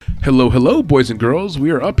Hello, boys and girls.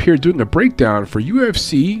 We are up here doing a breakdown for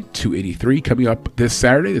UFC 283 coming up this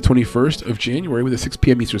Saturday, the 21st of January with a 6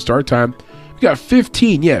 p.m. Eastern start time. We got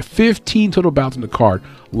 15 total bouts on the card.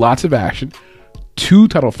 Lots of action. 2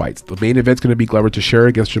 title fights. The main event's going to be Glover Teixeira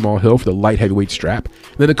against Jamal Hill for the light heavyweight strap.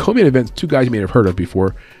 And then the co-main event, 2 guys you may have heard of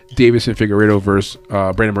before. Deiveson Figueiredo versus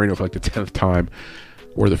Brandon Moreno for like the 10th time.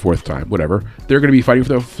 Or the 4th time, whatever. They're going to be fighting for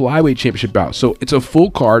the flyweight championship bout. So it's a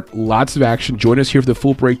full card, lots of action. Join us here for the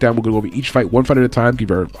full breakdown. We'll go over each fight, one fight at a time,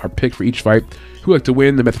 give our pick for each fight, who like to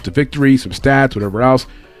win, the method to victory, some stats, whatever else.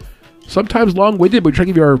 Sometimes long-winded, but we try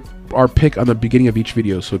to give you our pick on the beginning of each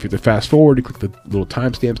video. So if you have to fast forward, you click the little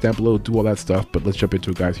timestamps down below, do all that stuff. But let's jump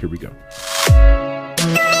into it, guys. Here we go.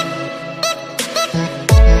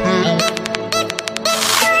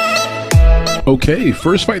 Okay,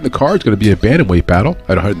 first fight in the card is going to be a bantamweight battle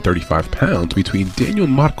at 135 pounds between Daniel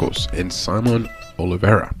Marcos and Simon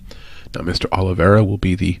Oliveira. Now, Mr. Oliveira will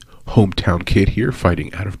be the hometown kid here,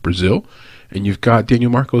 fighting out of Brazil. And you've got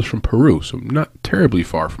Daniel Marcos from Peru, so not terribly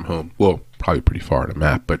far from home. Well, probably pretty far on a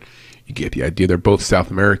map, but you get the idea. They're both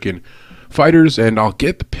South American fighters, and I'll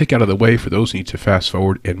get the pick out of the way for those who need to fast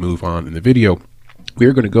forward and move on in the video.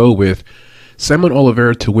 We're going to go with Simon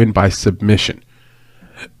Oliveira to win by submission.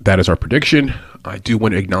 That is our prediction. I do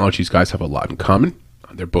want to acknowledge these guys have a lot in common.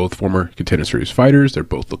 They're both former Contender Series fighters. They're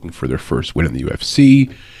both looking for their first win in the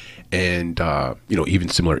UFC, and even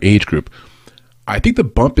similar age group. I think the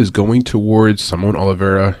bump is going towards Simon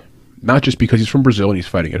Oliveira, not just because he's from Brazil and he's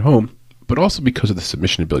fighting at home, but also because of the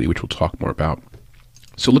submission ability, which we'll talk more about.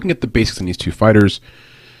 So looking at the basics in these two fighters,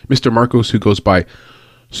 Mr. Marcos, who goes by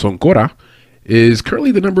Soncora, is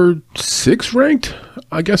currently the number 6 ranked,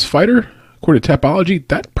 fighter. According to Tapology,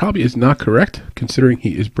 that probably is not correct, considering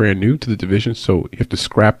he is brand new to the division, so you have to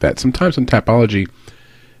scrap that. Sometimes on Tapology,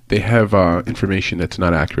 they have information that's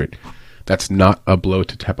not accurate. That's not a blow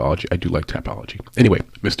to Tapology. I do like Tapology. Anyway,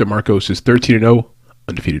 Mr. Marcos is 13-0,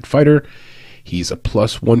 undefeated fighter. He's a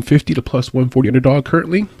plus 150 to plus 140 underdog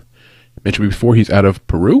currently. I mentioned before, he's out of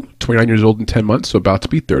Peru, 29 years old in 10 months, so about to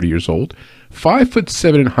be 30 years old.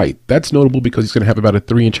 5'7" in height. That's notable because he's going to have about a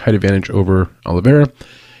 3-inch height advantage over Oliveira.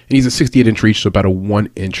 And he's a 68-inch reach, so about a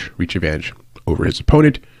 1-inch reach advantage over his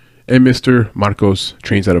opponent. And Mr. Marcos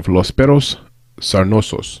trains out of Los Perros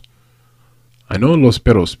Sarnosos. I know Los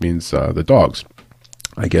Perros means the dogs.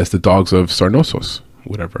 I guess the dogs of Sarnosos,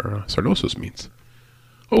 whatever Sarnosos means.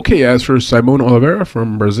 Okay, as for Simon Oliveira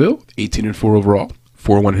from Brazil, 18-4 overall,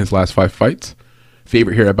 4-1 his last 5 fights.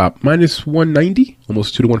 Favorite here about minus 190,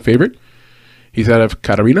 almost 2-1 favorite. He's out of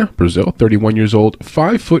Catarina, Brazil, 31 years old,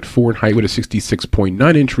 5'4" in height with a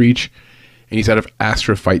 66.9-inch reach. And he's out of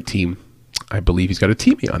Astra Fight Team. I believe he's got a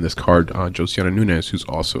teammate on this card, Josiana Nunes, who's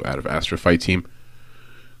also out of Astra Fight Team.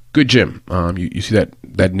 Good gym. You see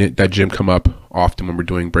that gym come up often when we're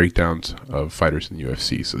doing breakdowns of fighters in the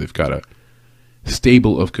UFC. So they've got a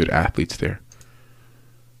stable of good athletes there.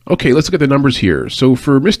 Okay, let's look at the numbers here. So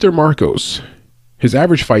for Mr. Marcos, his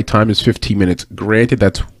average fight time is 15 minutes. Granted,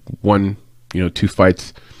 that's 2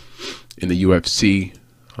 fights in the UFC,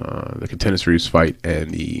 the Contender Series fight,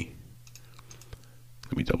 and let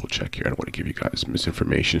me double check here. I don't want to give you guys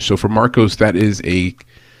misinformation. So for Marcos, that is a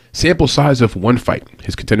sample size of 1 fight,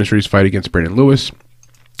 his Contender Series fight against Brandon Lewis.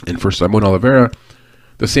 And for Simon Oliveira,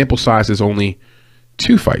 the sample size is only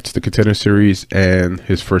 2 fights, the Contender Series and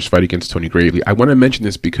his first fight against Tony Gravely. I want to mention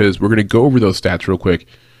this because we're going to go over those stats real quick.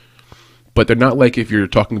 But they're not like if you're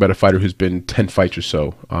talking about a fighter who's been 10 fights or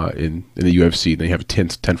so in the UFC, and they have a 10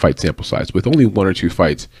 fight sample size. With only 1 or 2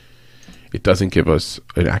 fights, it doesn't give us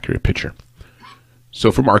an accurate picture.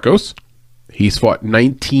 So for Marcos, he's fought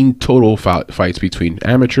 19 total fights between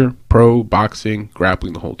amateur, pro, boxing,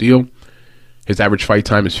 grappling, the whole deal. His average fight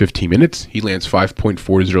time is 15 minutes. He lands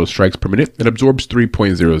 5.40 strikes per minute and absorbs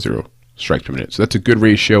 3.00 strikes per minute. So that's a good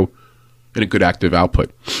ratio and a good active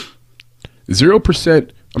output.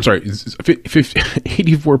 84%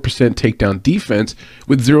 takedown defense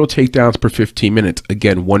with 0 takedowns per 15 minutes.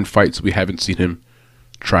 Again, 1 fight, so we haven't seen him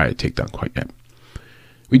try a takedown quite yet.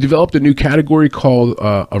 We developed a new category called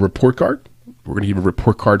a report card. We're going to give a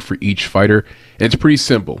report card for each fighter, and it's pretty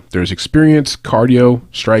simple. There's experience, cardio,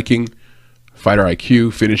 striking, fighter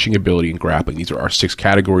IQ, finishing ability, and grappling. These are our 6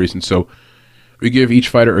 categories, and so we give each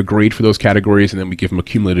fighter a grade for those categories, and then we give them a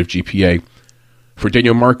cumulative GPA. For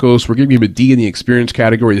Daniel Marcos, we're giving him a D in the experience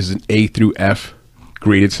category. This is an A through F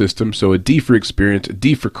graded system. So a D for experience, a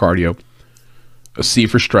D for cardio, a C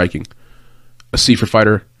for striking, a C for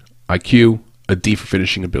fighter IQ, a D for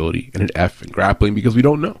finishing ability, and an F in grappling because we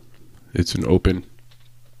don't know. It's an open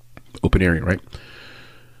area, right?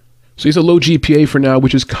 So he's a low GPA for now,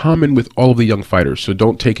 which is common with all of the young fighters. So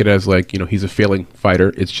don't take it as like, he's a failing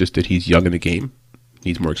fighter. It's just that he's young in the game,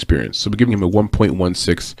 needs more experience. So we're giving him a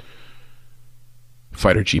 1.16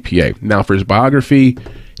 fighter GPA. Now for his biography,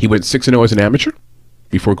 he went 6-0 as an amateur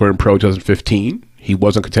before going pro 2015. He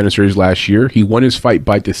was on Contender Series last year. He won his fight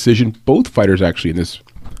by decision. Both fighters actually in this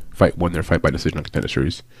fight won their fight by decision on Contender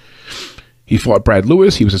Series. He fought Brad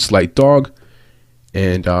Lewis. He was a slight dog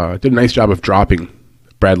and did a nice job of dropping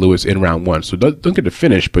Brad Lewis in round 1. So don't get to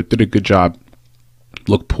finish, but did a good job.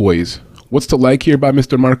 Look poised. What's to like here by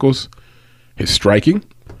Mr. Marcos? His striking,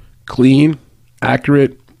 clean,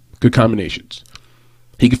 accurate, good combinations.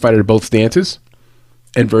 He can fight at both stances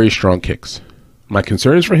and very strong kicks. My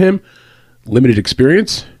concerns for him, limited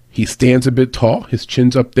experience. He stands a bit tall. His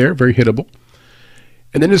chin's up there, very hittable.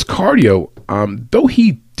 And then his cardio, though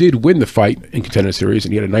he did win the fight in Contender Series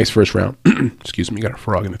and he had a nice first round. Excuse me, got a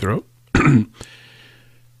frog in the throat.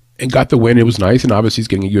 And got the win. It was nice, and obviously he's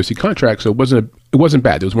getting a UFC contract, so it wasn't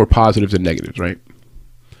bad. There was more positives than negatives, right?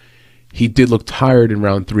 He did look tired in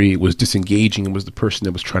round 3, was disengaging, and was the person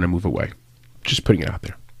that was trying to move away. Just putting it out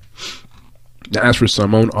there. Now, as for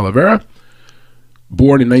Simon Oliveira,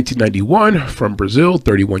 born in 1991 from Brazil,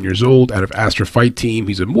 31 years old, out of Astra Fight Team.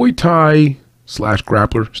 He's a Muay Thai /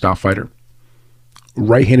 grappler style fighter.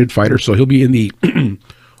 Right-handed fighter, so he'll be in the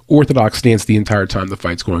orthodox stance the entire time the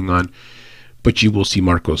fight's going on. But you will see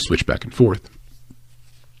Marcos switch back and forth.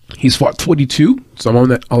 He's fought 22,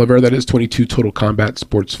 Simon Oliveira, that is, 22 total combat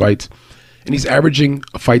sports fights. And he's averaging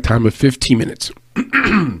a fight time of 15 minutes.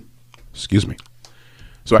 Excuse me.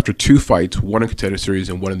 So after 2 fights, 1 in Contender Series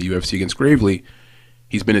and 1 in the UFC against Gravely,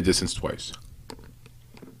 he's been a distance twice.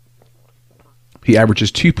 He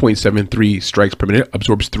averages 2.73 strikes per minute,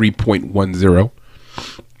 absorbs 3.10.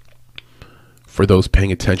 For those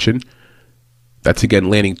paying attention, that's again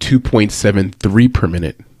landing 2.73 per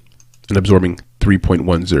minute and absorbing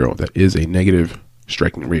 3.10. That is a negative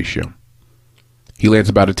striking ratio. He lands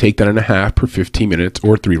about a takedown and a half per 15 minutes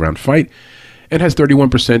or 3-round fight and has 31%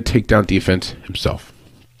 takedown defense himself.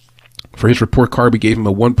 For his report card, we gave him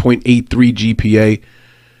a 1.83 GPA.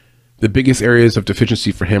 The biggest areas of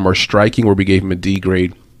deficiency for him are striking, where we gave him a D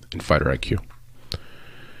grade, and fighter IQ.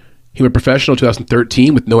 He went professional in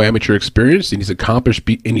 2013 with no amateur experience, and he's an accomplished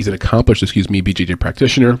BJJ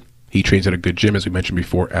practitioner. He trains at a good gym, as we mentioned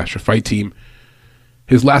before, Astra Fight Team.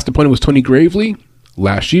 His last opponent was Tony Gravely.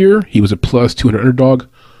 Last year, he was a plus 200 underdog.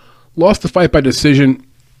 Lost the fight by decision.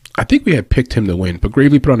 I think we had picked him to win, but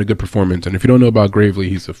Gravely put on a good performance. And if you don't know about Gravely,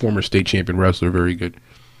 he's a former state champion wrestler, very good,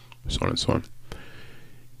 so on and so on.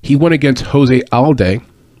 He won against Jose Alday,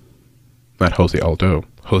 not Jose Aldo,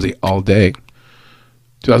 Jose Alday,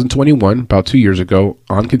 2021, about 2 years ago,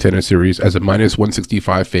 on Contender Series as a minus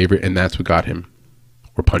 165 favorite, and that's what got him,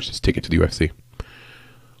 or punched his ticket to the UFC.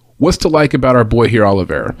 What's to like about our boy here,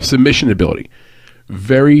 Oliveira? Submission ability.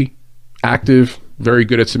 Very active, very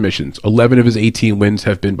good at submissions. 11 of his 18 wins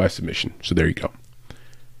have been by submission, so there you go.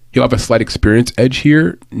 He'll have a slight experience edge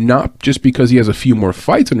here, not just because he has a few more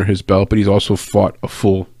fights under his belt, but he's also fought a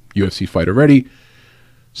full UFC fight already,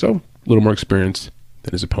 so a little more experience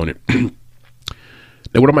than his opponent.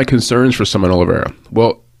 Now, what are my concerns for Simon Oliveira?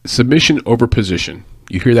 Well, submission over position.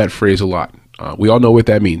 You hear that phrase a lot. We all know what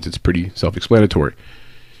that means. It's pretty self-explanatory.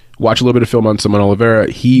 Watch a little bit of film on Simon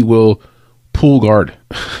Oliveira. He will pull guard.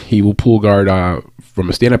 He will pull guard from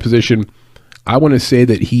a stand-up position. I want to say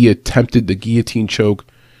that he attempted the guillotine choke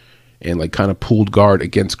and like kind of pulled guard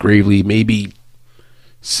against Gravely maybe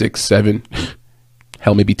 6, 7,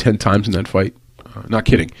 hell, maybe 10 times in that fight. Not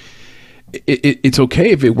kidding. It's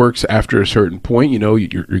okay if it works after a certain point. You know,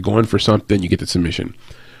 you're going for something, you get the submission.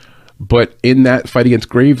 But in that fight against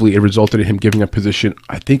Gravely, it resulted in him giving up position,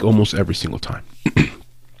 I think, almost every single time.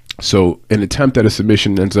 So an attempt at a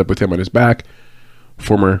submission ends up with him on his back.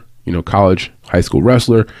 Former, college, high school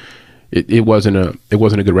wrestler. It wasn't a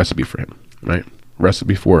good recipe for him, right?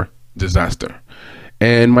 Recipe for disaster.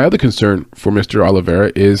 And my other concern for Mr.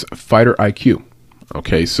 Oliveira is fighter IQ.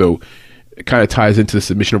 Okay, so it kind of ties into the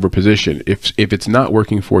submission over position. If it's not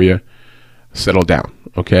working for you, settle down.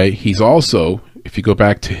 Okay, he's also, if you go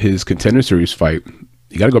back to his Contender Series fight,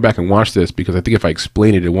 you got to go back and watch this because I think if I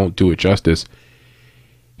explain it, it won't do it justice.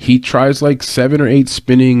 He tries like 7 or 8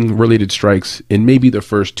 spinning related strikes in maybe the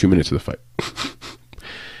first 2 minutes of the fight.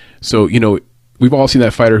 So, we've all seen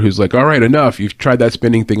that fighter who's like, all right, enough. You've tried that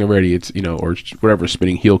spinning thing already. It's, or whatever,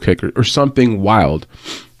 spinning heel kick or something wild.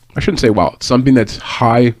 I shouldn't say wild. Something that's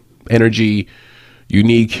high energy,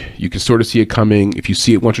 unique. You can sort of see it coming. If you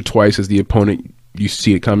see it once or twice as the opponent, you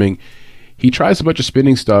see it coming. He tries a bunch of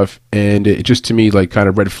spinning stuff, and it just, to me, like kind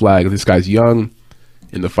of red flag. This guy's young,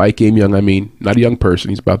 in the fight game. Young, I mean, not a young person.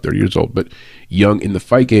 He's about 30 years old, but young in the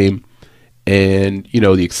fight game. And, you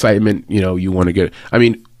know, the excitement, you know, you want to get, I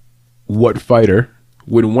mean, what fighter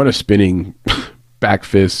wouldn't want a spinning back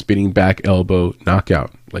fist, spinning back elbow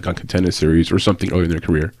knockout, like on Contender Series or something early in their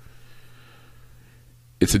career?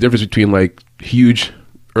 It's the difference between like huge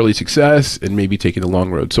early success and maybe taking the long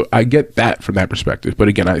road. So I get that from that perspective. But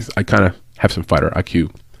again, I kind of have some fighter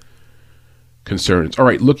IQ concerns. All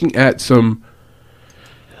right, looking at some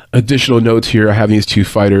additional notes here, I have these two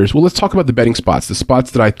fighters. Well, let's talk about the betting spots, the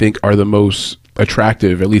spots that I think are the most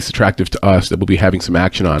attractive, at least attractive to us, that we'll be having some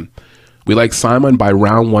action on. We like Simon by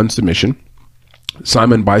round 1 submission,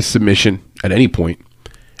 Simon by submission at any point,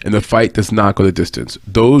 and the fight does not go the distance.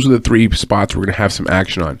 Those are the 3 spots we're going to have some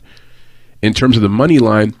action on. In terms of the money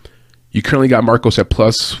line, you currently got Marcos at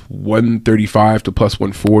plus 135 to plus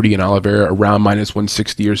 140 and Oliveira around minus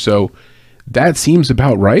 160 or so. That seems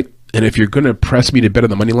about right. And if you're going to press me to bet on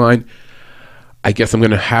the money line, I guess I'm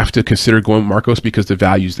going to have to consider going Marcos because the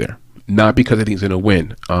value's there. Not because I think he's going to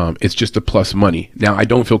win. It's just a plus money. Now, I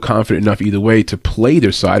don't feel confident enough either way to play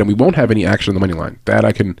their side, and we won't have any action on the money line. That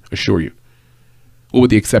I can assure you. Well, with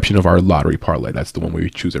the exception of our lottery parlay. That's the one where we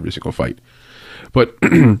choose every single fight. But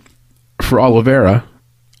for Oliveira,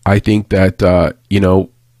 I think that, you know,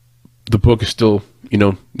 the book is still, you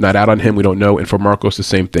know, not out on him. We don't know. And for Marcos, the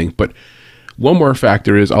same thing. But one more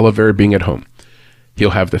factor is Oliveira being at home. He'll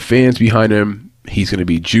have the fans behind him. He's going to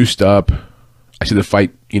be juiced up. I see the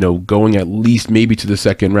fight, you know, going at least maybe to the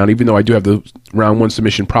second round, even though I do have the round 1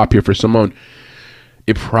 submission prop here for Simone.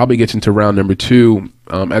 It probably gets into round number 2.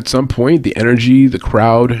 At some point, the energy, the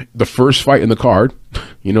crowd, the first fight in the card,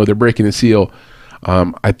 you know, they're breaking the seal.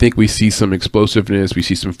 I think we see some explosiveness, we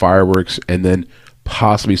see some fireworks, and then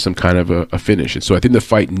possibly some kind of a finish. And so I think the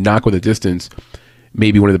fight not go the distance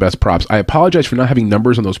may be one of the best props. I apologize for not having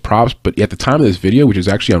numbers on those props, but at the time of this video, which is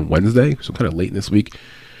actually on Wednesday, so kind of late in this week,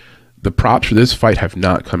 the props for this fight have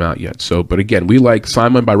not come out yet. So, but again, we like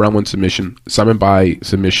Simon by round 1 submission, Simon by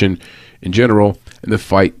submission in general, and the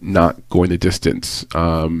fight not going the distance.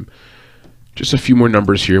 Just a few more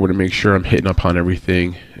numbers here. I want to make sure I'm hitting upon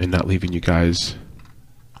everything and not leaving you guys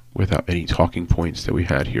without any talking points that we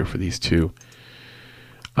had here for these two.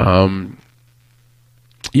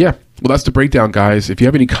 Yeah, well, that's the breakdown, guys. If you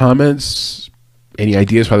have any comments, any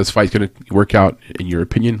ideas how this fight's going to work out in your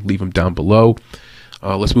opinion, leave them down below.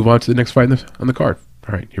 Let's move on to the next fight on the card.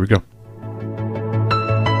 All right, here we go.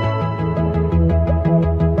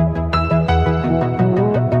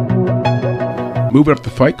 Moving up the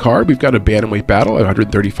fight card, we've got a bantamweight battle at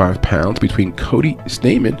 135 pounds between Cody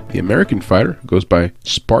Stamann, the American fighter, who goes by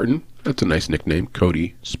Spartan. That's a nice nickname,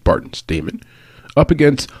 Cody Spartan Stamann, up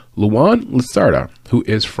against Luan Lacerda, who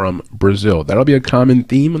is from Brazil. That'll be a common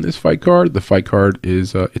theme on this fight card. The fight card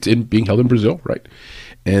is it's being held in Brazil, right?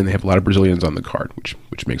 And they have a lot of Brazilians on the card, which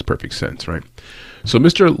makes perfect sense, right? So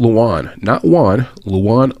Mr. Luan, not Juan,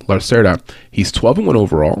 Luan Lacerda, he's 12-1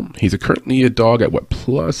 overall. He's currently a dog at what,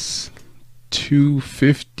 plus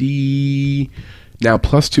 250, now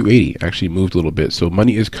plus 280, actually moved a little bit. So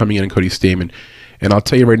money is coming in on Cody Stamann. And I'll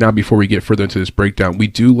tell you right now, before we get further into this breakdown, we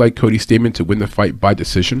do like Cody Stamann to win the fight by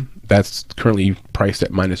decision. That's currently priced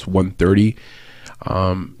at minus 130.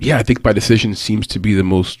 Yeah, I think by decision seems to be the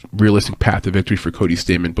most realistic path to victory for Cody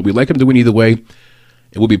Stamann, but we like him to win either way.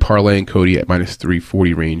 And we'll be parlaying Cody at minus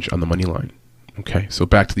 340 range on the money line. Okay, so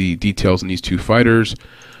back to the details on these two fighters.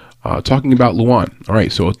 Talking about Luan. All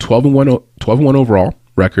right, so a 12-1 overall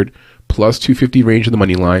record, plus 250 range on the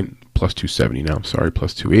money line, plus 270 now, I'm sorry,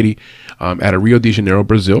 plus 280. Out of Rio de Janeiro,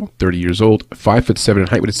 Brazil, 30 years old, 5'7" in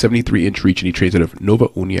height with a 73-inch reach, and he trains out of Nova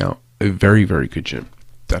União, a very, very good gym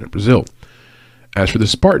down in Brazil. As for the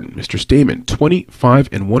Spartan, Mr. Stamann,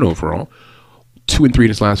 25-1 overall, 2-3 in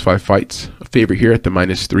his last 5 fights. A favorite here at the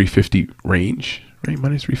minus 350 range, right?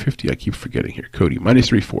 Minus 350, I keep forgetting here. Cody, minus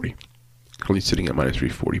 340. Currently sitting at minus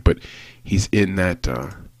 340, but he's in that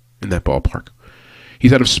ballpark.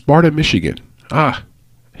 He's out of Sparta, Michigan.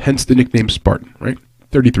 Hence the nickname Spartan, right?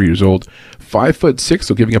 33 years old, 5'6",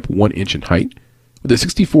 so giving up 1 inch in height, with a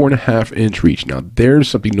 64.5-inch reach. Now, there's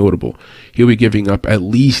something notable. He'll be giving up at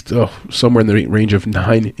least somewhere in the range of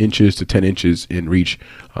 9 inches to 10 inches in reach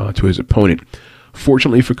to his opponent.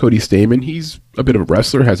 Fortunately for Cody Stamann, he's a bit of a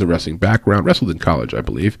wrestler, has a wrestling background, wrestled in college, I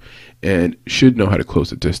believe, and should know how to close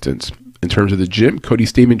the distance. In terms of the gym, Cody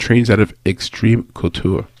Stamann trains out of Extreme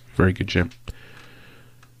Couture. Very good gym.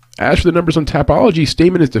 As for the numbers on Tapology,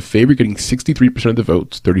 Stamann is the favorite, getting 63% of the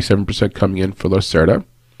votes, 37% coming in for Lacerda.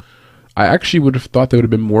 I actually would have thought there would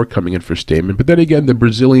have been more coming in for Stamann, but then again, the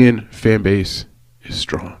Brazilian fan base is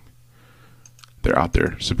strong. They're out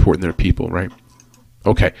there supporting their people, right?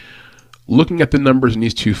 Okay. looking at the numbers in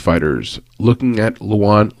these two fighters, looking at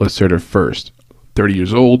Luan Lacerda first, 30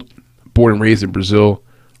 years old, born and raised in Brazil,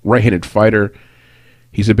 right-handed fighter.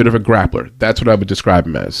 He's a bit of a grappler. That's what I would describe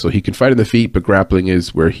him as. So he can fight in the feet, but grappling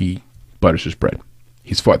is where he butters his bread.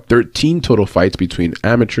 He's fought 13 total fights between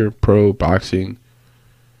amateur, pro, boxing,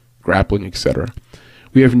 grappling, etc.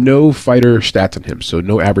 We have no fighter stats on him, so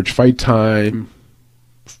no average fight time,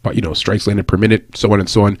 strikes landed per minute, so on and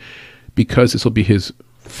so on, because this will be his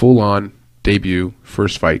full-on debut,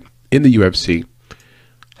 first fight in the UFC.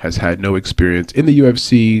 Has had no experience in the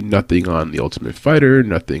UFC, nothing on the Ultimate Fighter,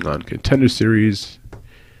 nothing on Contender Series.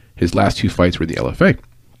 His last two fights were in the LFA.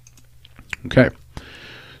 Okay,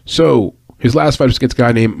 so his last fight was against a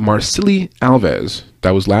guy named Marceli Alves.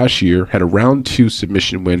 That was last year. Had a round 2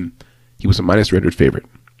 submission win. He was a -300 favorite.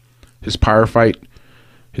 His prior fight,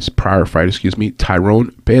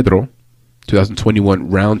 Tyrone Pedro, 2021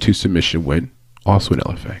 round 2 submission win, also in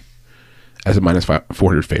LFA, as a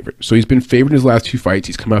 -400 favorite. So he's been favored in his last 2 fights.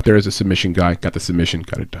 He's come out there as a submission guy, got the submission,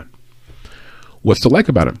 got it done. What's to like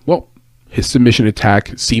about him? Well, his submission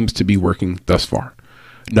attack seems to be working thus far.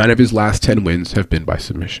 9 of his last 10 wins have been by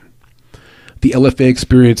submission. The LFA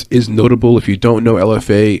experience is notable. If you don't know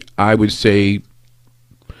LFA, I would say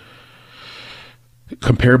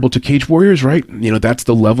comparable to Cage Warriors, right? That's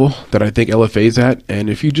the level that I think LFA is at. And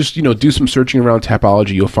if you just, do some searching around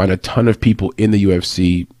Tapology, you'll find a ton of people in the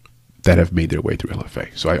UFC that have made their way through LFA.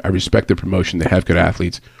 So I respect the promotion. They have good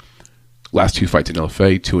athletes. Last 2 fights in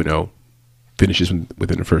LFA, 2-0. Finishes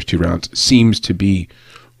within the first 2 rounds. Seems to be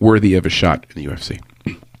worthy of a shot in the UFC.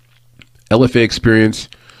 LFA experience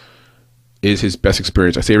is his best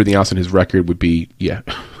experience. I say everything else in his record would be,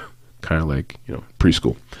 kind of like,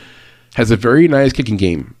 preschool. Has a very nice kicking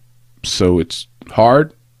game. So it's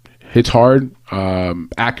hard, hits hard,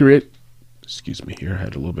 accurate. Excuse me here. I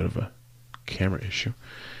had a little bit of a camera issue.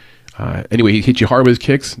 Anyway, he hits you hard with his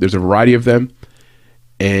kicks. There's a variety of them.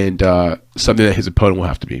 And something that his opponent will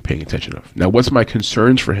have to be paying attention of. Now, what's my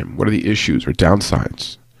concerns for him? What are the issues or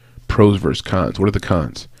downsides? Pros versus cons. What are the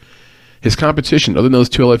cons? His competition, other than those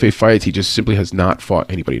 2 LFA fights, he just simply has not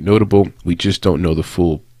fought anybody notable. We just don't know the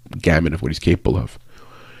full gamut of what he's capable of.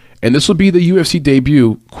 And this will be the UFC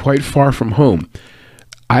debut quite far from home.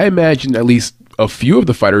 I imagine at least a few of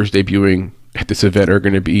the fighters debuting at this event are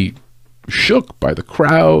going to be shook by the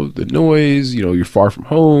crowd, the noise, you're far from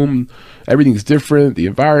home, everything's different, the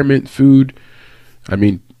environment, food. I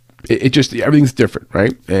mean, it just, everything's different,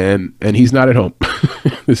 right? And he's not at home.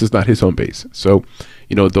 This is not his home base. So,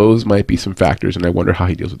 those might be some factors, and I wonder how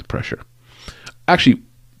he deals with the pressure. Actually,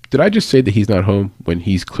 did I just say that he's not home when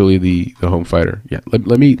he's clearly the home fighter? Yeah,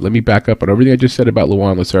 let me back up on everything I just said about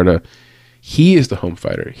Luan Lacerda. He is the home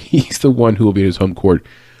fighter. He's the one who will be in his home court.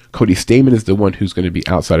 Cody Stamann is the one who's going to be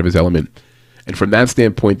outside of his element. And from that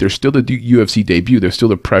standpoint, there's still the UFC debut. There's still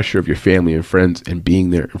the pressure of your family and friends and being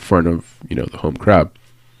there in front of, the home crowd.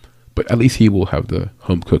 But at least he will have the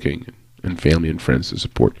home cooking and family and friends to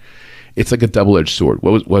support. It's like a double-edged sword.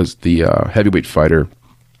 What was the heavyweight fighter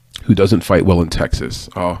who doesn't fight well in Texas?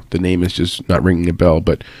 Oh, the name is just not ringing a bell.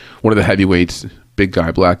 But one of the heavyweights, big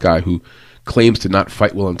guy, black guy, who claims to not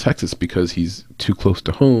fight well in Texas because he's too close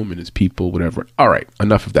to home and his people, whatever. All right,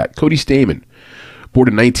 enough of that. Cody Stamann, born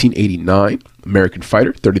in 1989, American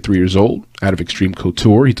fighter, 33 years old, out of Extreme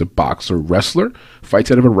Couture. He's a boxer, wrestler, fights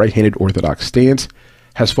out of a right-handed orthodox stance,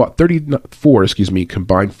 has fought 34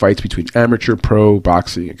 combined fights between amateur, pro,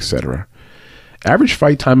 boxing, etc. Average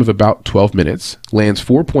fight time of about 12 minutes, lands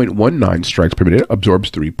 4.19 strikes per minute, absorbs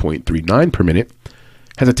 3.39 per minute,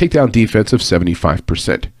 has a takedown defense of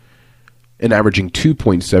 75%. And averaging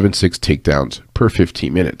 2.76 takedowns per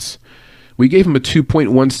 15 minutes. We gave him a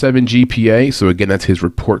 2.17 GPA, so again, that's his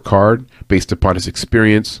report card based upon his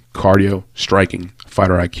experience, cardio, striking,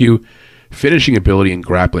 fighter IQ, finishing ability, and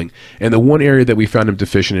grappling. And the one area that we found him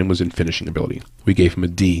deficient in was in finishing ability. We gave him a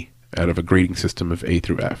D out of a grading system of A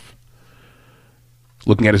through F.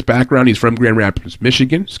 Looking at his background, he's from Grand Rapids,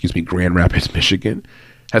 Michigan.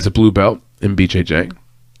 Has a blue belt in BJJ.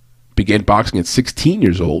 Began boxing at 16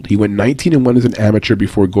 years old. He went 19-1 as an amateur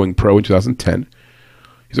before going pro in 2010.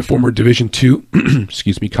 He's a former Division II,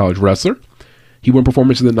 college wrestler. He won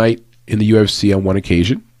Performance of the Night in the UFC on one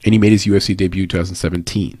occasion, and he made his UFC debut in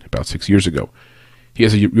 2017, about 6 years ago. He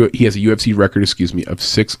has a UFC record, of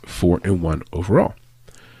 6-4-1 overall.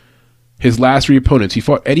 His last 3 opponents, he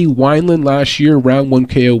fought Eddie Wineland last year, round 1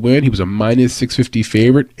 KO win. He was a -650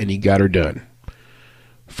 favorite, and he got her done.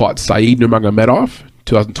 Fought Said Nurmagomedov,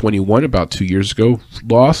 2021, about 2 years ago,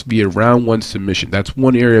 lost via round 1 submission. That's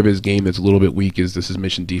one area of his game that's a little bit weak, is the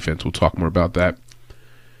submission defense. We'll talk more about that.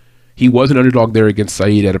 He was an underdog there against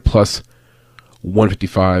Said at a plus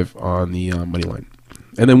 155 on the money line.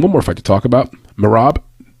 And then one more fight to talk about. Merab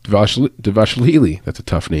Dvalishvili. That's a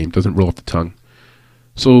tough name. Doesn't roll off the tongue.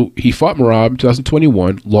 So he fought Merab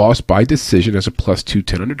 2021, lost by decision as a plus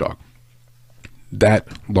 210 underdog. That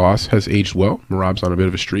loss has aged well. Merab's on a bit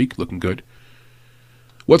of a streak, looking good.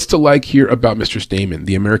 What's to like here about Mr. Stamann,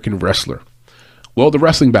 the American wrestler? Well, the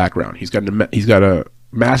wrestling background. He's got a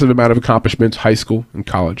massive amount of accomplishments, high school and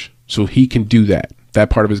college, so he can do that. That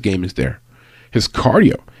part of his game is there. His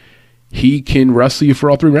cardio, he can wrestle you for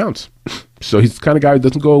all 3 rounds. So he's the kind of guy who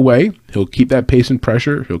doesn't go away. He'll keep that pace and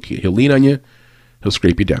pressure. He'll lean on you. He'll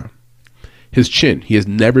scrape you down. His chin, he has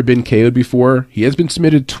never been KO'd before. He has been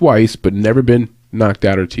submitted twice, but never been knocked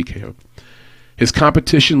out or TKO'd. His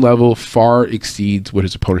competition level far exceeds what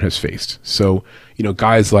his opponent has faced. So,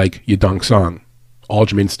 guys like Yadong Song,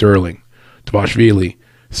 Aljamain Sterling, Dvalishvili,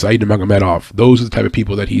 Said Nurmagomedov, those are the type of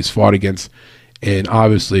people that he's fought against. And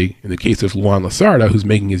obviously, in the case of Luan Lasarda, who's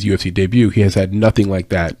making his UFC debut, he has had nothing like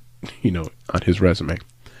that, on his resume.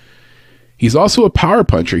 He's also a power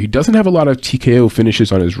puncher. He doesn't have a lot of TKO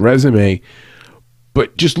finishes on his resume,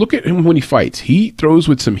 but just look at him when he fights. He throws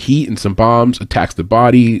with some heat and some bombs, attacks the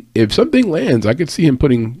body. If something lands, I could see him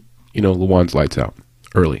putting, Luan's lights out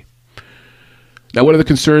early. Now, what are the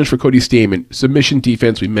concerns for Cody Stamann? Submission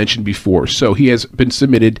defense we mentioned before. So he has been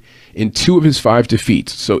submitted in 2 of his 5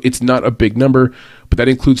 defeats. So it's not a big number, but that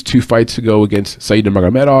includes 2 fights to go against Said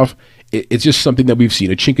Nurmagomedov. It's just something that we've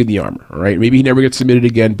seen, a chink in the armor, all right? Maybe he never gets submitted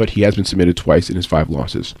again, but he has been submitted twice in his 5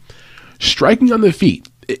 losses. Striking on the feet,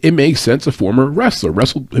 it makes sense. A former wrestler,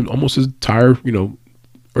 wrestled almost his entire,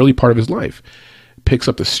 early part of his life. Picks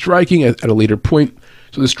up the striking at a later point.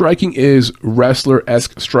 So the striking is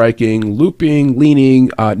wrestler-esque striking, looping,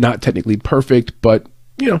 leaning, not technically perfect, but,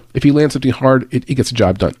 if he lands something hard, it gets the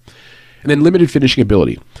job done. And then limited finishing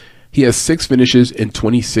ability. He has 6 finishes in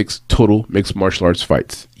 26 total mixed martial arts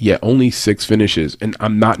fights. Yeah, only 6 finishes. And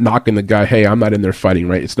I'm not knocking the guy, hey, I'm not in there fighting,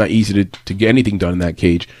 right? It's not easy to get anything done in that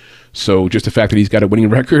cage. So just the fact that he's got a winning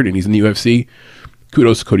record and he's in the UFC,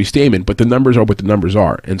 kudos to Cody Stamann. But the numbers are what the numbers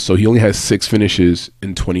are. And so he only has 6 finishes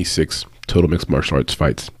in 26 total mixed martial arts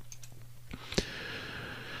fights.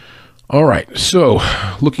 All right, so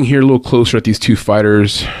looking here a little closer at these 2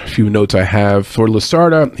 fighters, a few notes I have. For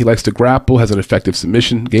Lasarda, he likes to grapple, has an effective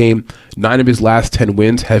submission game. 9 of his last 10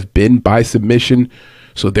 wins have been by submission.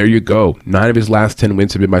 So there you go. 9 of his last 10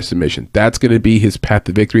 wins have been by submission. That's going to be his path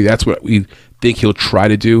to victory. That's what we think he'll try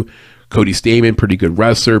to do. Cody Stamann, pretty good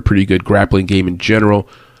wrestler, pretty good grappling game in general,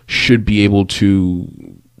 should be able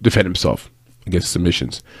to defend himself against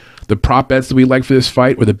submissions. The prop bets that we like for this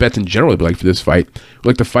fight, or the bets in general we like for this fight, we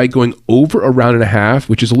like the fight going over a round and a half,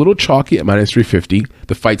 which is a little chalky at minus 350.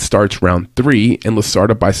 The fight starts round 3, and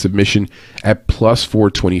Lasarda by submission at plus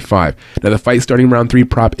 425. Now, the fight starting round 3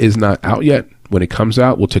 prop is not out yet. When it comes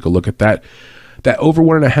out, we'll take a look at that. That over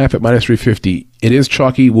 1.5 at minus 350, it is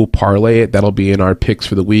chalky. We'll parlay it. That'll be in our picks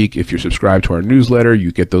for the week. If you're subscribed to our newsletter,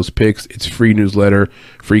 you get those picks. It's free newsletter,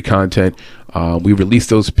 free content. We release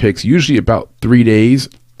those picks usually about 3 days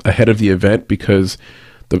ahead of the event because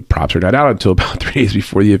the props are not out until about 3 days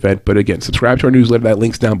before the event. But again, subscribe to our newsletter. That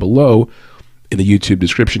link's down below in the YouTube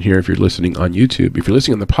description here if you're listening on YouTube. If you're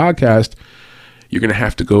listening on the podcast, you're going to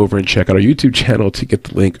have to go over and check out our YouTube channel to get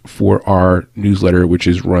the link for our newsletter, which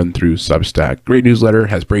is run through Substack. Great newsletter,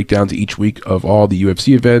 has breakdowns each week of all the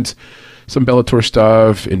UFC events, some Bellator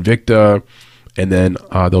stuff, Invicta, and then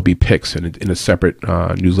there'll be picks in a separate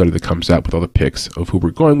newsletter that comes out with all the picks of who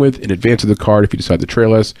we're going with in advance of the card if you decide to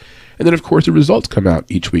trail us. And then, of course, the results come out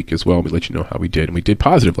each week as well. We let you know how we did, and we did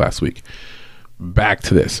positive last week. Back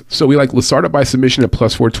to this. So we like Lasarda by submission at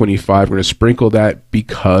plus 425. We're going to sprinkle that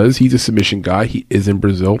because he's a submission guy. He is in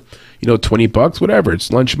Brazil. $20, whatever.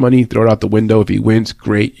 It's lunch money. Throw it out the window. If he wins,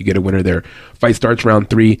 great. You get a winner there. Fight starts round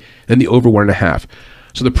 3, then the over 1.5.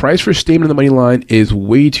 So the price for Stamann on the money line is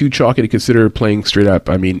way too chalky to consider playing straight up.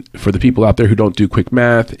 I mean, for the people out there who don't do quick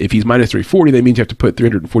math, if he's minus 340, that means you have to put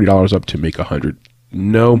 $340 up to make 100.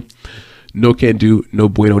 No can do, no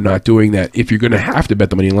bueno, not doing that. If you're going to have to bet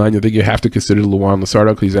the money line, I think you have to consider Luan Lasarda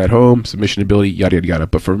because he's at home, submission ability, yada, yada, yada.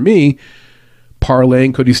 But for me,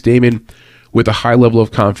 parlaying Cody Stamann with a high level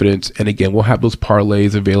of confidence, and again, we'll have those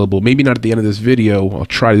parlays available. Maybe not at the end of this video. I'll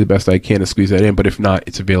try the best I can to squeeze that in, but if not,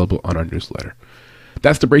 it's available on our newsletter.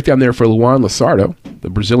 That's the breakdown there for Luan Lasarda, the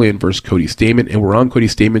Brazilian versus Cody Stamann, and we're on Cody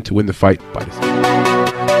Stamann to win the fight by decision.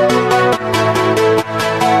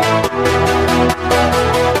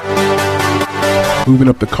 Moving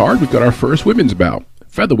up the card, we've got our first women's bout.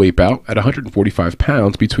 Featherweight bout at 145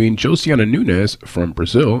 pounds between Josiana Nunes from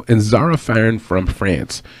Brazil and Zara Fairn from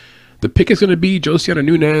France. The pick is going to be Josiana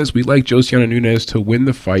Nunes. We like Josiana Nunes to win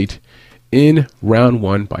the fight in round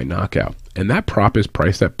 1 by knockout. And that prop is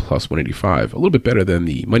priced at plus 185, a little bit better than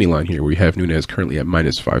the money line here, where we have Nunes currently at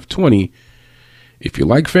minus 520. If you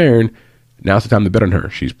like Farron, now's the time to bet on her.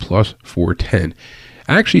 She's plus 410.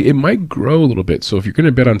 Actually, it might grow a little bit. So if you're going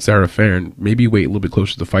to bet on Sarah Farron, maybe wait a little bit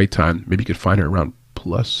closer to the fight time. Maybe you could find her around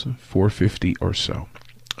plus 450 or so.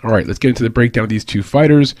 All right, let's get into the breakdown of these two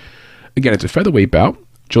fighters. Again, it's a featherweight bout.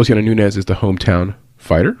 Josiana Nunes is the hometown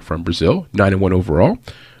fighter from Brazil, 9-1 overall.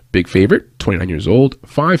 Big favorite, 29 years old,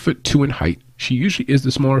 5'2" in height. She usually is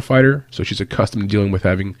the smaller fighter, so she's accustomed to dealing with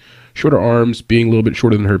having shorter arms, being a little bit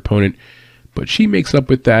shorter than her opponent. But she makes up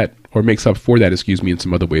with that, or makes up for that, excuse me, in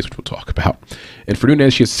some other ways, which we'll talk about. And for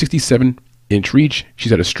Nunes, she has 67-inch reach.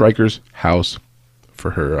 She's at a striker's house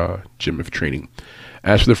for her gym of training.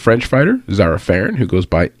 As for the French fighter, Zara Farron, who goes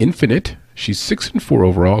by Infinite, she's 6-4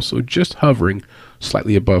 overall, so just hovering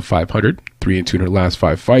slightly above 500, 3-2 in her last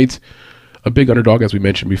 5 fights. A big underdog, as we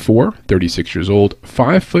mentioned before, 36 years old,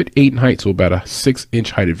 5'8" in height, so about a 6-inch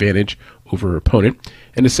height advantage over her opponent,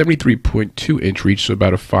 and a 73.2-inch reach, so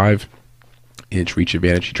about a 5-inch reach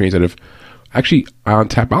advantage. She trains out of, actually, on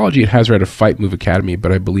Tapology, it has her at a Fight Move Academy,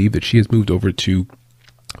 but I believe that she has moved over to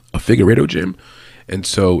a Figueiredo gym, and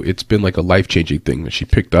so it's been like a life-changing thing that she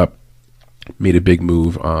picked up, made a big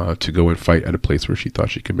move to go and fight at a place where she thought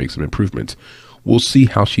she could make some improvements. We'll see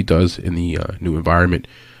how she does in the new environment,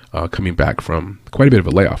 coming back from quite a bit of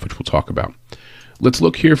a layoff, which we'll talk about. Let's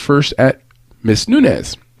look here first at Miss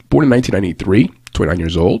Nunes. Born in 1993, 29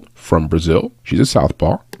 years old, from Brazil. She's a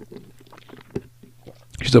southpaw.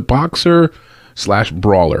 She's a boxer /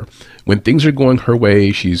 brawler. When things are going her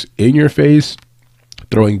way, she's in your face,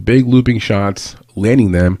 throwing big looping shots,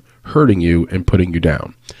 landing them, hurting you, and putting you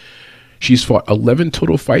down. She's fought 11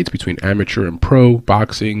 total fights between amateur and pro,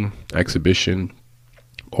 boxing, exhibition,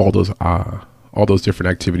 all those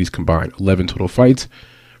different activities combined. 11 total fights.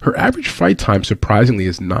 Her average fight time, surprisingly,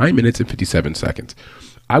 is 9 minutes and 57 seconds.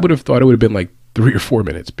 I would have thought it would have been like 3 or 4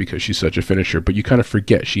 minutes because she's such a finisher, but you kind of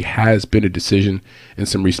forget she has been a decision in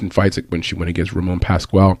some recent fights, like when she went against Ramon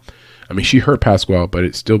Pascual. I mean, she hurt Pascual, but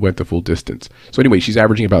it still went the full distance. So anyway, she's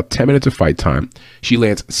averaging about 10 minutes of fight time. She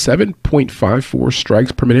lands 7.54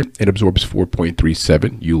 strikes per minute and absorbs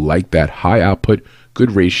 4.37. You like that high output,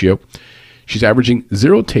 good ratio. She's averaging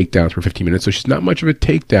 0 takedowns per 15 minutes, so she's not much of a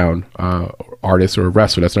takedown artist or a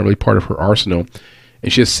wrestler. That's not really part of her arsenal.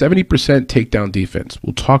 And she has 70% takedown defense.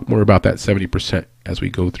 We'll talk more about that 70% as we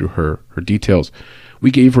go through her details.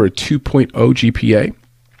 We gave her a 2.0 GPA.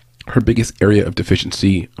 Her biggest area of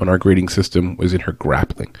deficiency on our grading system was in her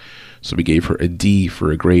grappling. So we gave her a D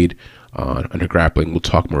for a grade on her grappling. We'll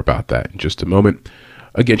talk more about that in just a moment.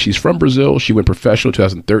 Again, she's from Brazil. She went professional in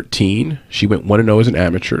 2013. She went 1-0 as an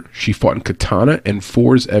amateur. She fought in Katana and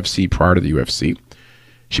Force FC prior to the UFC.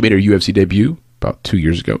 She made her UFC debut about 2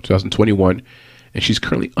 years ago, 2021, and she's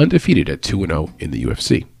currently undefeated at 2-0 in the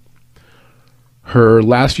UFC. Her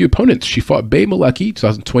last few opponents, she fought Bay Malecki,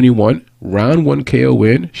 2021, round 1 KO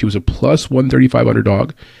win. She was a plus 135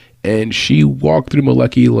 underdog, and she walked through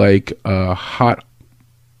Malecki like a hot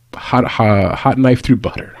knife through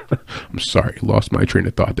butter. I'm sorry, lost my train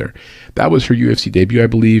of thought there. That was her UFC debut, I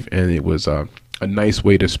believe, and it was a nice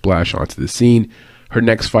way to splash onto the scene. Her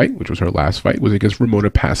next fight, which was her last fight, was against Ramona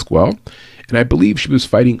Pascual, and I believe she was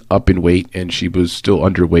fighting up in weight, and she was still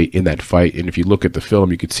underweight in that fight. And if you look at the film,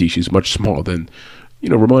 you could see she's much smaller than,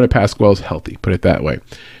 Ramona Pascual's healthy, put it that way.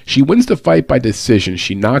 She wins the fight by decision.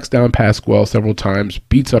 She knocks down Pascual several times,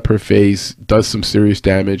 beats up her face, does some serious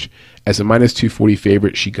damage. As a minus 240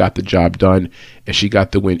 favorite, she got the job done, and she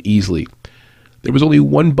got the win easily. There was only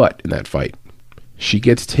one but in that fight. She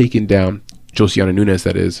gets taken down, Josiana Nunes,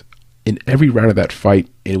 that is, in every round of that fight,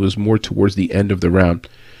 and it was more towards the end of the round.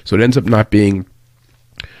 So it ends up not being,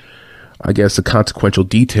 I guess, a consequential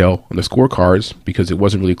detail on the scorecards because it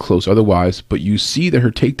wasn't really close otherwise, but you see that her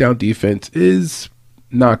takedown defense is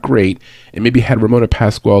not great, and maybe had Ramona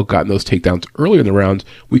Pascual gotten those takedowns earlier in the rounds,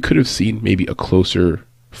 we could have seen maybe a closer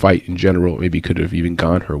fight in general, maybe could have even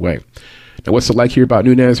gone her way. Now, what's to like here about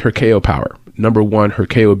Nunes? Her KO power. Number one, her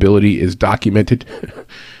KO ability is documented.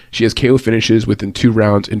 She has KO finishes within 2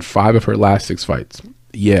 rounds in 5 of her last 6 fights.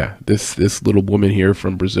 Yeah, this little woman here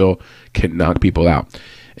from Brazil can knock people out.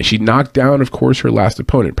 And she knocked down, of course, her last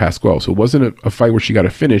opponent, Pascual. So it wasn't a fight where she got a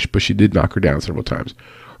finish, but she did knock her down several times.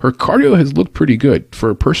 Her cardio has looked pretty good. For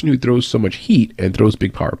a person who throws so much heat and throws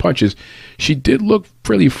big power punches, she did look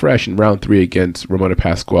fairly fresh in round 3 against Ramona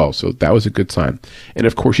Pascual, so that was a good sign. And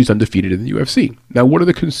of course, she's undefeated in the UFC. Now, what are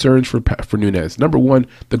the concerns for Nunes? Number one,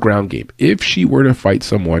 the ground game. If she were to fight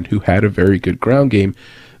someone who had a very good ground game,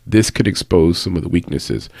 this could expose some of the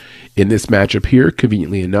weaknesses. In this matchup here,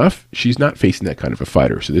 conveniently enough, she's not facing that kind of a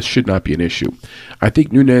fighter, so this should not be an issue. I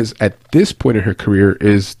think Nunes, at this point in her career,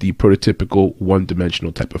 is the prototypical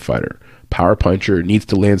one-dimensional type of fighter. Power puncher, needs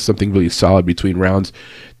to land something really solid between rounds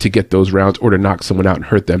to get those rounds or to knock someone out and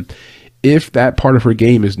hurt them. If that part of her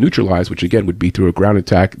game is neutralized, which again would be through a ground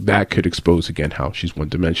attack, that could expose again how she's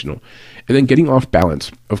one-dimensional. And then getting off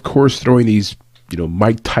balance. Of course, throwing these,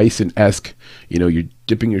 Mike Tyson-esque, you're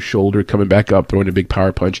dipping your shoulder, coming back up, throwing a big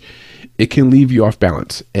power punch. It can leave you off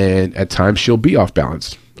balance. And at times she'll be off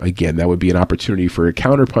balance. Again, that would be an opportunity for a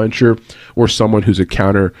counter puncher or someone who's a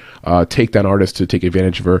counter takedown artist to take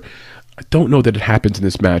advantage of her. I don't know that it happens in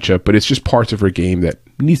this matchup, but it's just parts of her game that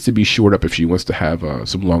needs to be shored up if she wants to have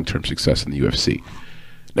some long-term success in the UFC.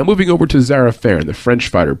 Now moving over to Zarah Fairn, the French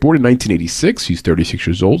fighter, born in 1986. She's 36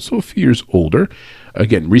 years old, so a few years older.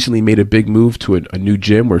 Again, recently made a big move to a new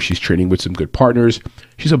gym where she's training with some good partners.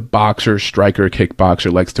 She's a boxer, striker,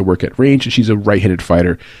 kickboxer, likes to work at range, and she's a right-handed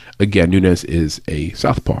fighter. Again, Nunes is a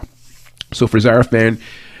southpaw. So for Zarah Fairn,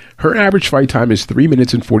 her average fight time is 3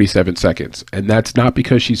 minutes and 47 seconds, and that's not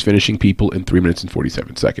because she's finishing people in 3 minutes and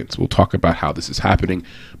 47 seconds. We'll talk about how this is happening,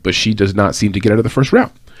 but she does not seem to get out of the first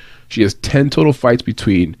round. She has 10 total fights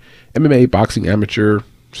between MMA, boxing, amateur,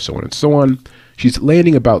 so on and so on. She's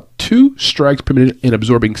landing about 2 strikes per minute and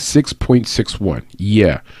absorbing 6.61.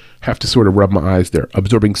 Yeah, have to sort of rub my eyes there.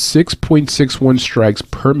 Absorbing 6.61 strikes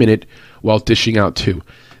per minute while dishing out 2.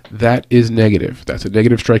 That is negative. That's a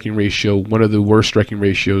negative striking ratio, one of the worst striking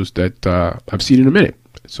ratios that I've seen in a minute.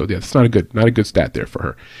 So yeah, that's not a good stat there for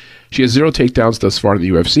her. She has 0 takedowns thus far in the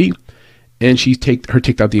UFC. And her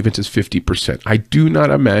takedown defense is 50%. I do not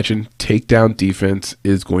imagine takedown defense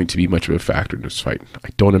is going to be much of a factor in this fight. I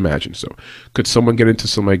don't imagine so. Could someone get into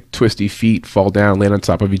some twisty feet, fall down, land on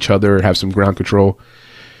top of each other, have some ground control?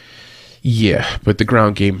 Yeah, but the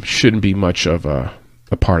ground game shouldn't be much of a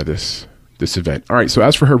part of this event. All right, so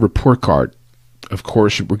as for her report card, of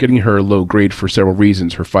course, we're getting her a low grade for several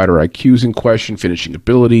reasons. Her fighter IQ is in question, finishing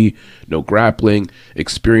ability, no grappling,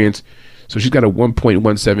 experience. So she's got a 1.17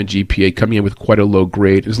 GPA, coming in with quite a low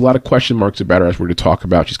grade. There's a lot of question marks about her, as we're going to talk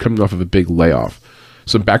about. She's coming off of a big layoff.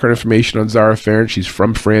 Some background information on Zarah Fairn. She's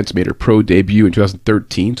from France, made her pro debut in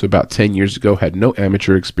 2013, so about 10 years ago, had no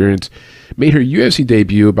amateur experience. Made her UFC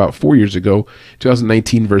debut about 4 years ago,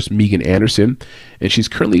 2019 versus Megan Anderson. And she's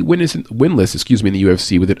currently winless in the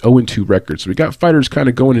UFC with an 0-2 record. So we got fighters kind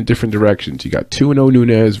of going in different directions. You got 2-0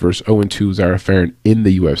 Nunes versus 0-2 Zarah Fairn in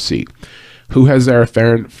the UFC. Who has Zarah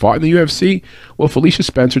Fairn fought in the UFC? Well, Felicia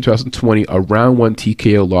Spencer, 2020, a round 1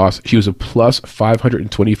 TKO loss. She was a plus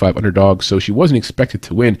 525 underdog, so she wasn't expected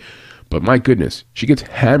to win. But my goodness, she gets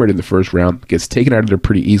hammered in the first round, gets taken out of there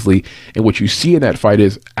pretty easily. And what you see in that fight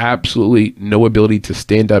is absolutely no ability to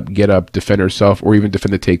stand up, get up, defend herself, or even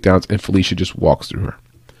defend the takedowns, and Felicia just walks through her.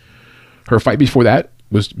 Her fight before that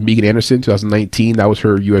was Megan Anderson, 2019. That was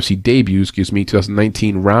her UFC debut,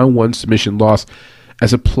 2019, round 1 submission loss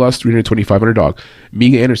as a plus 325 underdog.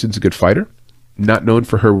 Megan Anderson's a good fighter, not known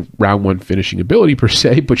for her round 1 finishing ability per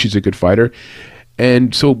se, but she's a good fighter.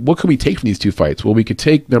 And so what can we take from these two fights? Well, we could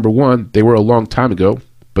take, number one, they were a long time ago,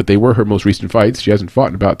 but they were her most recent fights. She hasn't fought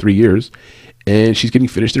in about 3 years, and she's getting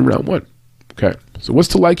finished in round 1. Okay, so what's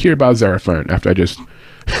to like here about Zarah Fairn after I just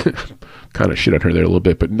kind of shit on her there a little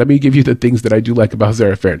bit, but let me give you the things that I do like about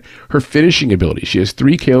Zarah Fairn. Her finishing ability. She has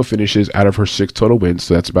 3 KO finishes out of her 6 total wins,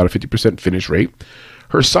 so that's about a 50% finish rate.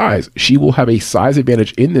 Her size, she will have a size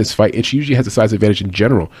advantage in this fight, and she usually has a size advantage in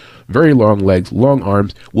general. Very long legs, long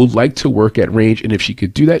arms, will like to work at range, and if she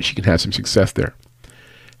could do that, she can have some success there.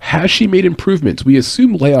 Has she made improvements? We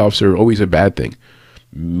assume layoffs are always a bad thing.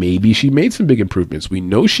 Maybe she made some big improvements. We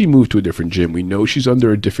know she moved to a different gym. We know she's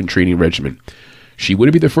under a different training regimen. She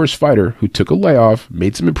wouldn't be the first fighter who took a layoff,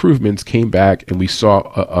 made some improvements, came back, and we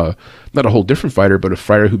saw not a whole different fighter, but a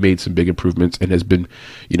fighter who made some big improvements and has been,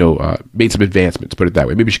 made some advancements, put it that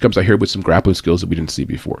way. Maybe she comes out here with some grappling skills that we didn't see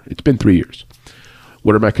before. It's been 3 years.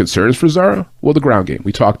 What are my concerns for Zarah? Well, the ground game.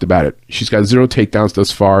 We talked about it. She's got 0 takedowns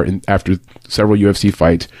thus far after several UFC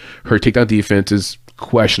fights. Her takedown defense is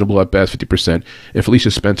questionable at best, 50%. And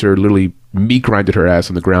Felicia Spencer literally meat grinded her ass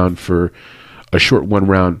on the ground for a short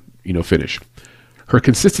 1-round, finish. Her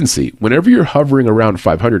consistency, whenever you're hovering around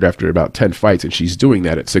 500 after about 10 fights, and she's doing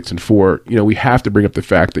that at 6-4, we have to bring up the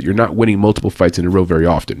fact that you're not winning multiple fights in a row very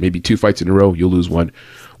often. Maybe 2 fights in a row, you'll lose one,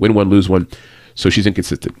 win one, lose one. So she's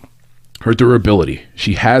inconsistent. Her durability,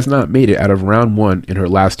 she has not made it out of round 1 in her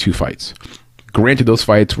last 2 fights. Granted, those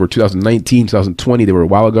fights were 2019, 2020, they were a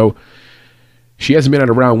while ago. She hasn't been out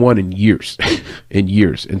of round one in years, in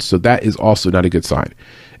years. And so that is also not a good sign.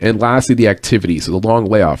 And lastly, the activity. So the long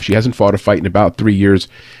layoff. She hasn't fought a fight in about 3 years.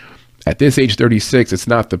 At this age, 36, it's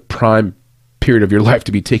not the prime period of your life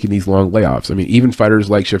to be taking these long layoffs. I mean, even fighters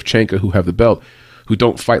like Shevchenko who have the belt, who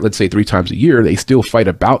don't fight, let's say, 3 times a year, they still fight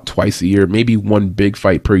about twice a year, maybe one big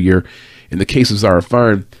fight per year. In the case of Zarah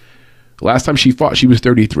Fairn, last time she fought, she was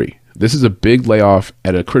 33. This is a big layoff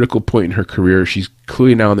at a critical point in her career. She's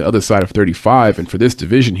clearly now on the other side of 35, and for this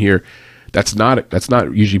division here, that's not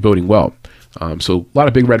usually boding well. So a lot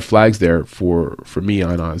of big red flags there for me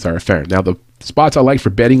on Zarah Fairn. Now, the spots I like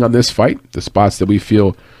for betting on this fight, the spots that we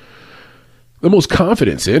feel the most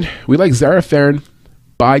confidence in, we like Zarah Fairn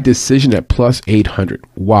by decision at plus 800.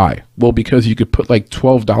 Why? Well, because you could put like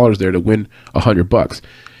 $12 there to win $100.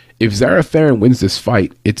 If Zarah Fairn wins this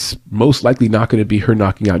fight, it's most likely not going to be her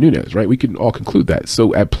knocking out Nunes, right? We can all conclude that.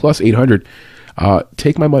 So at plus 800,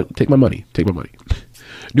 take my money.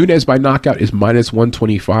 Nunes by knockout is minus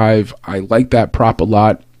 125. I like that prop a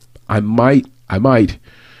lot. I might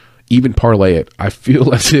even parlay it. I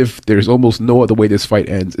feel as if there's almost no other way this fight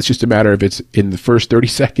ends. It's just a matter of it's in the first 30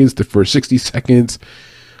 seconds, the first 60 seconds.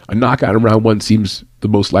 A knockout in round one seems the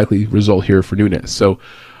most likely result here for Nunes. So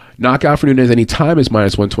knockout for Nunes anytime is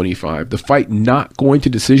minus 125. The fight not going to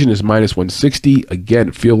decision is minus 160.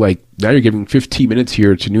 Again, feel like now you're giving 15 minutes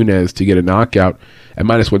here to Nunes to get a knockout at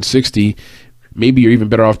minus 160. Maybe you're even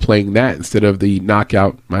better off playing that instead of the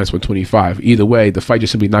knockout minus 125. Either way, the fight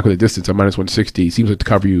just simply not going the distance at minus 160. Seems like it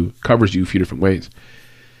covers you a few different ways.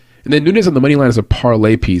 And then Nunes on the money line is a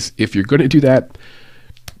parlay piece. If you're going to do that,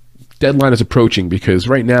 deadline is approaching, because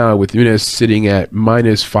right now with Nunes sitting at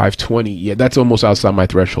minus 520, yeah, that's almost outside my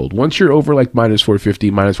threshold. Once you're over like minus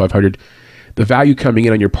 450, minus 500, the value coming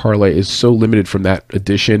in on your parlay is so limited from that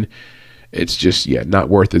addition. It's just, yeah, not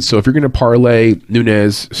worth it. So if you're going to parlay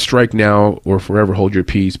Nunes, strike now or forever hold your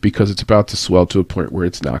peace, because it's about to swell to a point where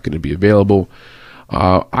it's not going to be available.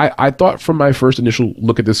 I thought from my first initial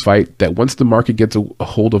look at this fight that once the market gets a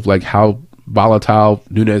hold of like how volatile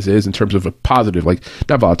Nunes is in terms of a positive, like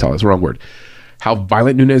not volatile, it's the wrong word, how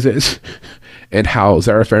violent Nunes is and how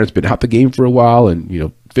Zarah Fairn's been out the game for a while and, you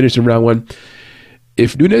know, finished in round one.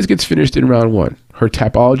 If Nunes gets finished in round one, her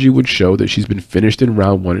Tapology would show that she's been finished in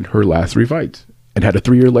round one in her last 3 fights and had a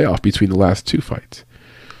 3-year layoff between the last 2 fights.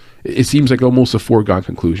 It seems like almost a foregone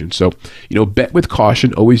conclusion. So, you know, bet with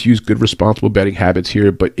caution, always use good responsible betting habits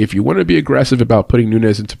here. But if you want to be aggressive about putting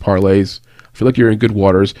Nunes into parlays, I feel like you're in good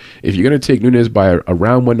waters. If you're going to take Nunes by a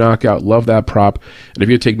round one knockout, love that prop. And if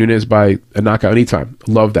you're going to take Nunes by a knockout anytime,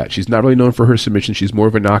 love that. She's not really known for her submission. She's more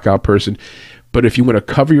of a knockout person. But if you want to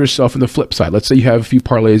cover yourself on the flip side, let's say you have a few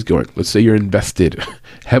parlays going. Let's say you're invested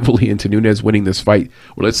heavily into Nunes winning this fight.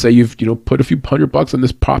 Or let's say you've, you know, put a few $100 on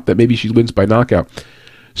this prop that maybe she wins by knockout.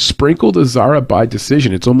 Sprinkle the Zarah by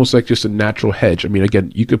decision. It's almost like just a natural hedge. I mean,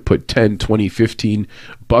 again, you could put 10, 20, 15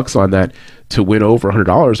 bucks on that to win over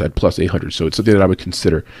 $100 at plus 800. So it's something that I would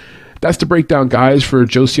consider. That's the breakdown, guys, for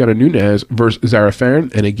Josiana Nunes versus Zarah Fairn.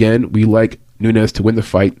 And again, we like Nunes to win the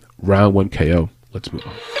fight, round 1 KO. Let's move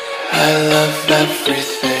on. I love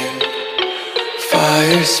everything.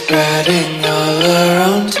 Fire spreading all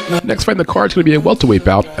around. Next fight in the card is going to be a welterweight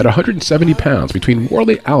bout at 170 pounds between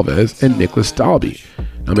Warlley Alves and Nicolas Dalby.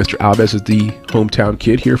 Now, Mr. Alves is the hometown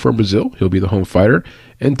kid here from Brazil. He'll be the home fighter.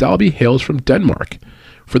 And Dalby hails from Denmark.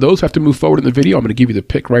 For those who have to move forward in the video, I'm going to give you the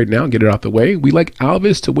pick right now and get it out the way. We like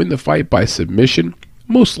Alves to win the fight by submission,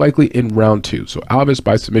 most likely in round 2. So Alves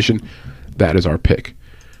by submission, that is our pick.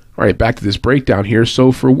 All right, back to this breakdown here.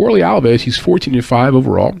 So for Warlley Alves, he's 14-5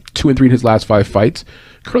 overall, 2-3 in his last 5 fights.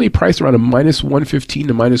 Currently priced around a minus 115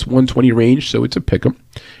 to minus 120 range, so it's a pick'em.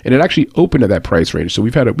 And it actually opened at that price range. So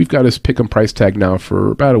we've got this pick'em price tag now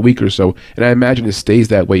for about a week or so, and I imagine it stays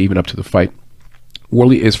that way even up to the fight.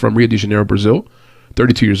 Warlley is from Rio de Janeiro, Brazil,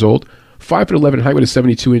 32 years old, 5'11" height with a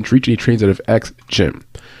 72-inch reach, and he trains out of X Gym.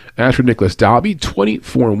 As for Nicolas Dalby,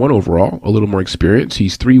 24-1 overall, a little more experience.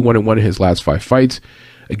 He's 3-1-1 in his last 5 fights.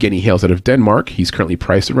 Again, he hails out of Denmark. He's currently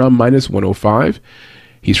priced around minus 105.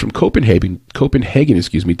 He's from Copenhagen,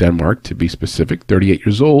 Denmark, to be specific, 38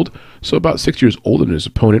 years old, so about 6 years older than his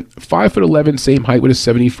opponent. 5'11", same height with a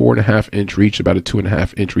 74.5-inch reach, about a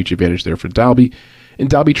 2.5-inch reach advantage there for Dalby. And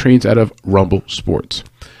Dalby trains out of Rumble Sports.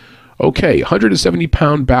 Okay,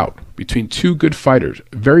 170-pound bout between 2 good fighters,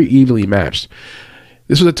 very evenly matched.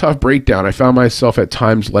 This was a tough breakdown. I found myself at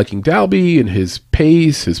times liking Dalby and his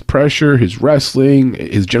pace, his pressure, his wrestling,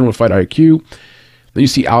 his general fight IQ. Then you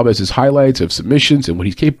see Alves' highlights of submissions and what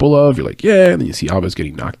he's capable of. You're like, yeah. And then you see Alves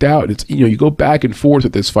getting knocked out. And it's, you know, you go back and forth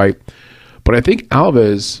with this fight. But I think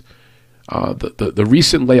Alves The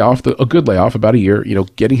recent layoff, a good layoff, about a year,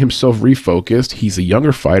 getting himself refocused. He's a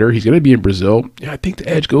younger fighter. He's going to be in Brazil. Yeah, I think the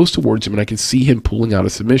edge goes towards him, and I can see him pulling out a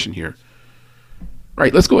submission here. All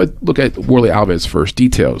right, let's go ahead and look at Warlley Alves first.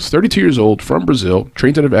 Details. 32 years old, from Brazil,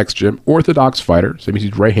 trains out of X Gym, orthodox fighter, so that means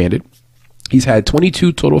he's right-handed. He's had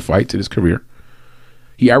 22 total fights in his career.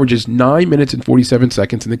 He averages 9 minutes and 47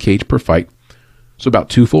 seconds in the cage per fight, so about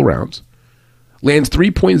 2 full rounds. Lands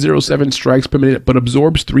 3.07 strikes per minute, but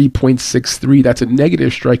absorbs 3.63. That's a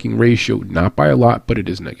negative striking ratio, not by a lot, but it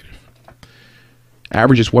is negative.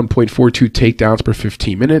 Averages 1.42 takedowns per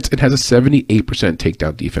 15 minutes. It has a 78%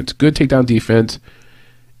 takedown defense. Good takedown defense,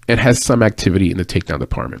 and has some activity in the takedown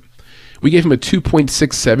department. We gave him a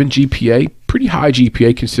 2.67 GPA, pretty high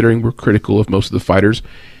GPA considering we're critical of most of the fighters.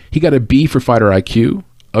 He got a B for fighter IQ,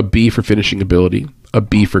 a B for finishing ability, a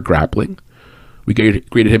B for grappling. We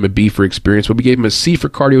graded him a B for experience, but we gave him a C for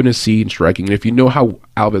cardio and a C in striking. And if you know how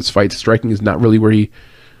Alves fights, striking is not really where he,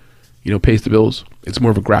 pays the bills. It's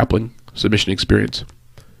more of a grappling submission experience.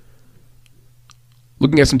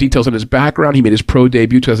 Looking at some details on his background, he made his pro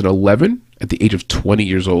debut 2011 at the age of 20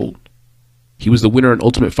 years old. He was the winner in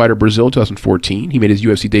Ultimate Fighter Brazil 2014. He made his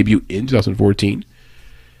UFC debut in 2014.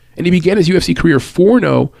 And he began his UFC career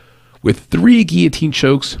 4-0 with 3 guillotine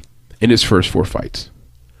chokes in his first 4 fights.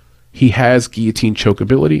 He has guillotine choke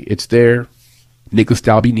ability. It's there. Nicolas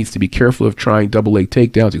Dalby needs to be careful of trying double leg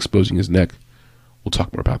takedowns, exposing his neck. We'll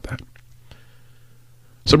talk more about that.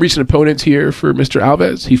 Some recent opponents here for Mr.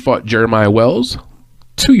 Alves. He fought Jeremiah Wells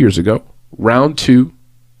 2 years ago. Round 2,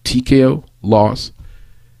 TKO loss.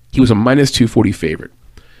 He was a minus 240 favorite.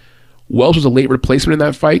 Wells was a late replacement in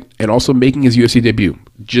that fight and also making his UFC debut.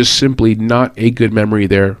 Just simply not a good memory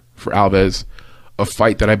there for Alves. A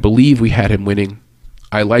fight that I believe we had him winning.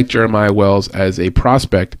 I like Jeremiah Wells as a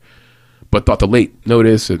prospect, but thought the late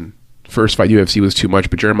notice and first fight UFC was too much,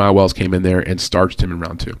 but Jeremiah Wells came in there and starched him in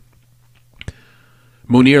round 2.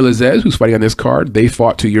 Mounir Lazzez, who's fighting on this card, they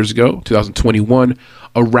fought 2 years ago, 2021.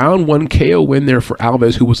 A round 1 KO win there for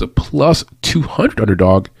Alves, who was a plus 200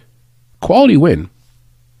 underdog. Quality win.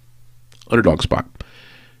 Underdog spot.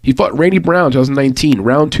 He fought Randy Brown 2019.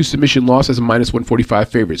 Round 2 submission loss as a minus 145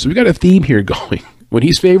 favorite. So we got a theme here going. When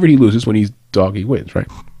he's favored, he loses. When he's dog, he wins, right?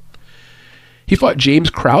 He fought James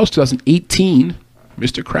Krause 2018.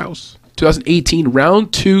 Mr. Krause. 2018,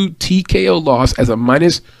 round 2 TKO loss as a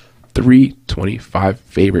minus 325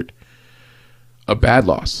 favorite. A bad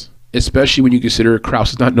loss, especially when you consider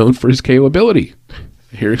Krause is not known for his KO ability.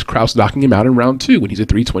 Here's Krause knocking him out in round 2 when he's a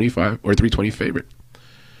 325 or 320 favorite.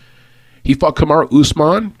 He fought Kamaru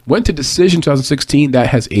Usman, went to decision 2016. That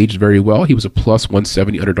has aged very well. He was a plus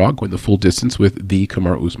 170 underdog going the full distance with the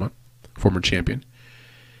Kamaru Usman, former champion.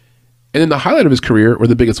 And then the highlight of his career, or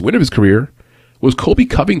the biggest win of his career, was Colby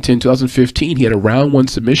Covington 2015. He had a round 1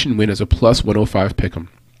 submission win as a plus 105 pick'em.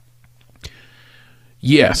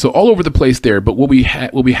 Yeah, so all over the place there, but what we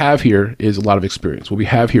have here is a lot of experience. What we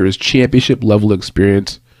have here is championship level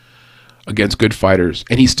experience against good fighters,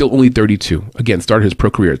 and he's still only 32. Again, started his pro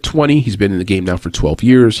career at 20. He's been in the game now for 12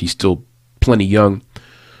 years. He's still plenty young.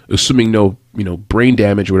 Assuming no, brain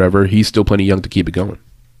damage or whatever, he's still plenty young to keep it going.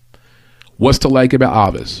 What's to like about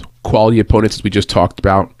Alves? Quality opponents, as we just talked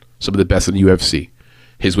about, some of the best in the UFC.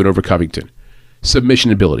 His win over Covington.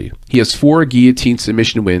 Submission ability. He has 4 guillotine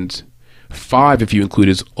submission wins, 5 if you include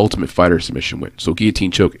his Ultimate Fighter submission win. So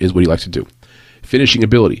guillotine choke is what he likes to do. Finishing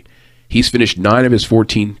ability. He's finished 9 of his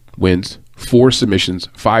 14 wins, 4 submissions,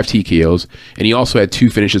 5 TKOs, and he also had 2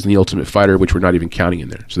 finishes in the Ultimate Fighter, which we're not even counting in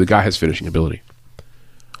there. So the guy has finishing ability.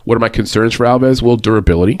 What are my concerns for Alves? Well,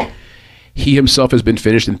 durability. He himself has been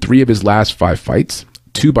finished in 3 of his last 5 fights,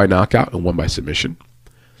 2 by knockout and 1 by submission.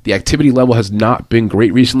 The activity level has not been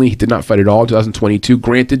great recently. He did not fight at all in 2022.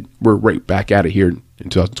 Granted, we're right back at it here in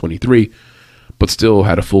 2023, but still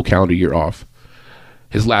had a full calendar year off.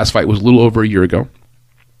 His last fight was a little over a year ago.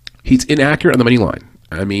 He's inaccurate on the money line.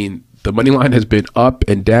 I mean, the money line has been up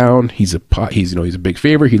and down. He's a big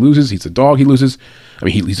favorite. He loses. He's a dog. He loses. I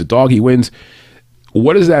mean, he's a dog. He wins.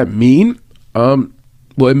 What does that mean? Well,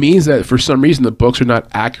 it means that for some reason the books are not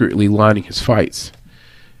accurately lining his fights.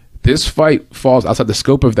 This fight falls outside the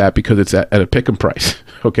scope of that because it's at a pick'em price.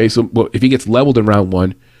 Okay, so if he gets leveled in round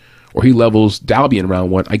 1, or he levels Dalby in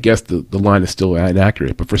round 1, I guess the line is still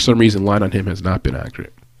inaccurate. But for some reason, line on him has not been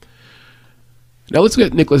accurate. Now let's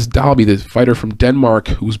look at Nicolas Dalby, the fighter from Denmark,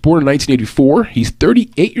 who was born in 1984. He's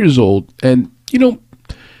 38 years old, and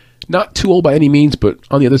not too old by any means, but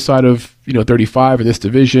on the other side of 35 in this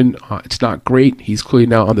division, it's not great. He's clearly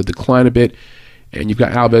now on the decline a bit, and you've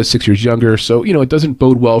got Alves 6 years younger, so it doesn't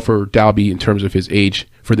bode well for Dalby in terms of his age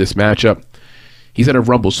for this matchup. He's out of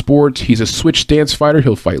Rumble Sports. He's a switch stance fighter.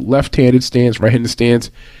 He'll fight left-handed stance, right-handed stance.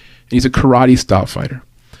 And he's a karate-style fighter.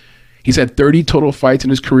 He's had 30 total fights in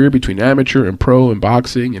his career between amateur and pro and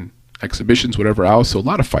boxing and exhibitions, whatever else. So a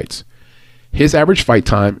lot of fights. His average fight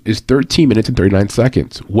time is 13 minutes and 39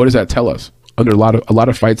 seconds. What does that tell us? Under a lot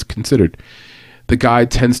of fights considered, the guy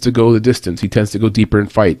tends to go the distance. He tends to go deeper in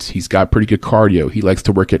fights. He's got pretty good cardio. He likes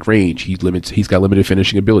to work at range. He's got limited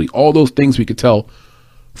finishing ability. All those things we could tell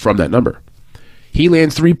from that number. He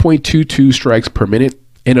lands 3.22 strikes per minute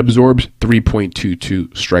and absorbs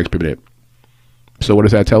 3.22 strikes per minute. So what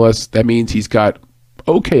does that tell us? That means he's got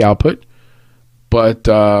okay output, but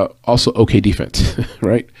also okay defense,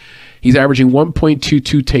 right? He's averaging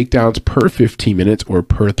 1.22 takedowns per 15 minutes or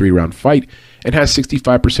per 3-round fight and has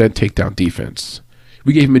 65% takedown defense.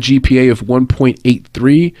 We gave him a GPA of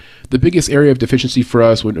 1.83. The biggest area of deficiency for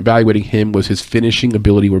us when evaluating him was his finishing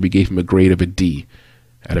ability, where we gave him a grade of a D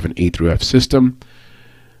out of an A through F system.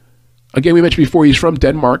 Again, we mentioned before, he's from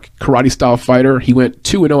Denmark, karate-style fighter. He went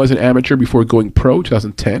 2-0 as an amateur before going pro in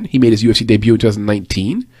 2010. He made his UFC debut in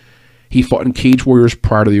 2019. He fought in Cage Warriors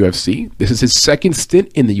prior to the UFC. This is his second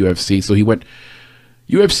stint in the UFC. So he went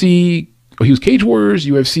UFC, he was Cage Warriors,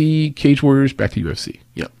 UFC, Cage Warriors, back to UFC.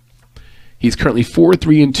 Yeah. He's currently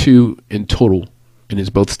 4-3-2 in total in his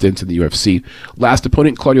both stints in the UFC. Last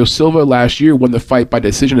opponent, Claudio Silva, last year won the fight by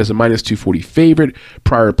decision as a -240 favorite.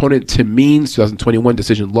 Prior opponent, Tim Means, 2021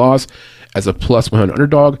 decision loss as a +100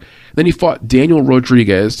 underdog. Then he fought Daniel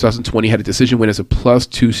Rodriguez, 2020, had a decision win as a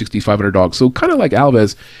 +265 underdog. So kind of like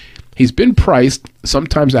Alves, he's been priced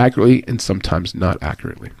sometimes accurately and sometimes not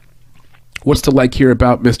accurately. What's to like here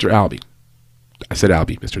about Mr. Alby? I said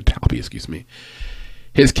Alby, Mr. Dalby, excuse me.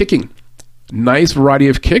 His kicking. Nice variety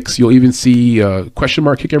of kicks. You'll even see a question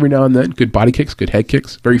mark kick every now and then. Good body kicks, good head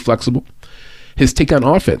kicks. Very flexible. His takedown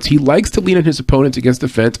offense. He likes to lean on his opponents against the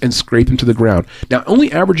fence and scrape them to the ground. Now,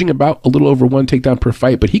 only averaging about a little over 1 takedown per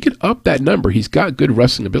fight, but he could up that number. He's got good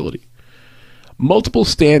wrestling ability. Multiple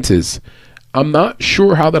stances. I'm not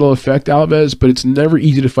sure how that'll affect Alves, but it's never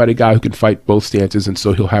easy to fight a guy who can fight both stances, and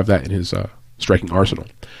so he'll have that in his striking arsenal.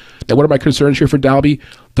 Now, what are my concerns here for Dalby?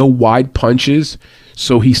 The wide punches.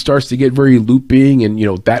 So he starts to get very looping, and,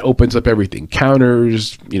 that opens up everything.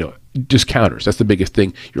 Counters, just counters. That's the biggest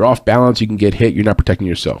thing. You're off balance. You can get hit. You're not protecting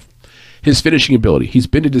yourself. His finishing ability. He's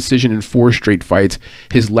been to decision in 4 straight fights.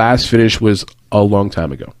 His last finish was a long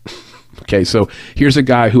time ago. Okay, so here's a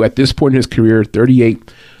guy who at this point in his career,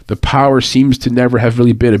 38, the power seems to never have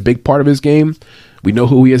really been a big part of his game. We know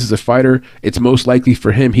who he is as a fighter. It's most likely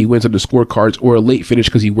for him he wins on the scorecards or a late finish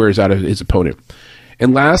because he wears out his opponent.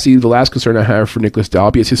 And lastly, the last concern I have for Nicolas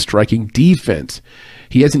Dalby is his striking defense.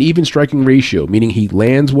 He has an even striking ratio, meaning he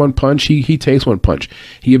lands one punch, he takes one punch.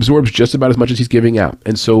 He absorbs just about as much as he's giving out.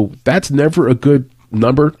 And so that's never a good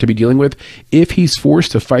number to be dealing with. If he's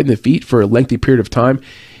forced to fight in the feet for a lengthy period of time,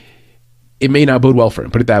 it may not bode well for him,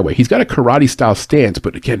 put it that way. He's got a karate-style stance,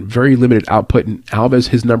 but again, very limited output. And Alves,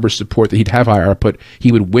 his numbers support that he'd have higher output.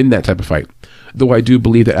 He would win that type of fight. Though I do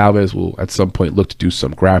believe that Alves will, at some point, look to do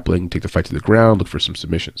some grappling, take the fight to the ground, look for some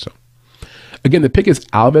submission. So, again, the pick is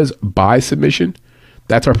Alves by submission.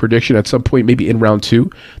 That's our prediction at some point, maybe in round 2.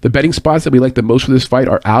 The betting spots that we like the most for this fight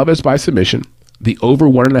are Alves by submission, the over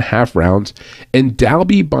 1.5 rounds, and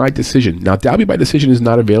Dalby by decision. Now, Dalby by decision is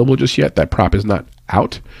not available just yet. That prop is not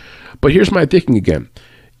out. But here's my thinking again.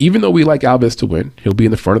 Even though we like Alves to win, he'll be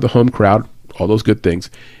in the front of the home crowd, all those good things,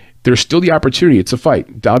 there's still the opportunity. It's a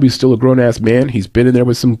fight. Dalby's still a grown-ass man. He's been in there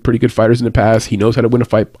with some pretty good fighters in the past. He knows how to win a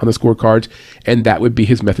fight on the scorecards, and that would be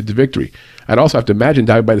his method to victory. I'd also have to imagine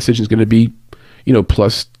Dalby by decision is going to be,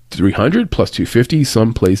 plus 300, plus 250,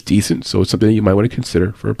 some plays decent, so it's something that you might want to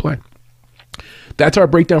consider for a play. That's our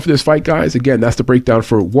breakdown for this fight, guys. Again, that's the breakdown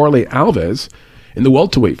for Warlley Alves in the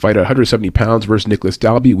welterweight fight at 170 pounds versus Nicolas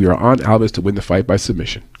Dalby. We are on Alves to win the fight by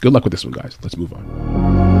submission. Good luck with this one, guys. Let's move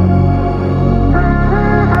on.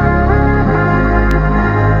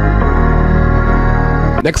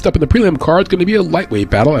 Next up in the prelim card is going to be a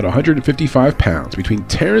lightweight battle at 155 pounds between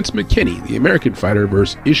Terrence McKinney, the American fighter,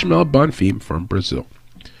 versus Ismael Bonfim from Brazil.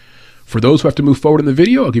 For those who have to move forward in the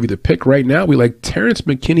video, I'll give you the pick right now. We like Terrence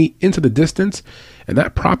McKinney into the distance, and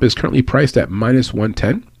that prop is currently priced at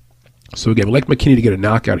 -110. So again, we like McKinney to get a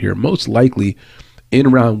knockout here, most likely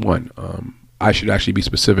in round 1. I should actually be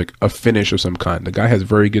specific, a finish of some kind. The guy has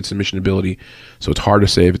very good submission ability, so it's hard to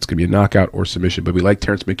say if it's going to be a knockout or submission, but we like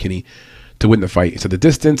Terrence McKinney to win the fight. It's at the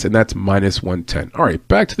distance, and that's -110. All right,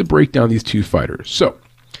 back to the breakdown of these two fighters. So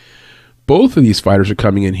both of these fighters are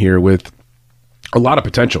coming in here with a lot of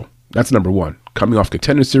potential. That's number one. Coming off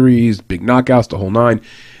Contender Series, big knockouts, the whole 9.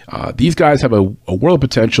 These guys have a world of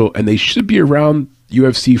potential, and they should be around,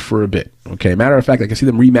 UFC for a bit. Okay, matter of fact, I can see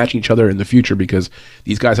them rematching each other in the future because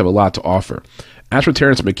these guys have a lot to offer. As for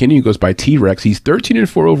Terrence McKinney, who goes by T-Rex, he's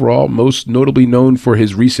 13-4 overall, most notably known for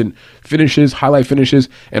his recent finishes, highlight finishes,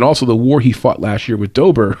 and also the war he fought last year with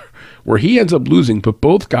Dober, where he ends up losing, but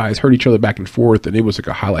both guys hurt each other back and forth, and it was like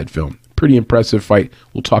a highlight film. Pretty impressive fight.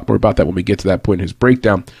 We'll talk more about that when we get to that point in his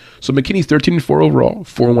breakdown. So McKinney's 13-4 overall,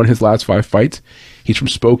 4-1 his last 5 fights. He's from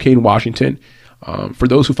Spokane, Washington. For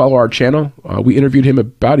those who follow our channel, we interviewed him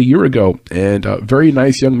about a year ago, and a very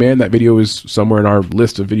nice young man. That video is somewhere in our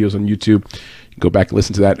list of videos on YouTube. Go back and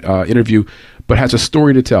listen to that interview, but has a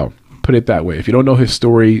story to tell. Put it that way. If you don't know his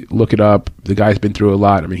story, look it up. The guy's been through a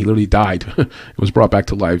lot. I mean, he literally died. It was brought back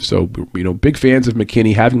to life. So, big fans of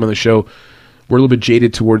McKinney, having him on the show. We're a little bit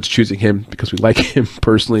jaded towards choosing him because we like him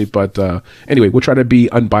personally. But anyway, we'll try to be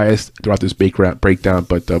unbiased throughout this breakdown.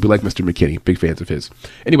 But we like Mr. McKinney. Big fans of his.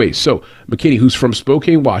 Anyway, so McKinney, who's from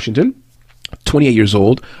Spokane, Washington, 28 years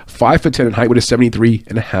old, 5'10" in height with a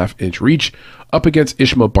 73.5-inch reach, up against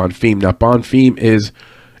Ishmael Bonfim. Now, Bonfim is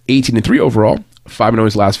 18-3 overall, 5-0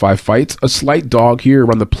 his last 5 fights. A slight dog here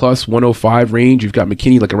around the plus 105 range. You've got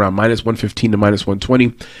McKinney like around minus 115 to minus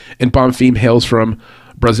 120. And Bonfim hails from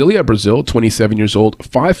Brasilia, Brazil, 27 years old,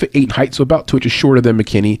 5'8" height, so about 2 inches shorter than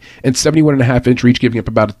McKinney, and 71.5-inch reach, giving up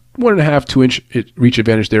about a 1.5, 2-inch reach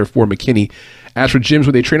advantage there for McKinney. As for gyms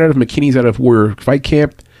where they train out of, McKinney's out of Warrior Fight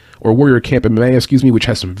Camp, or Warrior Camp MMA, which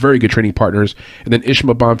has some very good training partners. And then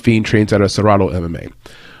Ishmael Bonfim trains out of Cerrado MMA.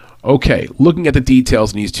 Okay, looking at the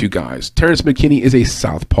details in these two guys. Terrence McKinney is a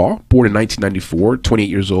southpaw, born in 1994, 28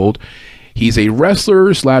 years old. He's a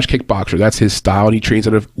wrestler slash kickboxer. That's his style, and he trains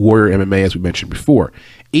out of Warrior MMA, as we mentioned before.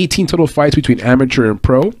 18 total fights between amateur and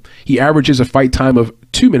pro. He averages a fight time of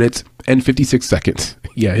 2 minutes and 56 seconds.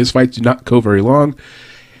 Yeah, his fights do not go very long.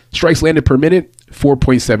 Strikes landed per minute,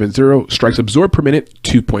 4.70. Strikes absorbed per minute,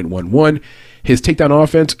 2.11. His takedown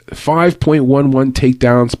offense, 5.11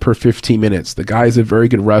 takedowns per 15 minutes. The guy is a very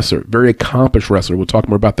good wrestler, very accomplished wrestler. We'll talk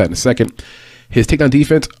more about that in a second. His takedown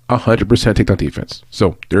defense, 100% takedown defense.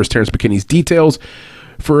 So there's Terrence McKinney's details.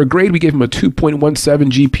 For a grade, we gave him a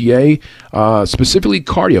 2.17 GPA, specifically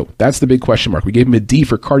cardio. That's the big question mark. We gave him a D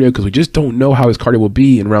for cardio because we just don't know how his cardio will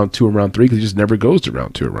be in round 2 and round 3 because he just never goes to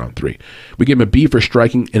round 2 or round 3. We gave him a B for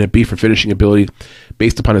striking and a B for finishing ability.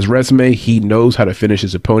 Based upon his resume, he knows how to finish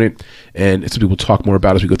his opponent, and it's something we'll talk more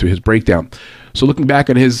about as we go through his breakdown. So looking back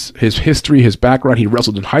on his history, his background, he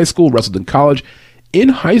wrestled in high school, wrestled in college. In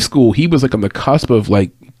high school, he was like on the cusp of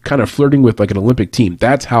like kind of flirting with like an Olympic team.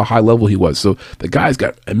 That's how high level he was. So the guy's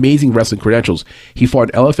got amazing wrestling credentials. He fought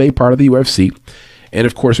an LFA part of the UFC. And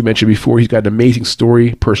of course, we mentioned before, he's got an amazing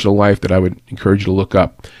story, personal life that I would encourage you to look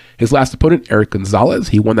up. His last opponent, Eric Gonzalez,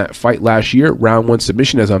 he won that fight last year, round 1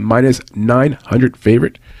 submission as a minus 900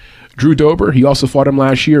 favorite. Drew Dober, he also fought him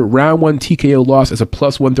last year, round 1 TKO loss as a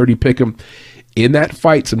plus 130 pick'em. In that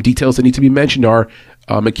fight, some details that need to be mentioned are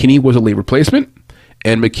McKinney was a late replacement.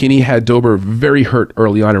 And McKinney had Dober very hurt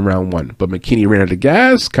early on in round 1. But McKinney ran out of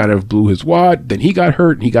gas, kind of blew his wad. Then he got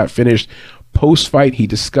hurt and he got finished. Post-fight, he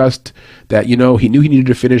discussed that, he knew he needed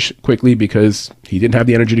to finish quickly because he didn't have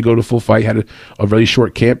the energy to go to full fight. Had a really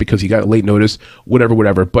short camp because he got late notice,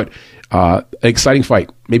 whatever. But an exciting fight.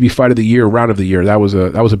 Maybe fight of the year, round of the year. That was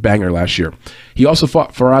a banger last year. He also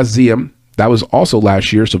fought Faraz Ziem. That was also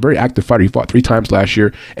last year, so very active fighter. He fought 3 times last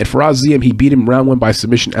year. And Faraz Ziem, he beat him round 1 by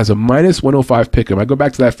submission as a minus 105 pick'em. I go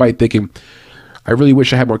back to that fight thinking, I really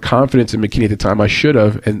wish I had more confidence in McKinney at the time. I should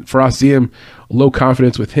have. And Faraz Ziem, low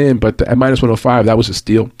confidence with him, but at minus 105, that was a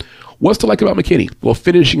steal. What's to like about McKinney? Well,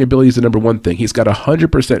 finishing ability is the number one thing. He's got a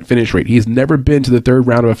 100% finish rate. He's never been to the 3rd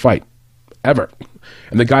round of a fight, ever.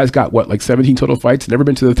 And the guy's got, what, like 17 total fights? Never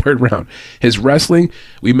been to the 3rd round. His wrestling,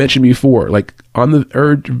 we mentioned before, like on the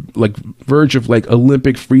verge of like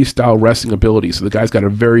Olympic freestyle wrestling ability. So the guy's got a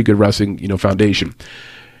very good wrestling, foundation.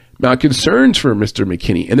 Now, concerns for Mr.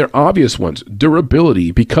 McKinney, and they're obvious ones.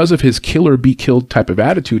 Durability, because of his kill or be killed type of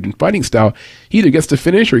attitude and fighting style, he either gets to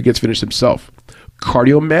finish or he gets finished himself.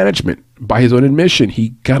 Cardio management, by his own admission, he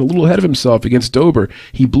got a little ahead of himself against Dober.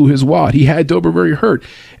 He blew his wad. He had Dober very hurt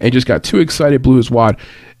and just got too excited, blew his wad.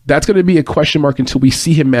 That's going to be a question mark until we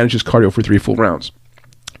see him manage his cardio for 3 full rounds.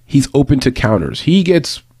 He's open to counters. He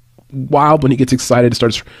gets wild when he gets excited and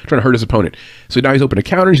starts trying to hurt his opponent. So now he's open to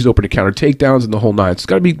counters, he's open to counter takedowns and the whole 9. So it's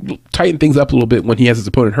got to be tighten things up a little bit when he has his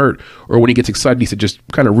opponent hurt, or when he gets excited, he should just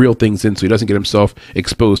kind of reel things in so he doesn't get himself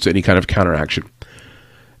exposed to any kind of counter action.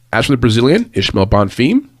 As for the Brazilian, Ishmael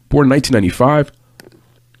Bonfim, born in 1995.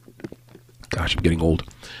 Gosh, I'm getting old.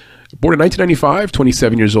 Born in 1995,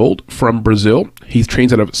 27 years old, from Brazil. He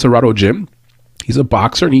trains at a Cerrado gym. He's a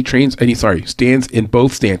boxer, and he stands in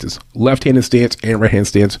both stances, left-handed stance and right-hand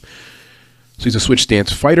stance. So he's a switch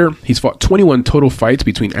stance fighter. He's fought 21 total fights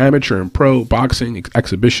between amateur and pro, boxing,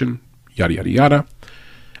 exhibition, yada, yada, yada.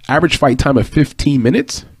 Average fight time of 15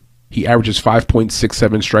 minutes. He averages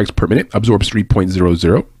 5.67 strikes per minute, absorbs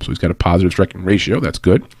 3.00. So he's got a positive striking ratio. That's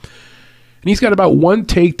good. And he's got about 1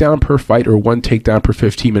 takedown per fight, or 1 takedown per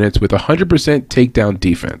 15 minutes, with 100% takedown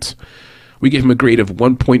defense. We gave him a grade of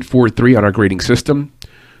 1.43 on our grading system.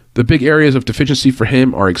 The big areas of deficiency for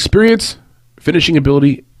him are experience, finishing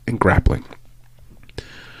ability, and grappling.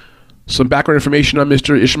 Some background information on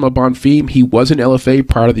Mr. Ismael Bonfim. He was an LFA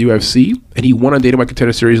prior to the UFC, and he won on Dana White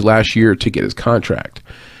Contender Series last year to get his contract.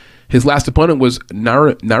 His last opponent was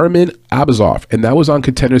Nariman Abazov, and that was on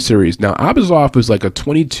Contender Series. Now, Abazov was like a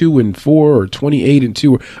 22-4 or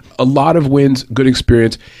 28-2, a lot of wins, good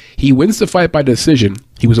experience. He wins the fight by decision.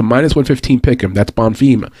 He was a -115 pick'em. That's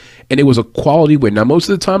Bonfim, and it was a quality win. Now, most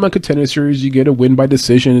of the time on Contender Series, you get a win by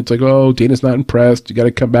decision. It's like, oh, Dana's not impressed. You got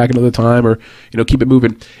to come back another time, or keep it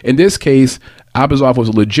moving. In this case, Abazov was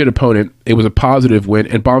a legit opponent. It was a positive win,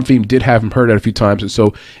 and Bonfim did have him hurt at a few times, and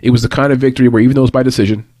so it was the kind of victory where, even though it was by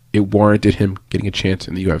decision, it warranted him getting a chance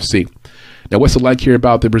in the UFC. Now, what's it like here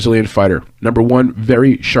about the Brazilian fighter? Number one,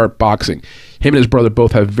 very sharp boxing. Him and his brother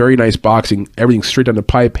both have very nice boxing. Everything straight down the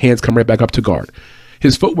pipe. Hands come right back up to guard.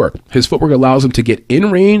 His footwork allows him to get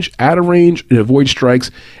in range, out of range, and avoid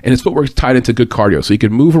strikes. And his footwork is tied into good cardio, so he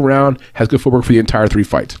can move around, has good footwork for the entire 3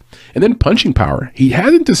 fights. And then punching power. He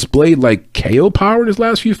hasn't displayed like KO power in his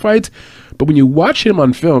last few fights, but when you watch him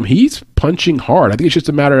on film, he's punching hard. I think it's just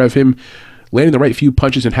a matter of him landing the right few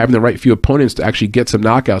punches and having the right few opponents to actually get some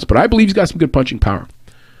knockouts. But I believe he's got some good punching power.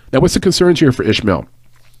 Now, what's the concerns here for Ismael?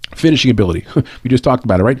 Finishing ability. We just talked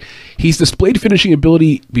about it, right? He's displayed finishing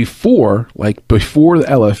ability before the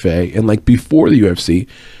LFA and before the UFC,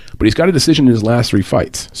 but he's got a decision in his last 3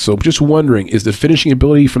 fights. So I'm just wondering, is the finishing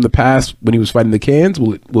ability from the past when he was fighting the Cans,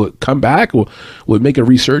 will it come back? Will it make a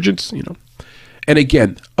resurgence? And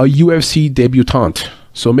again, a UFC debutant.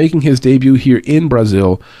 So making his debut here in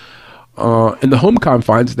Brazil, in the home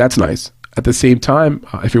confines, that's nice. At the same time,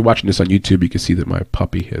 if you're watching this on YouTube, you can see that my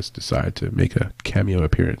puppy has decided to make a cameo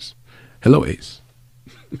appearance. Hello, Ace.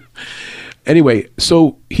 Anyway,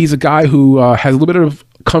 so he's a guy who has a little bit of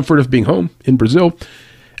comfort of being home in Brazil.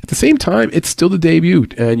 At the same time, it's still the debut.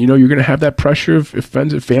 And, you're going to have that pressure of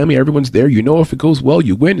friends and family. Everyone's there. If it goes well,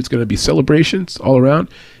 you win. It's going to be celebrations all around.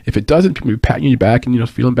 If it doesn't, people will be patting you back and,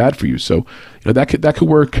 feeling bad for you. So, that could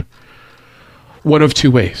work one of 2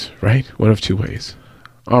 ways, right? One of 2 ways.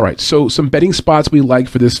 All right, so some betting spots we like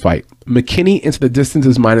for this fight. McKinney into the distance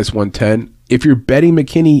is -110. If you're betting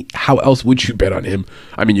McKinney, how else would you bet on him?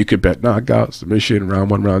 I mean, you could bet knockout, submission,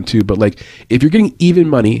 round 1, round 2. But, if you're getting even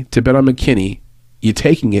money to bet on McKinney, you're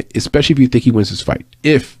taking it, especially if you think he wins this fight.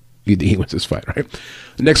 If you think he wins this fight, right?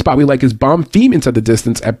 The next spot we like is Bonfim inside the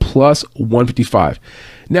distance at +155.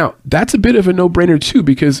 Now, that's a bit of a no-brainer too,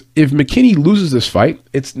 because if McKinney loses this fight,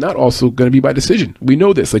 it's not also going to be by decision. We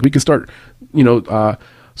know this. We can start,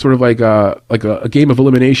 sort of like a game of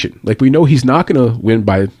elimination. We know he's not going to win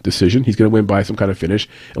by decision. He's going to win by some kind of finish.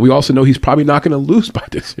 And we also know he's probably not going to lose by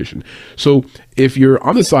decision. So if you're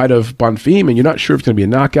on the side of Bonfim and you're not sure if it's going to be a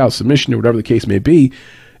knockout, submission, or whatever the case may be,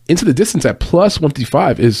 into the distance at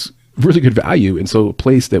 +155 is really good value, and so a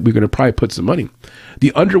place that we're going to probably put some money.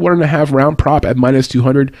 The under 1.5 round prop at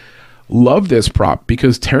 -200. Love this prop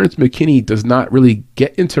because Terrence McKinney does not really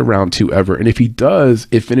get into round 2 ever, and if he does,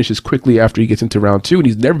 it finishes quickly after he gets into round 2, and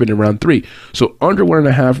he's never been in round 3. So under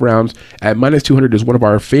 1.5 rounds at -200 is one of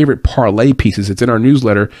our favorite parlay pieces. It's in our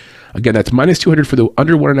newsletter. Again, that's -200 for the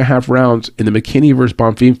under 1.5 rounds in the McKinney versus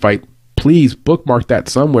Bonfim fight. Please bookmark that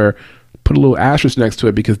somewhere. Put a little asterisk next to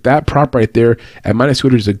it, because that prop right there at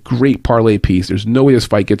 -200 is a great parlay piece. There's no way this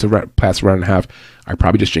fight gets past a round and a half. I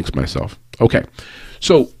probably just jinxed myself. Okay,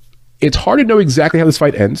 so it's hard to know exactly how this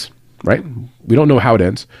fight ends, right? We don't know how it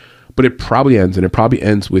ends, but it probably ends, and it probably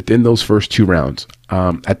ends within those first 2 rounds.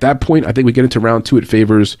 At that point, I think we get into round 2, it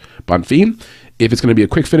favors Bonfim. If it's going to be a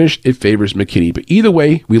quick finish, it favors McKinney. But either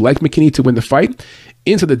way, we like McKinney to win the fight.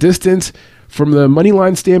 Into the distance, from the money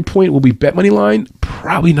line standpoint, will we bet money line?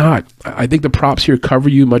 Probably not. I think the props here cover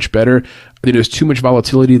you much better. I think there's too much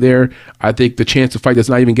volatility there. I think the chance to fight does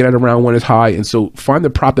not even get out of round 1 is high. And so find the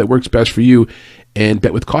prop that works best for you and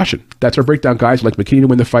bet with caution. That's our breakdown, guys. We like McKinney to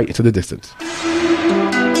win the fight into the distance.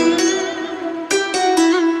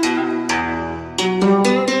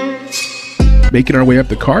 Making our way up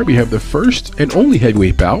the card, we have the first and only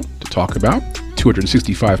heavyweight bout to talk about.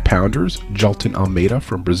 265-pounders, Jailton Almeida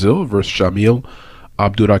from Brazil versus Shamil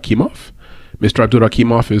Abdurakhimov. Mr.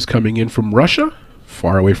 Abdurakhimov is coming in from Russia,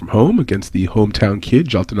 far away from home, against the hometown kid,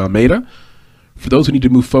 Jailton Almeida. For those who need to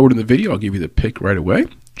move forward in the video, I'll give you the pick right away.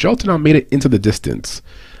 Jailton Almeida into the distance.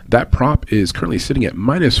 That prop is currently sitting at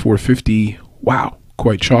minus 450. Wow,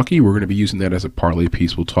 quite chalky. We're going to be using that as a parlay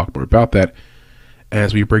piece. We'll talk more about that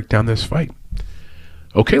as we break down this fight.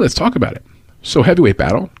 Okay, let's talk about it. So heavyweight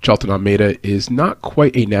battle. Jailton Almeida is not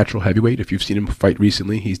quite a natural heavyweight. If you've seen him fight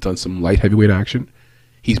recently, he's done some light heavyweight action.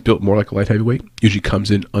 He's built more like a light heavyweight. Usually comes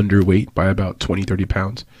in underweight by about 20, 30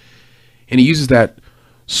 pounds. And he uses that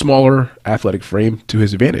smaller athletic frame to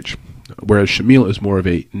his advantage. Whereas Shamil is more of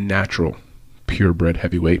a natural, purebred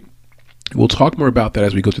heavyweight. We'll talk more about that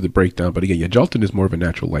as we go through the breakdown. But again, yeah, Jailton is more of a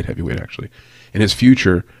natural light heavyweight, actually. And his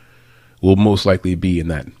future will most likely be in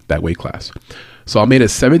that weight class. So Almeida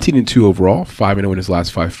is 17-2 overall, 5-0 in his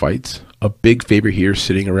last 5 fights. A big favorite here,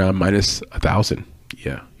 sitting around minus 1,000.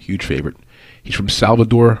 Yeah, huge favorite. He's from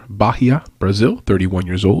Salvador Bahia, Brazil, 31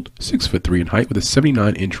 years old, 6'3" in height with a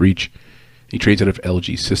 79-inch reach. He trains out of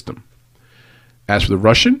LG System. As for the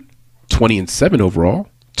Russian, 20-7 overall,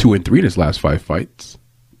 2-3 in his last 5 fights,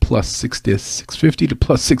 plus 650 to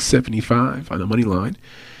plus 675 on the money line.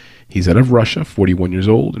 He's out of Russia, 41 years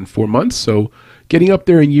old in 4 months. So getting up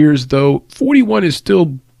there in years, though, 41 is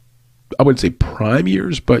still, I wouldn't say prime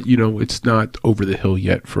years, but, you know, it's not over the hill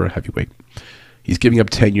yet for a heavyweight. He's giving up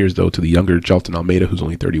 10 years, though, to the younger Jailton Almeida, who's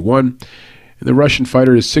only 31. And the Russian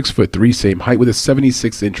fighter is 6'3", same height with a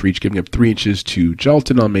 76-inch reach, giving up 3 inches to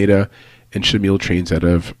Jailton Almeida. And Shamil trains out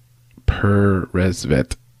of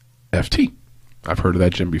Peresvet FT. I've heard of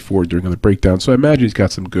that gym before during the breakdown, so I imagine he's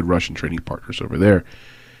got some good Russian training partners over there.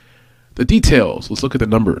 The details, let's look at the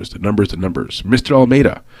numbers. The numbers. Mr.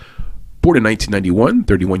 Almeida, born in 1991,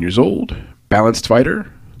 31 years old, balanced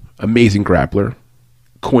fighter, amazing grappler,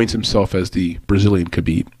 coins himself as the Brazilian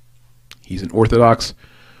Khabib. He's an orthodox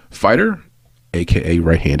fighter, aka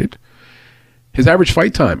right-handed. His average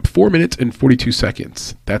fight time, 4 minutes and 42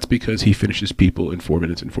 seconds. That's because he finishes people in 4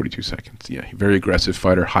 minutes and 42 seconds. Yeah, very aggressive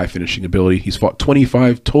fighter, high finishing ability. He's fought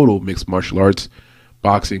 25 total mixed martial arts,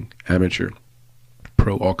 boxing, amateur,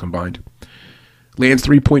 pro, all combined. Lands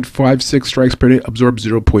 3.56 strikes per minute, absorbs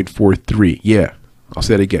 0.43. Yeah, I'll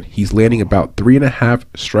say that again. He's landing about 3.5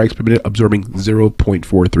 strikes per minute, absorbing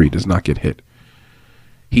 0.43. Does not get hit.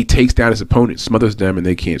 He takes down his opponent, smothers them, and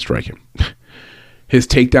they can't strike him. His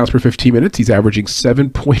takedowns per 15 minutes, he's averaging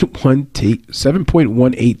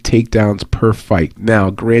 7.18 takedowns per fight. Now,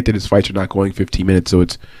 granted, his fights are not going 15 minutes, so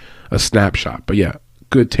it's a snapshot. But yeah,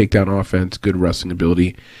 good takedown offense, good wrestling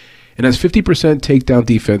ability, and has 50% takedown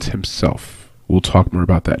defense himself. We'll talk more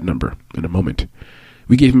about that number in a moment.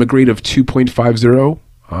 We gave him a grade of 2.50.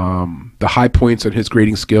 The high points on his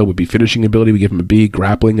grading scale would be finishing ability. We give him a B,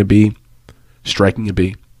 grappling a B, striking a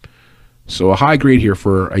B. So a high grade here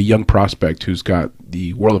for a young prospect who's got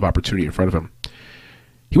the world of opportunity in front of him.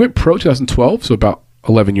 He went pro 2012, so about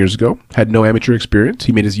 11 years ago. Had no amateur experience.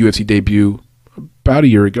 He made his UFC debut about a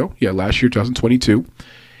year ago. Yeah, last year, 2022.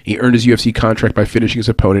 He earned his UFC contract by finishing his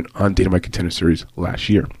opponent on Dana White Contender Series last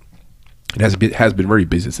year. It has been very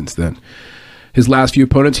busy since then. His last few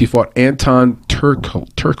opponents, he fought Anton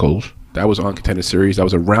Turkel. That was on Contender Series. That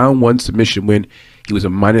was a round 1 submission win. He was a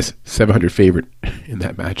minus 700 favorite in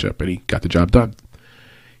that matchup, and he got the job done.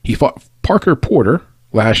 He fought Parker Porter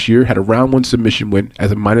last year, had a round 1 submission win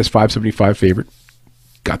as a minus 575 favorite.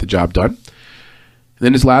 Got the job done. And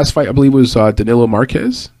then his last fight, I believe, was Danilo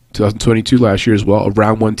Marquez, 2022 last year as well. A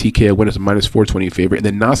round 1 TKO win as a minus 420 favorite. And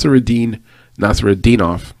then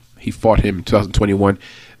Nasruddinov, he fought him in 2021.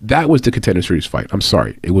 That was the Contender Series fight. I'm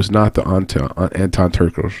sorry. It was not the Anton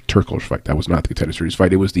Turkel fight. That was not the Contender Series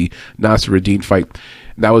fight. It was the Nasruddin fight.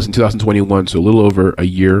 That was in 2021, so a little over a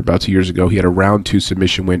year, about 2 years ago. He had a round 2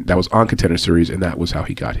 submission win. That was on Contender Series, and that was how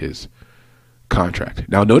he got his contract.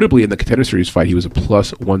 Now, notably, in the Contender Series fight, he was a plus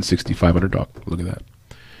 165 underdog. Look at that.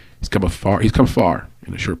 He's come far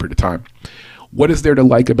in a short period of time. What is there to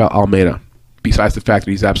like about Almeida, besides the fact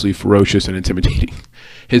that he's absolutely ferocious and intimidating?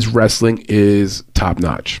 His wrestling is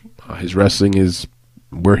top-notch. His wrestling is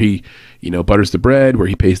where he, butters the bread, where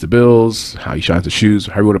he pays the bills, how he shines the shoes,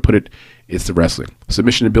 however you want to put it. It's the wrestling.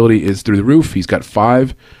 Submission ability is through the roof. He's got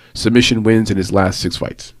 5 submission wins in his last 6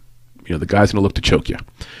 fights. The guy's going to look to choke you.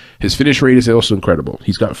 His finish rate is also incredible.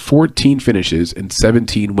 He's got 14 finishes and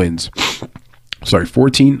 17 wins.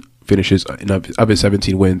 14 finishes of his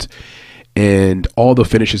 17 wins. And all the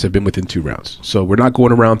finishes have been within 2 rounds. So we're not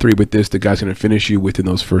going to round 3 with this. The guy's going to finish you within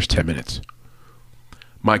those first 10 minutes.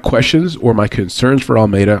 My questions or my concerns for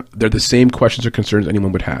Almeida, they're the same questions or concerns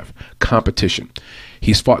anyone would have. Competition.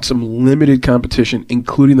 He's fought some limited competition,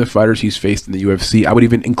 including the fighters he's faced in the UFC. I would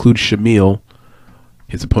even include Shamil,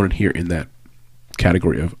 his opponent here, in that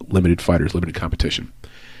category of limited fighters, limited competition.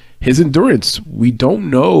 His endurance, we don't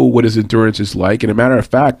know what his endurance is like. And a matter of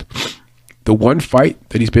fact, the one fight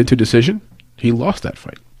that he's been to decision, he lost that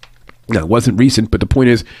fight. Now, it wasn't recent, but the point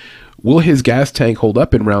is, will his gas tank hold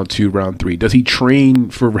up in round 2, round 3? Does he train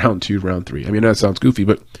for round 2, round 3? I mean, that sounds goofy,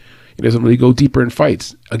 but he doesn't really go deeper in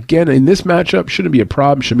fights. Again, in this matchup, shouldn't be a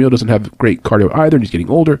problem. Shamil doesn't have great cardio either, and he's getting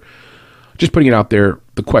older. Just putting it out there,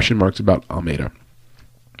 the question marks about Almeida.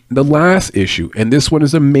 The last issue, and this one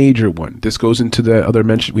is a major one. This goes into the other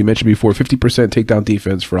mention we mentioned before, 50% takedown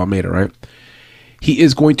defense for Almeida, right? He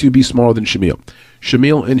is going to be smaller than Shamil.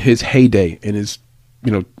 Shamil in his heyday, in his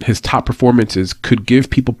top performances, could give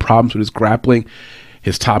people problems with his grappling,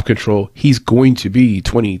 his top control. He's going to be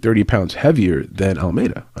 20, 30 pounds heavier than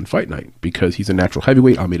Almeida on fight night because he's a natural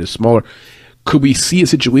heavyweight. Almeida's smaller. Could we see a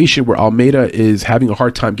situation where Almeida is having a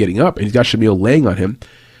hard time getting up and he's got Shamil laying on him?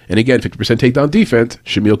 And again, 50% takedown defense,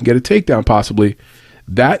 Shamil can get a takedown possibly.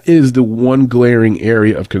 That is the one glaring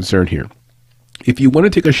area of concern here. If you want to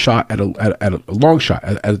take a shot at a long shot,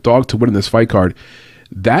 at a dog to win in this fight card,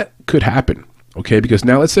 that could happen. Okay, because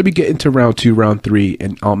now let's say we get into round 2, round 3,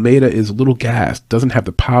 and Almeida is a little gassed, doesn't have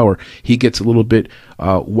the power. He gets a little bit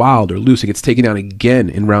wild or loose. He gets taken down again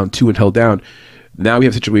in round 2 and held down. Now we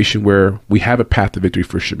have a situation where we have a path to victory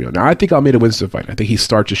for Shamil. Now, I think Almeida wins the fight. I think he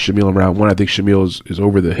starts Shamil in round 1. I think Shamil is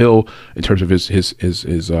over the hill in terms of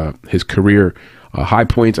his career high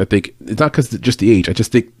points. I think it's not because just the age. I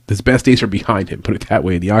just think his best days are behind him, put it that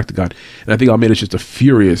way, in the octagon. And I think Almeida's just a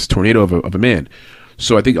furious tornado of a man.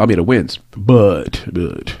 So I think Almeida wins. But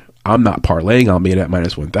I'm not parlaying Almeida at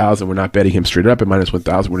minus 1,000. We're not betting him straight up at minus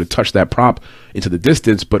 1,000. We're going to touch that prop into the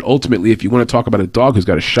distance. But ultimately, if you want to talk about a dog who's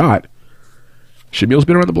got a shot, Shamil's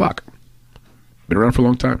been around the block. Been around for a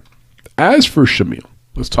long time. As for Shamil,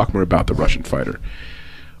 let's talk more about the Russian fighter.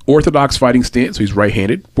 Orthodox fighting stance, so he's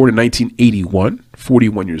right-handed. Born in 1981,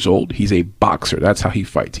 41 years old. He's a boxer. That's how he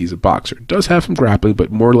fights. He's a boxer. Does have some grappling,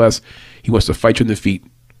 but more or less, he wants to fight you in the feet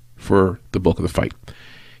for the bulk of the fight.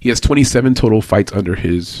 He has 27 total fights under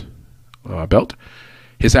his belt.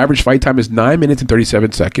 His average fight time is 9 minutes and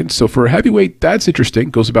 37 seconds. So for a heavyweight, that's interesting.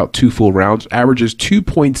 Goes about 2 full rounds. Averages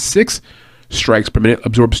 2.6 strikes per minute,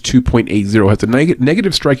 absorbs 2.80, has a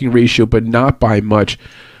negative striking ratio, but not by much.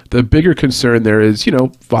 The bigger concern there is,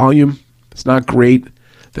 volume. It's not great.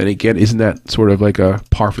 Then again, isn't that sort of like a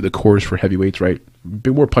par for the course for heavyweights, right? A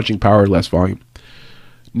bit more punching power, less volume.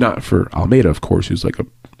 Not for Almeida, of course, who's like a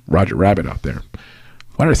Roger Rabbit out there.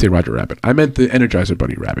 Why did I say Roger Rabbit? I meant the Energizer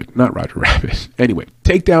Bunny Rabbit, not Roger Rabbit. Anyway,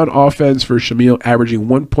 takedown offense for Shamil, averaging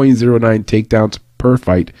 1.09 takedowns per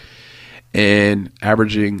fight, and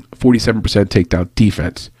averaging 47% takedown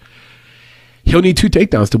defense. He'll need 2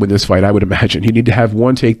 takedowns to win this fight, I would imagine. He'd need to have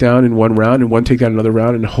 1 takedown in one round and 1 takedown in another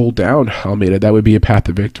round and hold down Almeida. That would be a path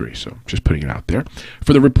to victory. So just putting it out there.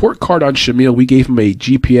 For the report card on Shamil, we gave him a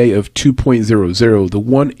GPA of 2.00. The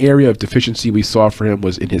one area of deficiency we saw for him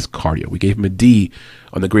was in his cardio. We gave him a D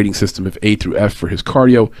on the grading system of A through F for his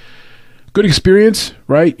cardio. Good experience,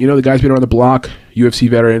 right? The guy's been around the block, UFC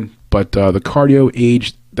veteran, but the cardio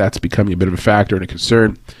age, that's becoming a bit of a factor and a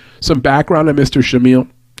concern. Some background on Mr. Shamil.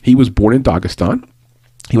 He was born in Dagestan.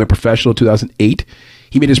 He went professional in 2008.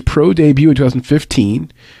 He made his pro debut in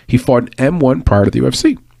 2015. He fought in M1 prior to the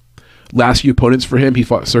UFC. Last few opponents for him, he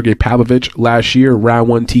fought Sergey Pavlovich last year, round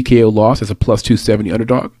 1 TKO loss as a plus 270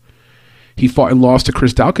 underdog. He fought and lost to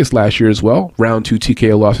Chris Daukaus last year as well, round 2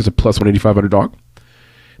 TKO loss as a plus 185 underdog.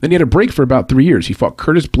 Then he had a break for about 3 years. He fought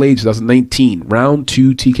Curtis Blades 2019, round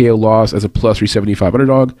 2 TKO loss as a plus 375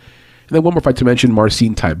 underdog. And then one more fight to mention,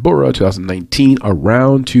 Marcin Tybura, 2019, a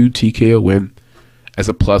round 2 TKO win as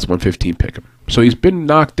a plus 115 pick'em. So he's been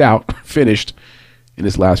knocked out, finished in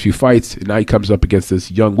his last few fights, and now he comes up against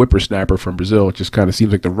this young whippersnapper from Brazil. It just kind of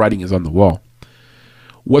seems like the writing is on the wall.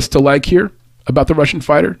 What's to like here about the Russian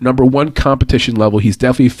fighter? Number 1, competition level. He's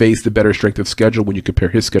definitely faced the better strength of schedule when you compare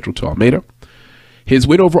his schedule to Almeida. His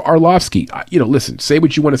win over Arlovsky, listen, say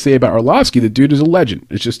what you want to say about Arlovsky. The dude is a legend.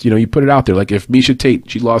 It's just, you put it out there. Like if Miesha Tate,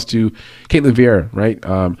 she lost to Caitlin Vieira, right?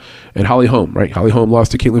 And Holly Holm, right? Holly Holm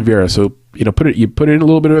lost to Caitlin Vieira. So, you put it in a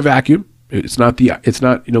little bit of a vacuum. It's not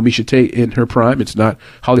Miesha Tate in her prime. It's not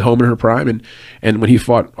Holly Holm in her prime. And when he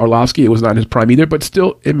fought Arlovsky, it was not in his prime either, but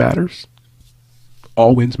still it matters.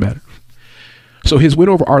 All wins matter. So his win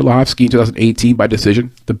over Arlovsky in 2018 by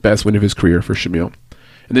decision, the best win of his career for Shamil.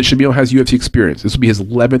 And then Shamil has UFC experience. This will be his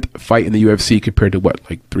 11th fight in the UFC compared to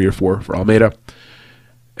 3 or 4 for Almeida.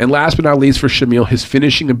 And last but not least for Shamil, his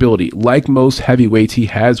finishing ability. Like most heavyweights, he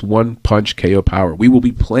has one punch KO power. We will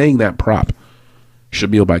be playing that prop,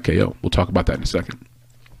 Shamil by KO. We'll talk about that in a second.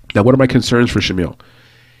 Now, what are my concerns for Shamil?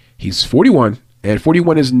 He's 41, And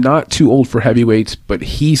 41 is not too old for heavyweights, but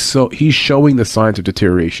he's showing the signs of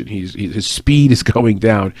deterioration. His speed is going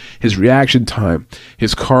down, his reaction time,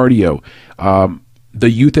 his cardio. The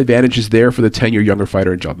youth advantage is there for the 10-year younger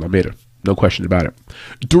fighter in Jailton Almeida. No question about it.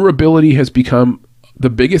 Durability has become the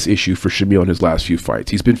biggest issue for Shamil in his last few fights.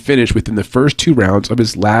 He's been finished within the first 2 rounds of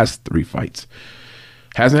his last 3 fights.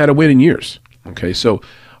 Hasn't had a win in years. Okay, so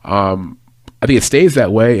I think it stays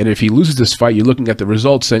that way. And if he loses this fight, you're looking at the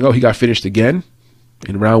results saying, oh, he got finished again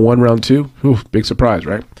in round 1, round 2. Ooh, big surprise,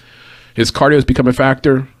 right? His cardio has become a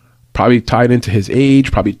factor, probably tied into his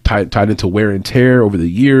age, probably tied into wear and tear over the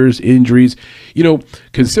years, injuries. You know,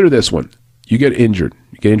 consider this one. You get injured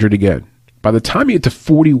again. By the time you get to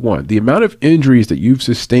 41, the amount of injuries that you've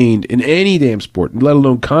sustained in any damn sport, let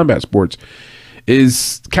alone combat sports,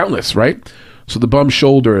 is countless, right? So the bum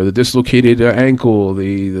shoulder, the dislocated ankle,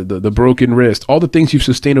 the broken wrist, all the things you've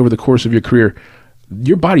sustained over the course of your career,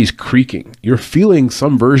 your body's creaking. You're feeling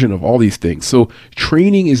some version of all these things. So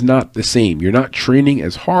training is not the same. You're not training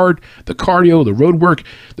as hard. The cardio, the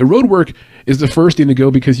road work is the first thing to go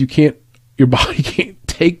because your body can't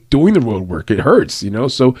take doing the road work. It hurts, you know?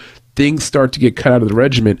 So things start to get cut out of the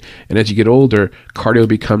regimen. And as you get older, cardio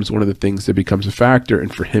becomes one of the things that becomes a factor.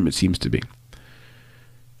 And for him, it seems to be.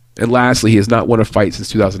 And lastly, he has not won a fight since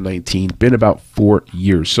 2019, been about 4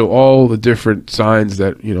 years. So all the different signs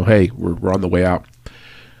that, you know, hey, we're on the way out.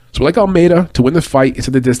 So like Almeida, to win the fight, it's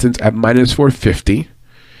at the distance at minus 450.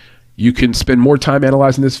 You can spend more time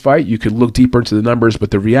analyzing this fight. You can look deeper into the numbers,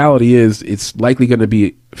 but the reality is it's likely going to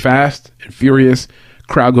be fast and furious.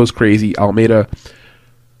 Crowd goes crazy. Almeida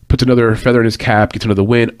puts another feather in his cap, gets another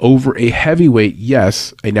win over a heavyweight.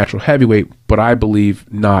 Yes, a natural heavyweight, but I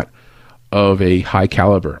believe not of a high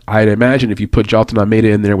caliber. I'd imagine if you put Jailton Almeida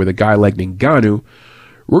in there with a guy like Ngannou,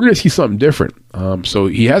 we're going to see something different. So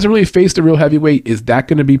he hasn't really faced a real heavyweight. Is that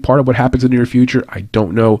going to be part of what happens in the near future? I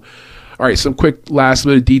don't know. All right, some quick last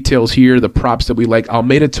minute details here. The props that we like.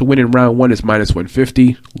 Almeida to win in round 1 is minus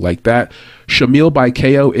 150, like that. Shamil by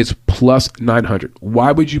KO is plus 900.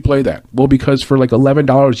 Why would you play that? Well, because for like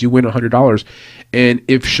 $11, you win $100. And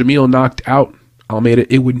if Shamil knocked out Almeida,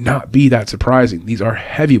 it would not be that surprising. These are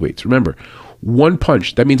heavyweights. Remember, one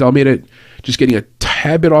punch. That means Almeida just getting a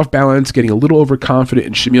tad bit off balance, getting a little overconfident,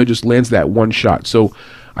 and Shamil just lands that one shot. So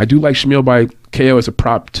I do like Shamil by KO as a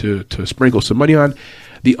prop to sprinkle some money on.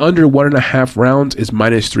 The under 1.5 rounds is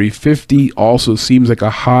minus 350. Also seems like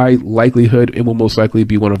a high likelihood and will most likely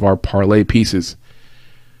be one of our parlay pieces.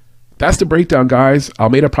 That's the breakdown, guys.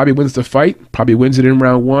 Almeida probably wins the fight, probably wins it in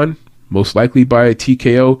round 1, most likely by a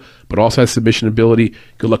TKO, but also has submission ability.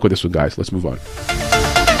 Good luck with this one, guys. Let's move on.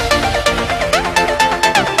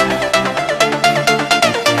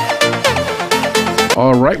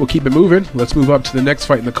 All right, we'll keep it moving. Let's move up to the next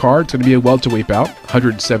fight in the card. It's going to be a welterweight bout,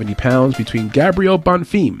 170 pounds, between Gabriel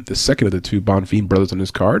Bonfim, the second of the 2 Bonfim brothers on this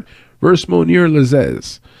card, versus Mounir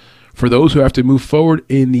Lazzez. For those who have to move forward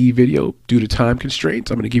in the video due to time constraints,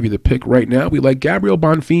 I'm going to give you the pick right now. We like Gabriel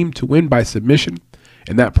Bonfim to win by submission,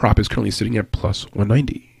 and that prop is currently sitting at plus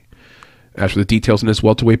 190. As for the details in this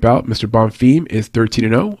welterweight bout, Mr. Bonfim is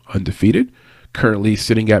 13-0, undefeated, currently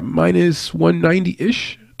sitting at minus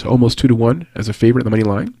 190-ish. To almost 2-1 as a favorite in the money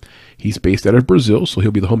line. He's based out of Brazil, so he'll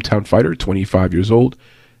be the hometown fighter, 25 years old,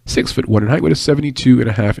 6'1" in height with a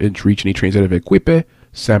 72.5-inch reach, and he trains out of Equipe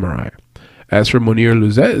Samurai. As for Mounir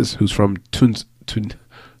Lazzez, who's from Tunisia.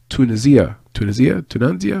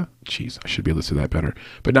 Jeez, I should be able to say that better.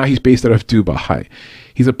 But now he's based out of Dubai.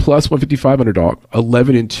 He's a plus 155 underdog,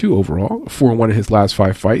 11-2 overall, 4-1 in his last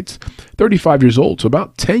 5 fights, 35 years old, so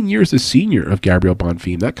about 10 years the senior of Gabriel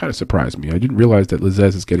Bonfim. That kind of surprised me. I didn't realize that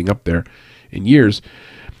Lazzez is getting up there in years.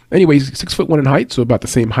 Anyway, he's 6'1" in height, so about the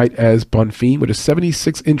same height as Bonfim, with a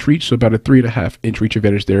 76-inch reach, so about a 3.5-inch reach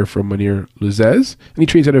advantage there from Mounir Lazzez. And he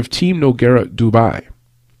trains out of Team Nogueira Dubai.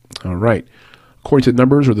 All right. According to the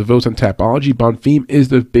numbers or the votes on Tapology, Bonfim is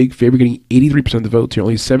the big favorite, getting 83% of the votes here,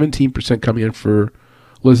 only 17% coming in for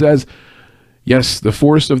Lazzez. Yes, the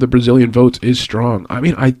force of the Brazilian votes is strong. I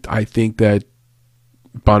mean, I think that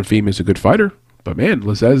Bonfim is a good fighter, but man,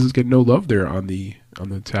 Lazzez is getting no love there on the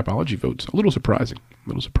Tapology votes. A little surprising.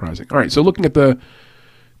 All right, so looking at the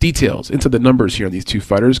details into the numbers here on these 2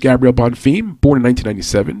 fighters. Gabriel Bonfim, born in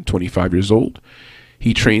 1997, 25 years old.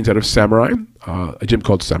 He trains out of Samurai, a gym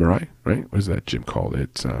called Samurai, right? What is that gym called?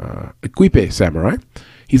 It's Equipe Samurai.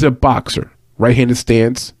 He's a boxer, right-handed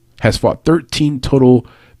stance, has fought 13 total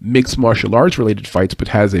mixed martial arts related fights, but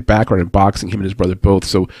has a background in boxing, him and his brother both.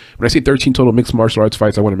 So when I say 13 total mixed martial arts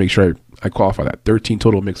fights, I want to make sure I qualify that. 13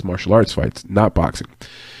 total mixed martial arts fights, not boxing.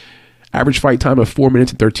 Average fight time of 4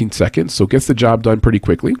 minutes and 13 seconds, so gets the job done pretty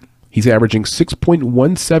quickly. He's averaging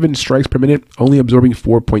 6.17 strikes per minute, only absorbing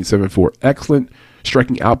 4.74. Excellent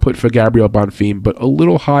striking output for Gabriel Bonfim, but a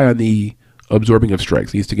little high on the absorbing of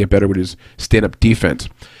strikes. He needs to get better with his stand-up defense.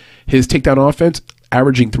 His takedown offense,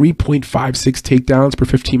 averaging 3.56 takedowns per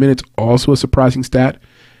 15 minutes, also a surprising stat.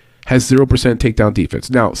 Has 0% takedown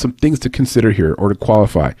defense. Now, some things to consider here or to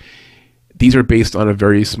qualify. These are based on a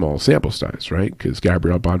very small sample size, right? Because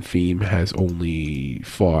Gabriel Bonfim has only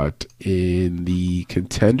fought in the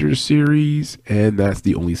Contender Series, and that's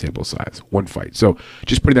the only sample size, one fight. So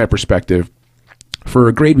just putting that in perspective, for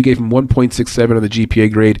a grade, we gave him 1.67 on the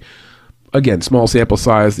GPA grade. Again, small sample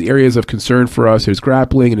size. The areas of concern for us is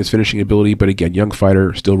grappling and his finishing ability, but again, young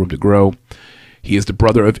fighter, still room to grow. He is the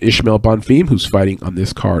brother of Ishmael Bonfim, who's fighting on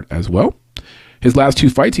this card as well. His last 2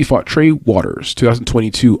 fights, he fought Trey Waters,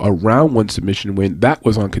 2022, a round 1 submission win. That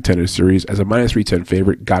was on Contender Series as a -310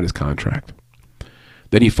 favorite, got his contract.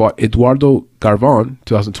 Then he fought Eduardo Garvan,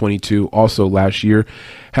 2022, also last year,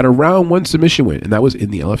 had a round 1 submission win, and that was in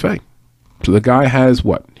the LFA. So the guy has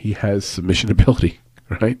what? He has submission ability,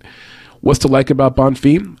 right? What's to like about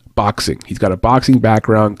Bonfim? Boxing. He's got a boxing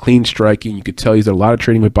background, clean striking. You could tell he's done a lot of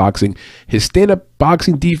training with boxing. His stand-up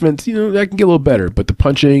boxing defense, that can get a little better, but the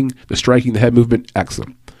punching, the striking, the head movement,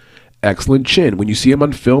 excellent. Excellent chin. When you see him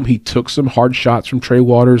on film, he took some hard shots from Trey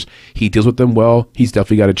Waters. He deals with them well. He's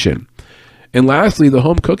definitely got a chin. And lastly, the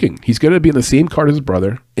home cooking. He's going to be in the same card as his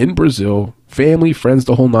brother in Brazil, family, friends,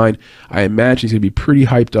 the whole nine. I imagine he's going to be pretty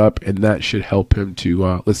hyped up, and that should help him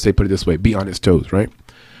to, let's say, put it this way, be on his toes, right?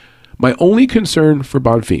 My only concern for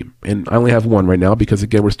Bonfim, and I only have one right now because,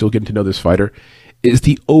 again, we're still getting to know this fighter, is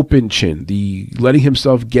the open chin, the letting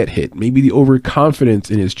himself get hit, maybe the overconfidence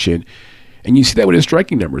in his chin. And you see that with his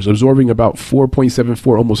striking numbers, absorbing about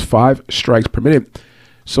 4.74, almost 5 strikes per minute.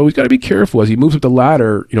 So he's got to be careful as he moves up the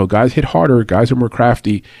ladder. Guys hit harder, guys are more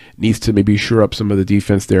crafty, needs to maybe shore up some of the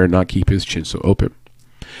defense there and not keep his chin so open.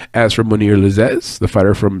 As for Mounir Lazzez, the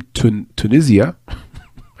fighter from Tunisia,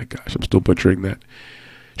 my gosh, I'm still butchering that.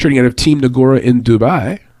 Training out of Team Nagora in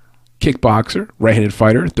Dubai, kickboxer, right-handed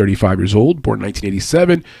fighter, 35 years old, born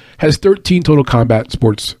 1987, has 13 total combat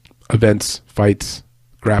sports events, fights,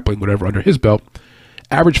 grappling, whatever, under his belt.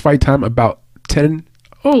 Average fight time about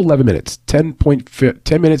 11 minutes, 10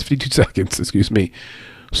 minutes, 52 seconds, excuse me.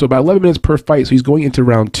 So about 11 minutes per fight. So he's going into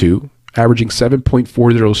round 2, averaging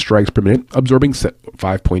 7.40 strikes per minute, absorbing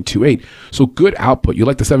 5.28. So good output. You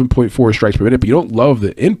like the 7.4 strikes per minute, but you don't love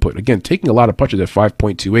the input. Again, taking a lot of punches at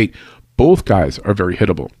 5.28. Both guys are very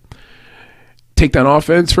hittable. Takedown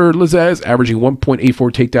offense for Lazzez, averaging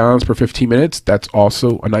 1.84 takedowns per 15 minutes. That's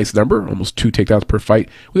also a nice number, almost 2 takedowns per fight,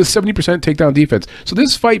 with a 70% takedown defense. So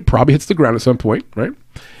this fight probably hits the ground at some point, right?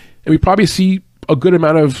 And we probably see a good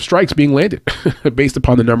amount of strikes being landed based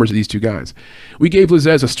upon the numbers of these two guys. We gave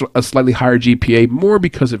Lazzez a slightly higher GPA, more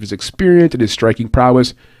because of his experience and his striking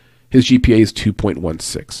prowess. His GPA is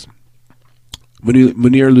 2.16.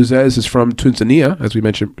 Mounir Lazzez is from Tanzania, as we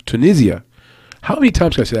mentioned, Tunisia. How many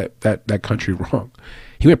times can I say that country wrong?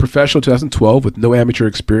 He went professional in 2012 with no amateur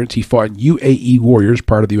experience. He fought in UAE Warriors,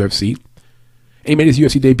 part of the UFC. And he made his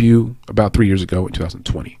UFC debut about 3 years ago in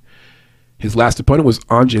 2020. His last opponent was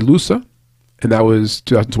Ange Lusa, and that was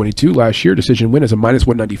 2022, last year. Decision win as a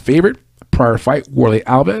 -190 favorite. Prior fight, Warley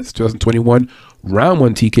Alves, 2021, round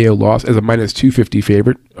 1 TKO loss as a -250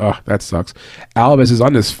 favorite. Oh, that sucks. Alves is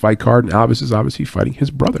on this fight card, and Alves is obviously fighting his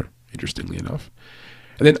brother, interestingly enough.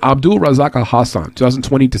 And then Abdul Razak Al-Hassan,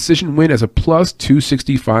 2020 decision win as a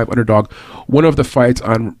 +265 underdog. One of the fights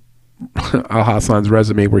on Al-Hassan's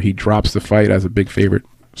resume where he drops the fight as a big favorite.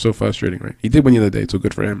 So frustrating, right? He did win the other day, so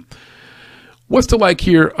good for him. What's to like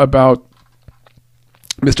here about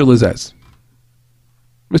Mr. Lazzez?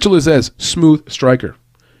 Mr. Lazzez, smooth striker.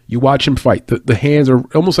 You watch him fight. The hands are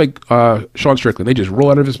almost like Sean Strickland. They just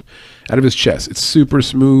roll out of his chest. It's super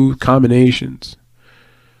smooth combinations.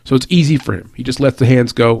 So it's easy for him. He just lets the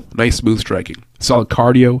hands go. Nice, smooth striking. Solid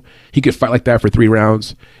cardio. He could fight like that for 3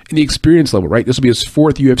 rounds. And the experience level, right? This will be his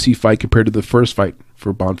 4th UFC fight compared to the first fight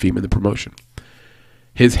for Bonfim in the promotion.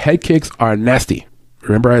 His head kicks are nasty.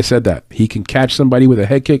 Remember I said that. He can catch somebody with a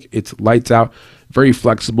head kick. It's lights out. Very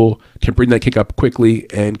flexible. Can bring that kick up quickly.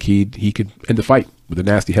 And he could end the fight with a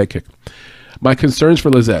nasty head kick. My concerns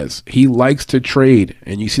for Lazzez, he likes to trade,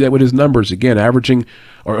 and you see that with his numbers. Again, averaging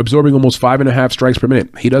or absorbing almost 5.5 strikes per minute.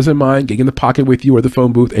 He doesn't mind getting in the pocket with you or the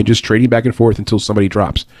phone booth and just trading back and forth until somebody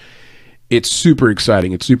drops. It's super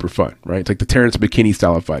exciting. It's super fun, right? It's like the Terrence McKinney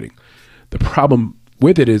style of fighting. The problem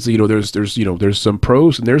with it is, there's some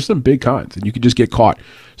pros and there's some big cons, and you can just get caught.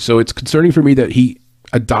 So it's concerning for me that he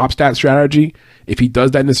adopts that strategy. If he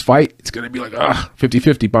does that in this fight, it's going to be like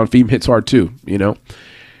 50-50. Bonfim hits hard too,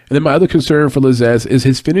 And then my other concern for Lazzez is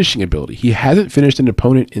his finishing ability. He hasn't finished an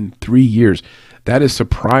opponent in 3 years. That is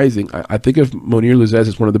surprising. I think of Mounir Lazzez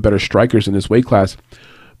as one of the better strikers in this weight class,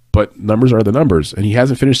 but numbers are the numbers, and he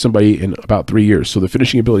hasn't finished somebody in about 3 years, so the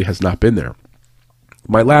finishing ability has not been there.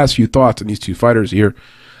 My last few thoughts on these two fighters here: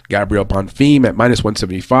 Gabriel Bonfim at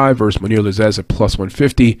 -175 versus Mounir Lazzez at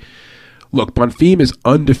 +150. Look, Bonfim is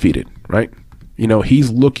undefeated, right? You know, he's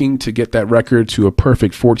looking to get that record to a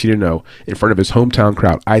perfect 14-0 in front of his hometown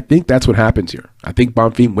crowd. I think that's what happens here. I think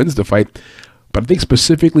Bonfim wins the fight, but I think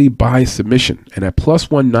specifically by submission. And at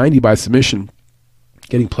 +190 by submission,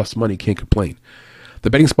 getting plus money, can't complain. The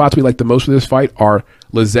betting spots we like the most for this fight are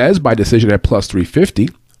Lazzez by decision at +350,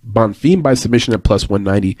 Bonfim by submission at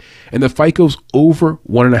 +190, and the fight goes over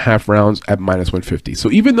 1.5 rounds at -150. So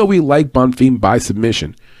even though we like Bonfim by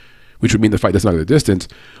submission, which would mean the fight does not go the distance,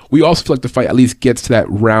 we also feel like the fight at least gets to that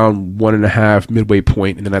round 1.5 midway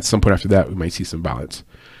point, and then at some point after that, we might see some balance.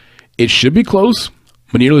 It should be close.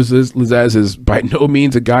 Mounir Lazzez is by no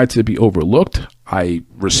means a guy to be overlooked. I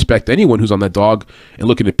respect anyone who's on that dog and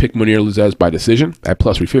looking to pick Mounir Lazzez by decision at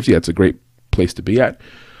 +350. That's a great place to be at.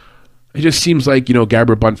 It just seems like, you know,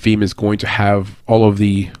 Gabriel Bonfim is going to have all of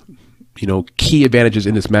the, you know, key advantages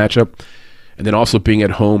in this matchup. And then also being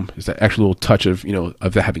at home is that extra little touch of, you know,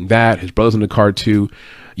 of having that. His brother's on the card too.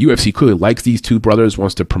 UFC clearly likes these two brothers,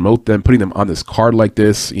 wants to promote them, putting them on this card like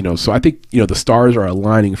this, you know. So I think, you know, the stars are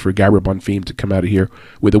aligning for Gabriel Bonfim to come out of here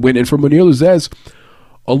with a win. And for Mounir Lazzez,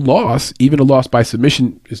 a loss, even a loss by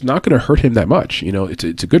submission, is not going to hurt him that much. You know, it's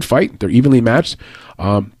a good fight. They're evenly matched.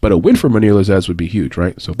 But a win for Mounir Lazzez would be huge,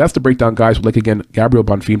 right? So that's the breakdown, guys. We'd like, again, Gabriel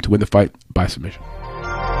Bonfim to win the fight by submission.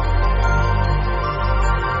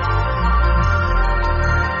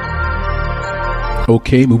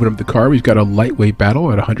 Okay, moving up the card, we've got a lightweight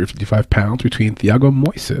battle at 155 pounds between Thiago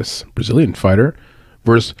Moises, Brazilian fighter,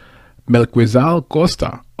 versus Melquizael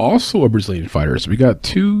Costa, also a Brazilian fighter. So we got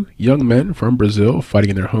two young men from Brazil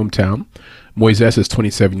fighting in their hometown. Moises is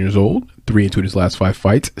 27 years old, 3-2 in his last 5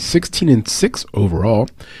 fights, 16-6 overall.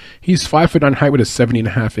 He's 5'9" height with a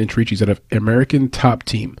 70.5-inch reach. He's out of American Top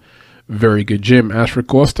Team. Very good gym. As for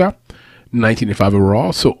Costa, 19-5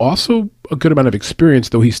 overall, so also a good amount of experience,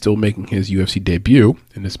 though he's still making his UFC debut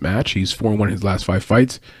in this match. He's 4-1 in his last 5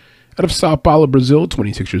 fights. Out of Sao Paulo, Brazil,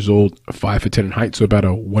 26 years old, 5'10" in height, so about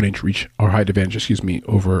a 1-inch reach or height advantage,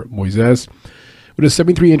 over Moises. With a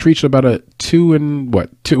 73-inch reach, so about a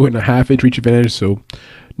 2.5-inch reach advantage, so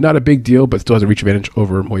not a big deal, but still has a reach advantage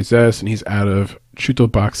over Moises, and he's out of Chuto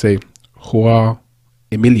Boxe, João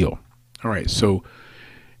Emilio. All right, so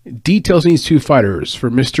details on these two fighters. For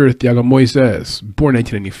Mr. Thiago Moises, born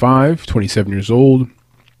 1995, 27 years old,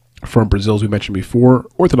 from Brazil, as we mentioned before,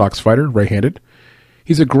 orthodox fighter, right-handed.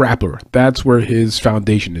 He's a grappler. That's where his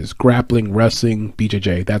foundation is. Grappling, wrestling,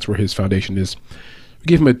 BJJ. That's where his foundation is. We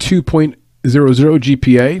give him a 2.00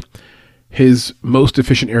 GPA. His most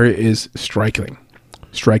efficient area is striking.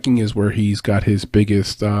 Striking is where he's got his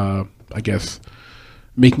biggest,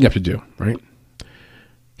 making up to do, right?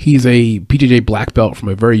 He's a BJJ black belt from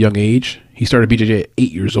a very young age. He started BJJ at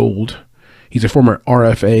 8 years old. He's a former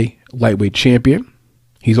RFA lightweight champion.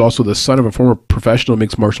 He's also the son of a former professional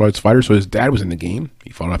mixed martial arts fighter, so his dad was in the game.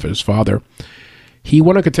 He fought off his father. He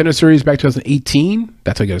won a Contender Series back 2018.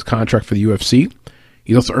 That's how he got his contract for the UFC.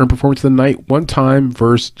 He's also earned Performance of the Night one time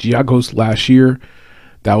versus Giagos last year.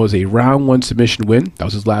 That was a round 1 submission win. That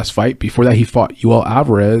was his last fight. Before that, he fought Yoel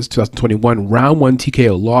Alvarez, 2021, round 1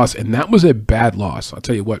 TKO loss, and that was a bad loss. I'll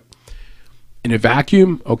tell you what, in a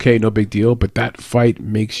vacuum, okay, no big deal, but that fight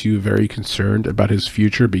makes you very concerned about his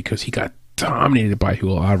future because he got dominated by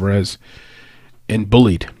Yoel Alvarez and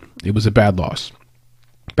bullied. It was a bad loss.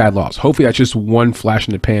 Bad loss. Hopefully that's just one flash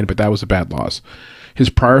in the pan, but that was a bad loss. His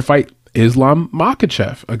prior fight, Islam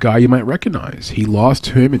Makhachev, a guy you might recognize. He lost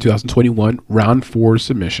to him in 2021, round 4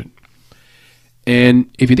 submission. And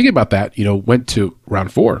if you think about that, you know, went to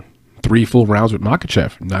round 4, 3 full rounds with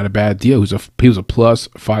Makhachev. Not a bad deal. He was a plus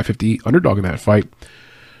 550 underdog in that fight.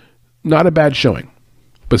 Not a bad showing,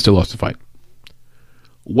 but still lost the fight.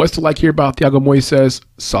 What's to like here about Thiago Moises?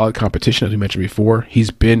 Solid competition, as we mentioned before.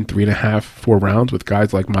 He's been 3.5, 4 rounds with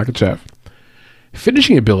guys like Makhachev.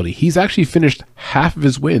 Finishing ability. He's actually finished half of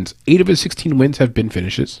his wins. 8 of his 16 wins have been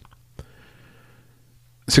finishes.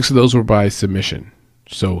 6 of those were by submission.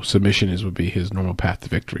 So submission would be his normal path to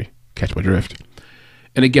victory. Catch my drift.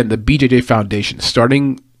 And again, the BJJ foundation.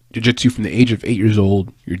 Starting jiu-jitsu from the age of 8 years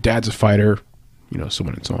old. Your dad's a fighter. You know, so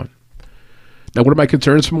on and so on. Now, what are my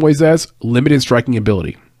concerns for Moises? Limited striking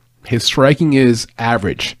ability. His striking is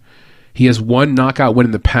average. He has 1 knockout win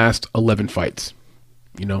in the past 11 fights.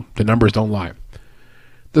 You know, the numbers don't lie.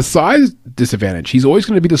 The size disadvantage. He's always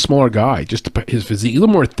going to be the smaller guy. Just his physique, he's a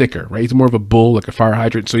little more thicker, right? He's more of a bull, like a fire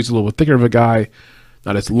hydrant. So he's a little thicker of a guy,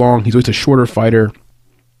 not as long. He's always a shorter fighter.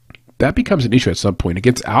 That becomes an issue at some point.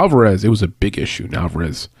 Against Alvarez, it was a big issue. And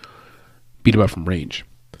Alvarez beat him up from range.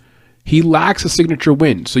 He lacks a signature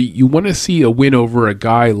win. So you want to see a win over a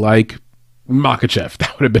guy like Makhachev.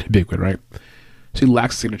 That would have been a big win, right? So he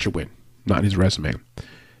lacks a signature win, not in his resume.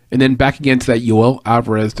 And then back against that Yoel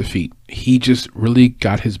Alvarez defeat, he just really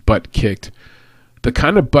got his butt kicked. The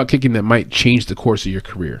kind of butt kicking that might change the course of your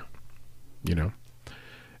career, you know.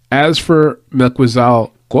 As for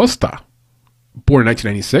Melquizael Costa, born in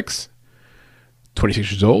 1996,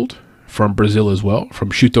 26 years old, from Brazil as well,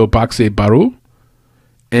 from Chuto Boxe Baru.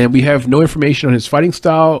 And we have no information on his fighting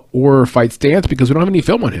style or fight stance because we don't have any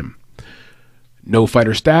film on him. No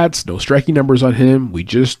fighter stats, no striking numbers on him. We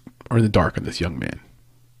just are in the dark on this young man.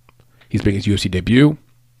 He's making his UFC debut.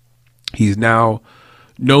 He's now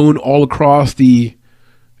known all across the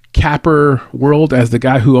capper world as the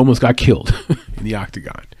guy who almost got killed in the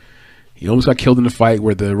octagon. He almost got killed in a fight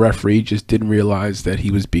where the referee just didn't realize that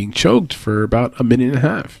he was being choked for about a minute and a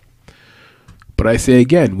half. But I say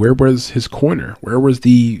again, where was his corner? Where was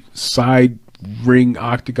the side ring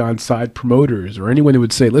octagon side promoters or anyone that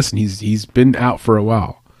would say, listen, he's been out for a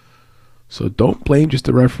while. So don't blame just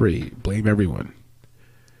the referee. Blame everyone.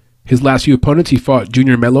 His last few opponents, he fought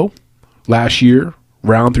Junior Melo last year,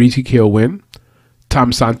 round 3 TKO win.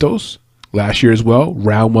 Tom Santos last year as well,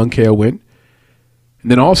 round 1 KO win.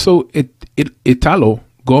 And then also Italo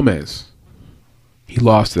Gomez. He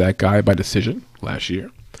lost to that guy by decision last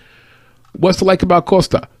year. What's to like about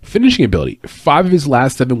Costa? Finishing ability. 5 of his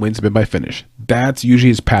last 7 wins have been by finish. That's usually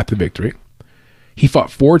his path to victory. He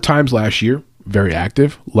fought 4 times last year. Very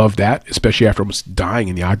active. Love that, especially after almost dying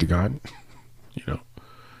in the octagon. You know.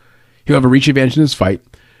 He'll have a reach advantage in his fight.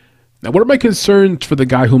 Now, what are my concerns for the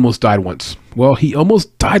guy who almost died once? Well, he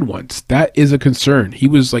almost died once. That is a concern. He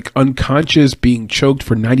was like unconscious, being choked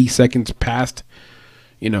for 90 seconds past,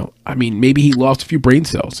 you know, I mean, maybe he lost a few brain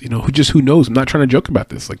cells, you know, who knows? I'm not trying to joke about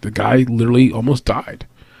this. Like, the guy literally almost died.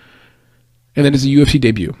 And then it's a UFC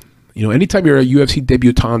debut. You know, anytime you're a UFC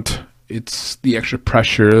debutante, it's the extra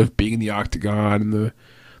pressure of being in the octagon and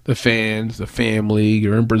the fans, the family,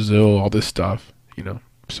 you're in Brazil, all this stuff, you know,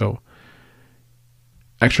 so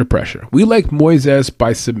extra pressure. We like Moises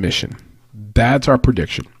by submission. That's our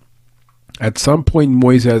prediction. At some point,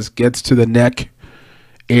 Moises gets to the neck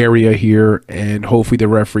area here, and hopefully the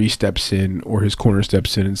referee steps in or his corner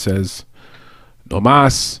steps in and says, no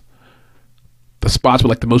mas. The spots we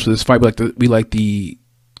like the most of this fight, we like the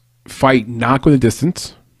fight not going the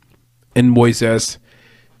distance, and Moises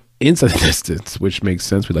inside the distance, which makes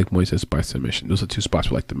sense. We like Moises by submission. Those are the 2 spots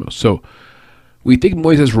we like the most. So we think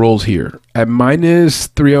Moises rolls here. At minus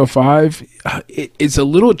 305, it's a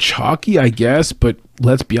little chalky, I guess, but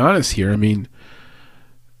let's be honest here. I mean,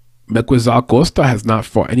 Melquizael Costa has not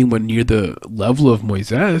fought anyone near the level of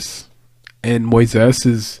Moises, and Moises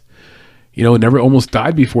is, you know, never almost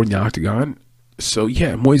died before in the octagon. So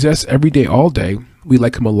yeah, Moises every day, all day. We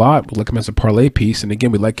like him a lot. We like him as a parlay piece, and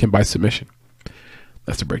again, we like him by submission.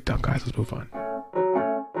 That's the breakdown, guys. Let's move on.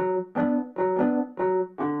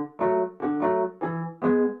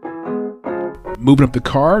 Moving up the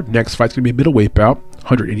card, next fight's going to be a middleweight bout,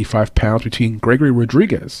 185 pounds, between Gregory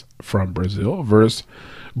Rodriguez from Brazil versus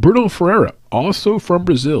Bruno Ferreira, also from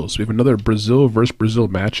Brazil. So we have another Brazil versus Brazil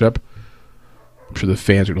matchup. I'm sure the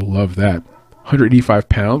fans are going to love that. 185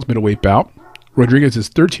 pounds, middleweight bout. Rodriguez is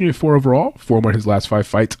 13-4 overall, 4-1 his last 5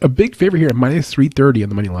 fights. A big favorite here at minus 330 on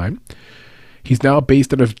the money line. He's now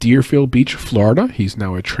based out of Deerfield Beach, Florida. He's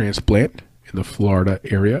now a transplant in the Florida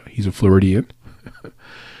area. He's a Floridian.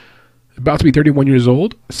 About to be 31 years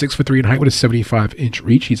old, 6'3" in height with a 75-inch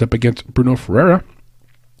reach. He's up against Bruno Ferreira,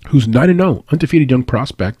 who's 9-0, undefeated young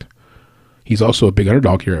prospect. He's also a big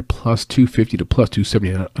underdog here at plus 250 to plus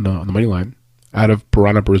 270 on the money line. Out of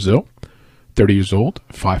Parana, Brazil, 30 years old,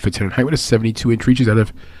 5'10" in height with a 72-inch reach. He's out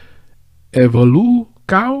of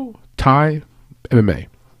Evolucao Thai MMA.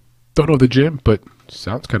 Don't know the gym, but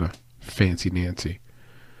sounds kind of fancy-nancy.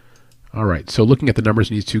 All right, so looking at the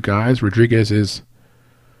numbers in these 2 guys, Rodriguez is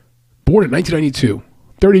born in 1992,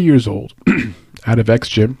 30 years old, out of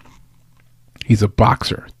X-Gym. He's a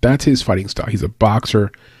boxer. That's his fighting style. He's a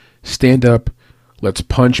boxer. Stand up. Let's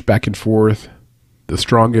punch back and forth. The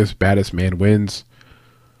strongest, baddest man wins.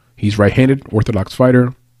 He's right-handed, orthodox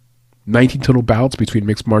fighter. 19 total bouts between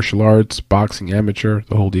mixed martial arts, boxing, amateur,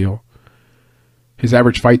 the whole deal. His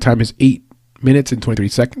average fight time is 8 minutes and 23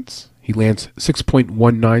 seconds. He lands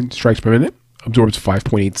 6.19 strikes per minute, absorbs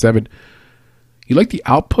 5.87. You like the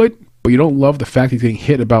output, but you don't love the fact he's getting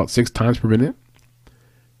hit about 6 times per minute.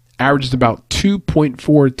 averages about 2.4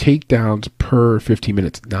 takedowns per 15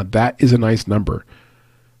 minutes. Now, that is a nice number.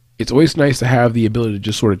 It's always nice to have the ability to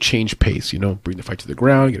just sort of change pace, bring the fight to the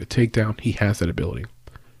ground, get a takedown. He has that ability.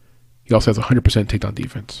 He also has 100% takedown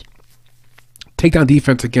defense. Takedown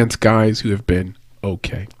defense against guys who have been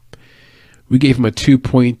okay. We gave him a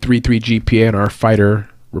 2.33 GPA on our fighter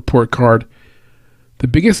report card. The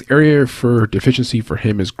biggest area for deficiency for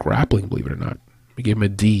him is grappling, believe it or not. We gave him a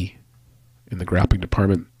D in the grappling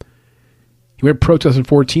department. He went pro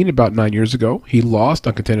 2014, about 9 years ago. He lost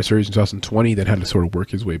on Contender Series in 2020, then had to sort of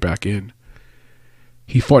work his way back in.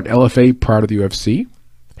 He fought in LFA prior to the UFC.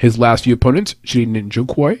 His last few opponents, Chidi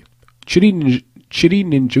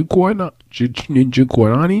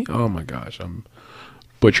Njokuani. Oh my gosh, I'm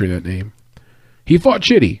butchering that name. He fought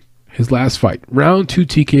Chidi, his last fight. Round 2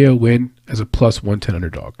 TKO win as a plus 110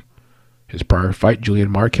 underdog. His prior fight,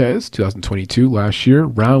 Julian Marquez, 2022, last year.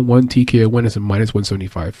 Round 1 TKO win as a minus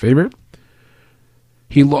 175 favorite.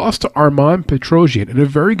 He lost to Arman Petrosian in a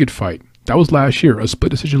very good fight. That was last year, a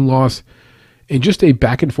split decision loss in just a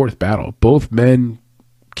back and forth battle. Both men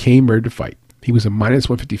came ready to fight. He was a minus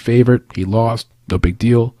 150 favorite. He lost. No big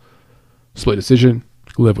deal. Split decision.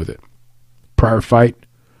 Live with it. Prior fight,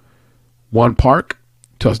 Juan Park,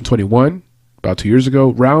 2021, about 2 years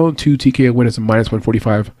ago. Round 2 TKO win as a minus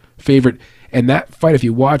 145 favorite. And that fight, if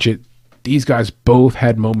you watch it, these guys both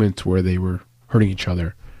had moments where they were hurting each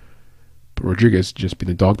other. But Rodriguez, just being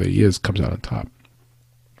the dog that he is, comes out on top.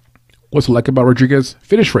 What's to like about Rodriguez?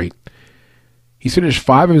 Finish rate. He's finished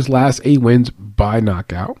 5 of his last 8 wins by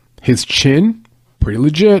knockout. His chin, pretty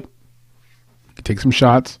legit. He can take some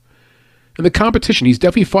shots. And the competition, he's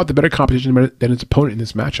definitely fought the better competition than his opponent in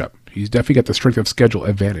this matchup. He's definitely got the strength of schedule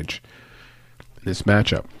advantage in this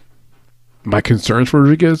matchup. My concerns for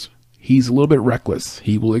Rodriguez, he's a little bit reckless.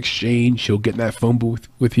 He will exchange. He'll get in that phone booth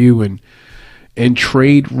with you and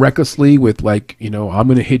trade recklessly with I'm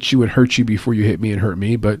going to hit you and hurt you before you hit me and hurt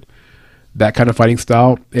me. But that kind of fighting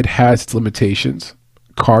style, it has its limitations.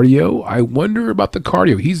 Cardio, I wonder about the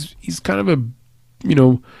cardio. He's kind of a,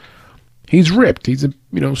 he's ripped. He's a,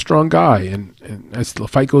 strong guy. And as the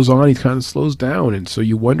fight goes on, he kind of slows down. And so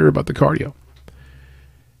you wonder about the cardio.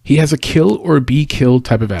 He has a kill or be killed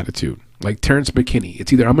type of attitude. Like Terrence McKinney.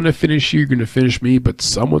 It's either I'm going to finish you, you're going to finish me, but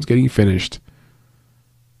someone's getting finished.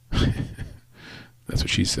 That's what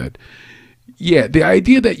she said. Yeah, the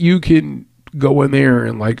idea that you can go in there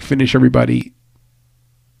and finish everybody,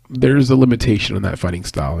 there's a limitation on that fighting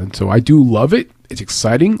style. And so I do love it. It's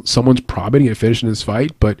exciting. Someone's probably going to get finished in this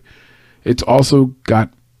fight, but it's also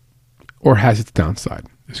got, or has its downside,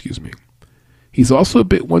 excuse me. He's also a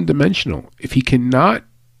bit one-dimensional. If he cannot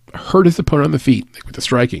hurt his opponent on the feet, like with the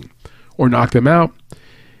striking, or knock them out,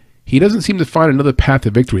 he doesn't seem to find another path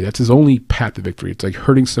to victory. That's his only path to victory. It's like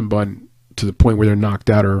hurting someone to the point where they're knocked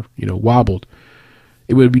out or, wobbled.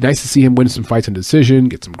 It would be nice to see him win some fights in decision,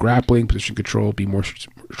 get some grappling, position control, be more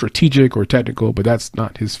strategic or technical, but that's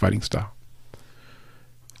not his fighting style.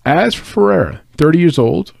 As for Ferreira, 30 years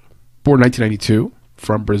old, born 1992,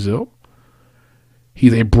 from Brazil.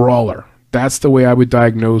 He's a brawler. That's the way I would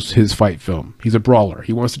diagnose his fight film. He's a brawler.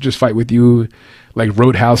 He wants to just fight with you like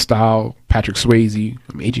Roadhouse style, Patrick Swayze.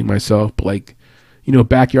 I'm aging myself, but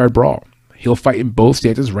backyard brawl. He'll fight in both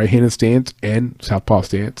stances, right-handed stance and southpaw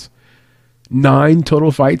stance. 9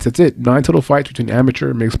 total fights. That's it. 9 total fights between amateur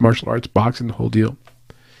and mixed martial arts, boxing, the whole deal.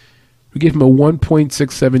 We gave him a 1.67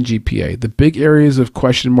 GPA. The big areas of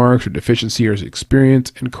question marks or deficiency are his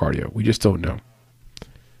experience and cardio. We just don't know.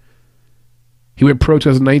 He went pro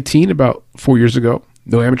 2019, about 4 years ago.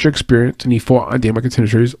 No amateur experience, and he fought on Dana White Contender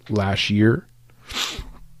Series last year.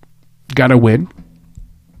 Got a win.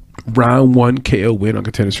 Round 1 KO win on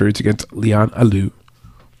Contender Series against Leon Alou.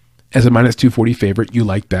 As a minus 240 favorite, you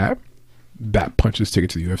like that. That punches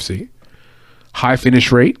ticket to the UFC. High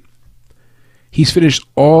finish rate. He's finished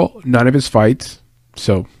all 9 of his fights.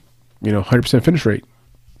 So, 100% finish rate.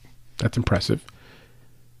 That's impressive.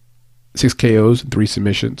 6 KOs and 3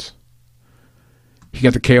 submissions. He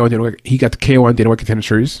got the KO on Dana White Contender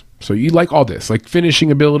Series. So you like all this. Like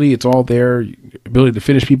finishing ability, it's all there. Ability to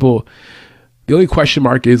finish people. The only question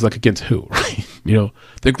mark is against who, right?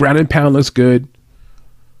 The ground and pound looks good.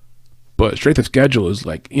 But strength of schedule is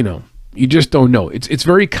you just don't know. It's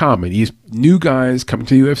very common. These new guys coming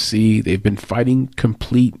to the UFC, they've been fighting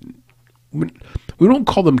complete. We don't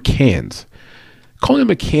call them cans. Calling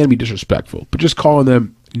them a can be disrespectful, but just calling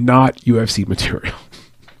them not UFC material.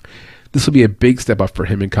 This will be a big step up for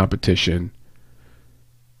him in competition.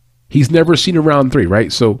 He's never seen a round 3,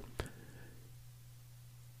 right? So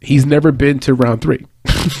he's never been to round 3.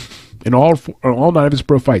 In all 9 of his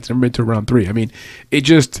pro fights, never been to round 3. I mean, it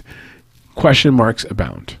just question marks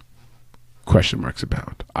abound. question marks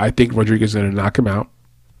abound. I think Rodriguez is going to knock him out.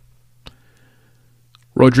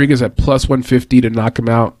 Rodriguez at plus 150 to knock him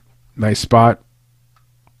out. Nice spot.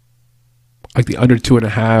 Like the under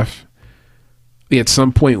 2.5. At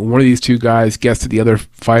some point, one of these two guys gets to the other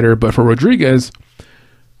fighter. But for Rodriguez,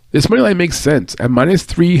 this money line makes sense. At minus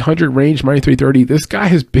 300 range, minus 330, this guy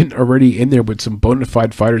has been already in there with some bona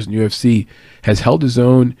fide fighters in UFC, has held his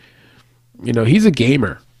own. You know, he's a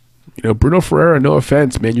gamer. You know, Bruno Ferreira, no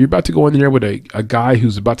offense, man. You're about to go in there with a guy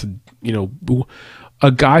who's about to, you know,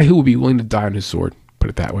 a guy who will be willing to die on his sword. Put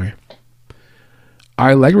it that way.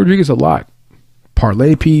 I like Rodriguez a lot.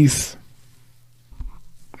 Parlay piece.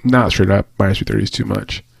 Not straight up. Minus 330 is too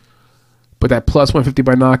much. But that plus 150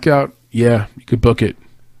 by knockout, yeah, you could book it.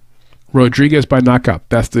 Rodriguez by knockout.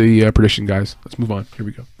 That's the prediction, guys. Let's move on. Here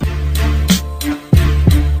we go.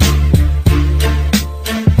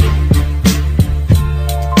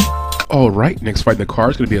 All right, next fight in the card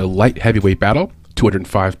is going to be a light heavyweight battle.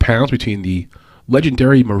 205 pounds between the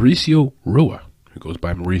legendary Mauricio Rua, who goes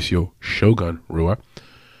by Mauricio Shogun Rua,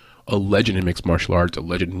 a legend in mixed martial arts, a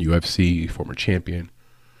legend in UFC, former champion.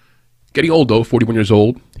 Getting old, though, 41 years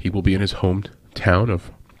old. He will be in his hometown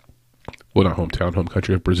of, well, not hometown, home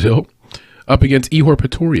country of Brazil, up against Ihor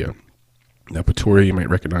Pretoria. Now, Pretoria you might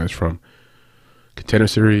recognize from Contender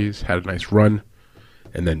Series, had a nice run,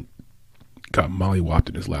 and then got mollywopped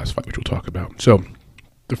in his last fight, which we'll talk about. So,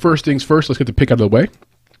 the first things first, let's get the pick out of the way.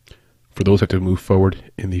 For those that have to move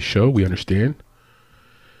forward in the show, we understand.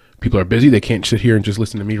 People are busy. They can't sit here and just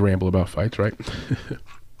listen to me ramble about fights, right?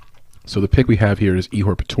 So the pick we have here is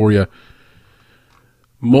Ihor Pretoria,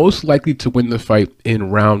 most likely to win the fight in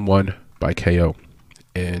round 1 by KO.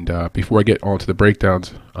 And before I get on to the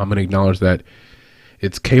breakdowns, I'm going to acknowledge that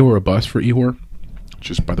it's KO or a bust for Ihor,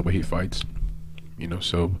 just by the way he fights. You know,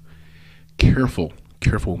 so careful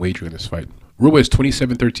wagering in this fight. Rua is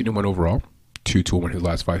 27-13-1 overall, 2-2-1 his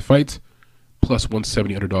last 5 fights, plus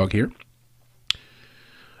 170 underdog here.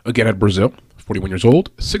 Again at Brazil, 41 years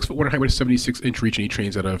old, 6'1" height with a 76-inch reach, and he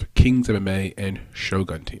trains out of Kings MMA and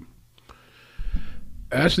Shogun team.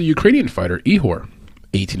 As the Ukrainian fighter, Ihor,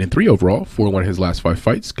 18-3 overall, 4-1 his last 5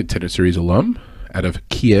 fights, Contender Series alum, out of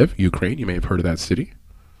Kiev, Ukraine. You may have heard of that city,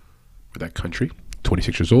 or that country.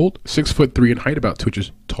 26 years old, 6'3" in height, about 2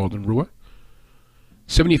 inches taller than Rua.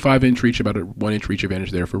 75-inch reach, about a 1-inch reach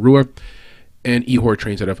advantage there for Rua. And Ihor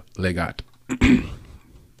trains out of Legat.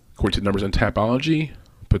 According to the numbers on Tapology,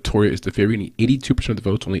 Pretoria is the favorite, 82% of the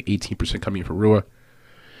votes, only 18% coming in for Rua.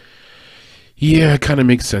 Yeah, it kind of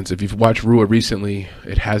makes sense. If you've watched Rua recently,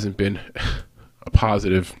 it hasn't been a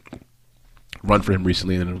positive run for him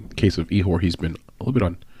recently. And in the case of Ihor, he's been a little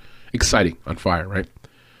bit exciting, on fire, right?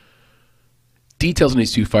 Details on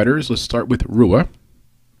these two fighters. Let's start with Rua.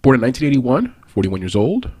 Born in 1981, 41 years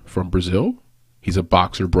old, from Brazil. He's a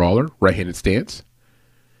boxer, brawler, right-handed stance.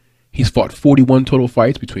 He's fought 41 total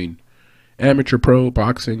fights between amateur, pro,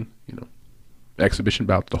 boxing, you know, exhibition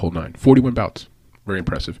bouts, the whole 9. 41 bouts. Very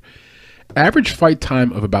impressive. Average fight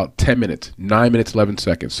time of about 10 minutes, 9 minutes, 11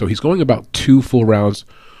 seconds. So he's going about 2 full rounds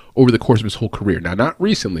over the course of his whole career. Now, not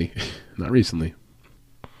recently. Not recently.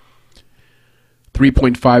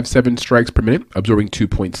 3.57 strikes per minute, absorbing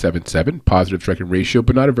 2.77. Positive striking ratio,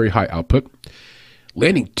 but not a very high output.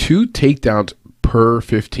 Landing 2 takedowns per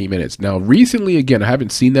 15 minutes. Now, recently, again, I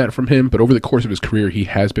haven't seen that from him, but over the course of his career, he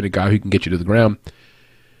has been a guy who can get you to the ground.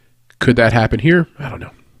 Could that happen here? I don't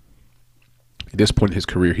know. At this point in his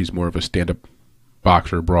career, he's more of a stand-up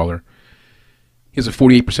boxer, brawler. He has a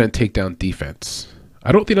 48% takedown defense.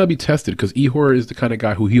 I don't think that'll be tested because Ihor is the kind of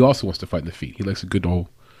guy who he also wants to fight in the feet. He likes a good old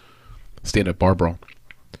stand-up bar brawl.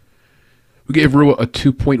 We gave Rua a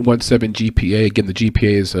 2.17 GPA. Again, the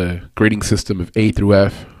GPA is a grading system of A through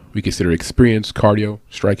F. We consider experience, cardio,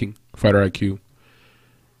 striking, fighter IQ,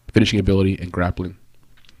 finishing ability, and grappling.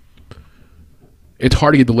 It's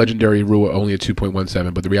hard to get the legendary Rua only at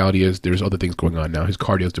 2.17, but the reality is there's other things going on now. His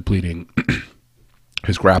cardio is depleting.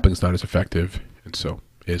 His grappling is not as effective, and so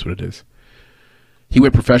it is what it is. He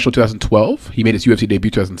went professional 2012. He made his UFC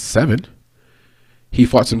debut 2007. He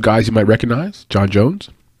fought some guys you might recognize. John Jones,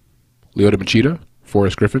 Lyoto Machida,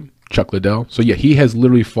 Forrest Griffin, Chuck Liddell. So yeah, he has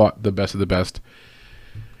literally fought the best of the best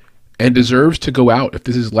and deserves to go out. If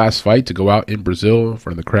this is his last fight, to go out in Brazil in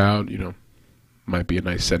front of the crowd, you know, might be a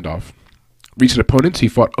nice send-off. Recent opponents, he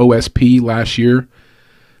fought OSP last year,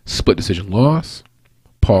 split decision loss.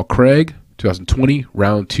 Paul Craig, 2020,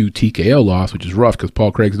 round 2 TKO loss, which is rough because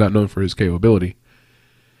Paul Craig's not known for his KO ability.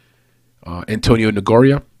 Antonio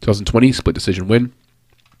Nogueira, 2020, split decision win.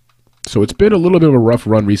 So it's been a little bit of a rough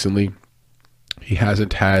run recently. He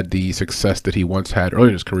hasn't had the success that he once had earlier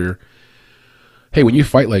in his career. Hey, when you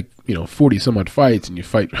fight like, 40 some odd fights and you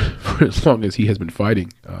fight for for as long as he has been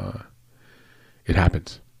fighting. It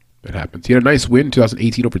happens. It happens. He had a nice win in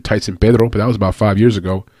 2018 over Tyson Pedro, but that was about 5 years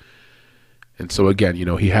ago. And so again,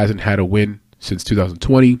 he hasn't had a win since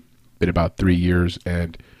 2020. Been about 3 years,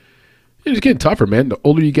 and it's getting tougher, man. The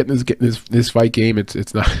older you get in this fight game,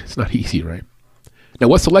 it's not easy, right? Now,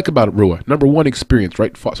 what's to like about Rua? Number one, experience,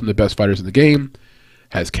 right? Fought some of the best fighters in the game.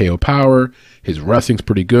 Has KO power. His wrestling's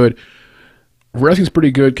pretty good.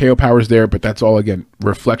 KO power's there, but that's all, again,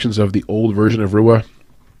 reflections of the old version of Rua.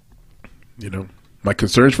 My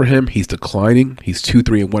concerns for him, he's declining. He's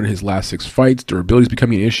 2-3-1 in his last 6 fights. Durability is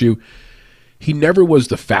becoming an issue. He never was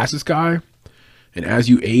the fastest guy. And as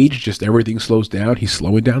you age, just everything slows down. He's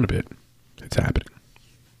slowing down a bit. It's happening.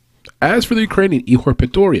 As for the Ukrainian, Ihor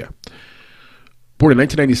Petoria, born in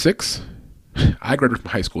 1996. I graduated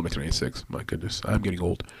from high school in 1996. My goodness, I'm getting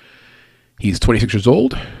old. He's 26 years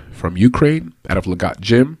old, from Ukraine, out of Lagat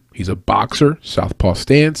Gym. He's a boxer, southpaw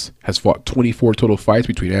stance, has fought 24 total fights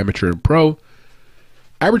between amateur and pro.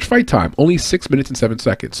 Average fight time, only 6 minutes and 7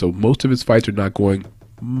 seconds. So most of his fights are not going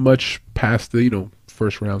much past the,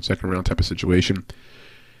 first round, second round type of situation.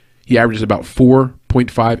 He averages about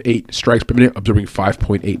 4.58 strikes per minute, observing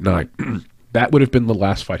 5.89. That would have been the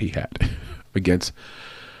last fight he had against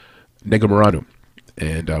Negumereanu.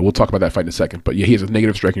 And we'll talk about that fight in a second. But yeah, he has a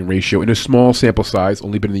negative striking ratio in a small sample size.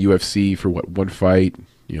 Only been in the UFC for one fight,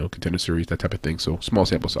 Contender Series, that type of thing. So small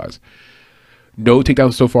sample size. No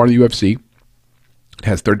takedowns so far in the UFC.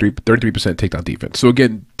 Has 33% takedown defense. So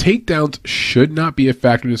again, takedowns should not be a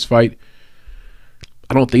factor in this fight.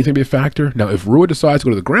 I don't think it's going to be a factor. Now, if Rua decides to go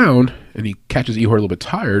to the ground and he catches Ihor a little bit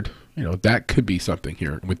tired, that could be something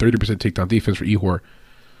here. With 30% takedown defense for Ihor,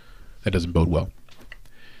 that doesn't bode well.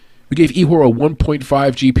 We gave Ihor a 1.5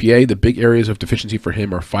 GPA. The big areas of deficiency for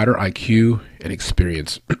him are fighter IQ and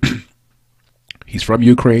experience. He's from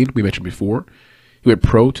Ukraine, we mentioned before. He went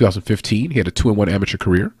pro 2015. He had a 2-1 amateur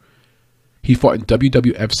career. He fought in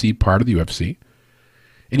WWFC prior to the UFC.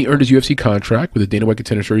 And he earned his UFC contract with a Dana White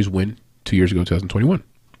Contender Series win 2 years ago, 2021.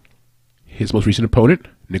 His most recent opponent,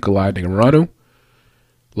 Nikolai Negumereanu,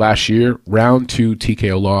 last year, round 2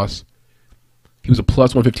 TKO loss. He was a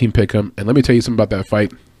plus 115 pick'em. And let me tell you something about that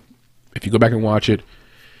fight. If you go back and watch it,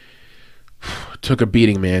 took a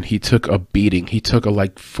beating, man. He took a beating. He took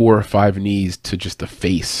 4 or 5 knees to just the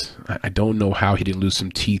face. I don't know how he didn't lose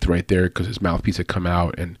some teeth right there because his mouthpiece had come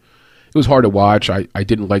out. And it was hard to watch. I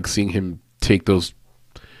didn't like seeing him take those,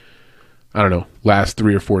 last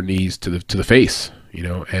 3 or 4 knees to the face,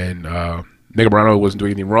 And Negumereanu wasn't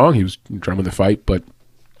doing anything wrong. He was trying to win the fight. But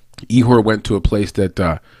Ihor went to a place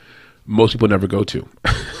that most people never go to,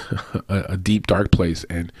 a deep, dark place.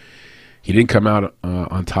 And he didn't come out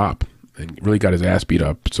on top and really got his ass beat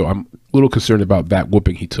up. So I'm a little concerned about that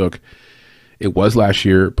whooping he took. It was last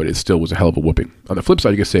year, but it still was a hell of a whooping. On the flip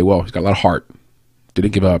side, you can say, well, he's got a lot of heart.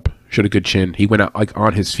 Didn't give up. Showed a good chin. He went out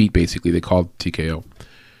on his feet, basically. They called TKO.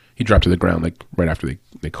 He dropped to the ground right after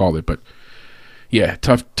they called it. But yeah,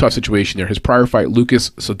 tough situation there. His prior fight,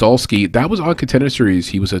 Lucas Sadolski, that was on Contender Series.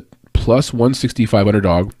 He was a plus 165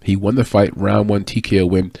 underdog. He won the fight, round 1 TKO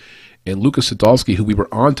win. And Lucas Sadolski, who we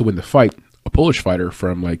were on to win the fight, a Polish fighter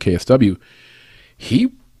from KSW,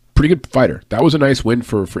 he pretty good fighter. That was a nice win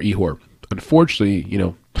for Ihor. Unfortunately,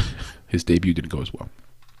 his debut didn't go as well.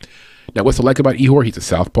 Now, what's to like about Ihor? He's a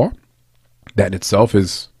southpaw. That in itself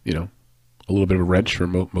is, a little bit of a wrench for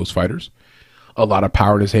most fighters. A lot of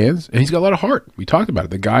power in his hands, and he's got a lot of heart. We talked about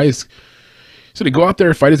it. The guy is going to go out there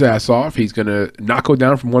and fight his ass off. He's going to not go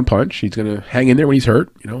down from one punch. He's going to hang in there when he's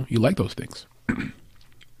hurt. You like those things.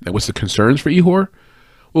 Now, what's the concerns for Ihor?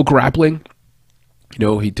 Well, grappling.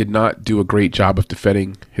 He did not do a great job of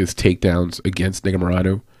defending his takedowns against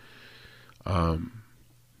Negumereanu.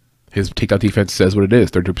 His takedown defense says what it is,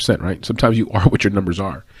 32%, right? Sometimes you are what your numbers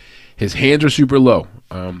are. His hands are super low.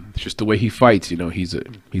 It's just the way he fights. He's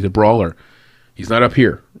a brawler. He's not up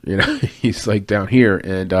here. He's down here,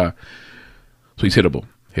 and so he's hittable.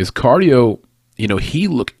 His cardio, he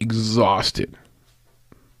looked exhausted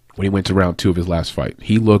when he went to round 2 of his last fight.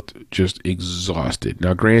 He looked just exhausted.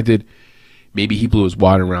 Now, granted, maybe he blew his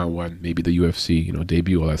wad in round 1, maybe the UFC,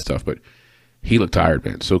 debut, all that stuff, but he looked tired,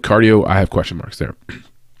 man. So cardio, I have question marks there.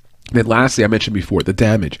 Then lastly, I mentioned before, the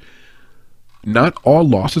damage. Not all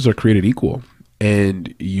losses are created equal.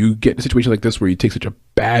 And you get in a situation like this where you take such a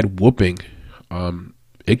bad whooping,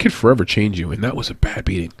 it could forever change you. And that was a bad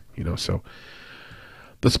beating, So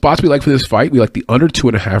the spots we like for this fight, we like the under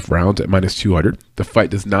 2.5 rounds at minus 200. The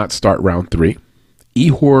fight does not start round 3.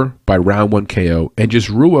 Ihor by round 1 KO, and just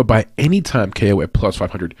Rua by anytime KO at plus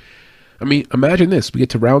 500. I mean, imagine this. We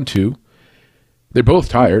get to round 2. They're both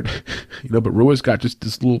tired, but Rua's got just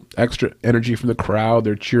this little extra energy from the crowd.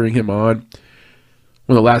 They're cheering him on.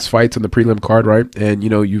 One of the last fights on the prelim card, right? And,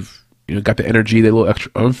 you've got the energy, that little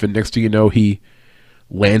extra oomph, and next thing you know, he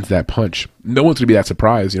lands that punch. No one's going to be that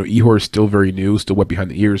surprised. Ihor is still very new, still wet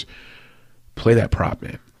behind the ears. Play that prop,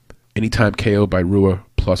 man. Anytime KO by Rua,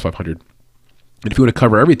 plus 500. And if you want to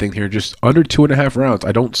cover everything here, just under 2.5 rounds,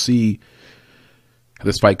 I don't see how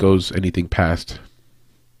this fight goes anything past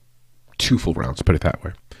 2 full rounds, put it that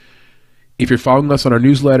way. If you're following us on our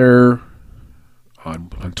newsletter, on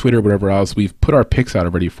Twitter, whatever else, we've put our picks out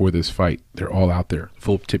already for this fight. They're all out there,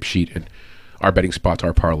 full tip sheet, and our betting spots,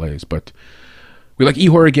 our parlays. But we like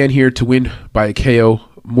Ihor again here to win by a KO,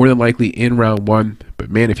 more than likely in round 1.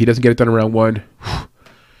 But man, if he doesn't get it done in round 1,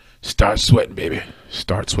 start sweating, baby.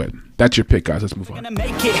 Start sweating. That's your pick, guys. Let's move on.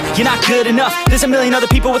 You're not good enough. There's a million other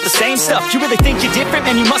people with the same stuff. You really think you're different,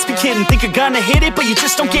 man? You must be kidding. Think you're gonna hit it, but you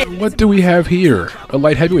just don't get it. What do we have here? A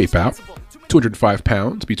light heavyweight bout. 205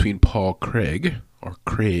 pounds between Paul Craig, or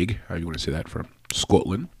Craig, how you want to say that, from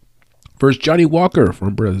Scotland, versus Johnny Walker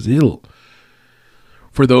from Brazil.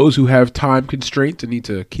 For those who have time constraints and need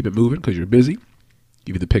to keep it moving because you're busy,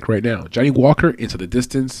 give you the pick right now. Johnny Walker into the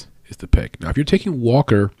distance is the pick. Now, if you're taking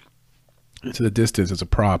Walker into the distance as a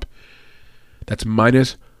prop, that's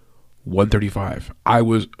minus 135. I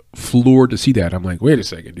was floored to see that. I'm like, wait a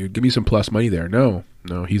second, dude, give me some plus money there. No,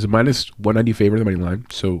 he's a minus 190 favorite in the money line.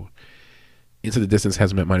 So into the distance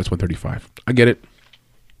has him at minus 135. I get it.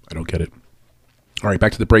 I don't get it. All right,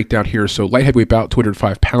 back to the breakdown here. So light heavyweight bout,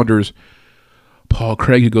 205 pounders. Paul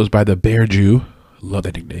Craig, who goes by the Bear Jew. Love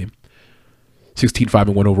that nickname.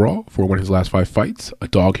 16-5-1 overall for one of his last 5 fights. A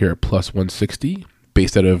dog here at plus 160.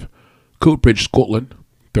 Based out of Coatbridge, Scotland.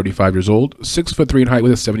 35 years old. 6'3" in height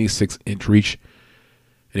with a 76-inch reach.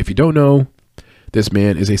 And if you don't know, this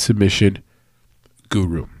man is a submission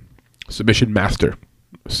guru. Submission master.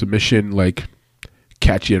 Submission, like,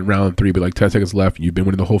 catch you in round 3, but like 10 seconds left, and you've been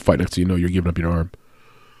winning the whole fight. Next thing you know, you're giving up your arm.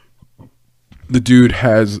 The dude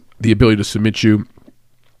has the ability to submit you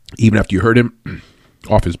even after you hurt him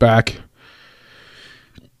off his back.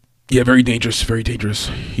 Yeah, very dangerous, very dangerous.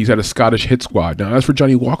 He's at a Scottish hit squad. Now, as for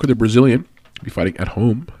Johnny Walker, the Brazilian, he'll be fighting at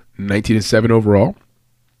home. 19-7 overall.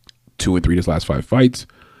 2-3 in his last 5 fights.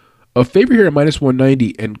 A favorite here at minus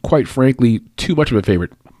 190, and quite frankly, too much of a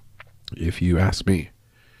favorite, if you ask me.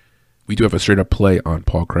 We do have a straight-up play on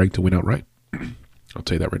Paul Craig to win outright. I'll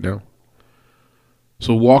tell you that right now.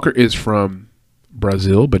 So Walker is from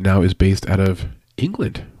Brazil, but now is based out of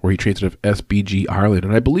England, where he trains out of SBG Ireland.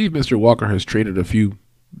 And I believe Mr. Walker has trained at a few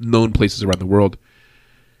known places around the world.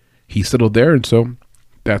 He settled there, and so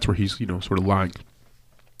that's where he's, sort of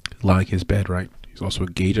lying his bed, right? He's also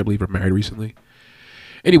engaged, I believe, or married recently.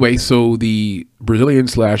 Anyway, so the Brazilian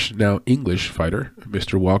 / now English fighter,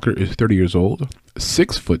 Mr. Walker, is 30 years old,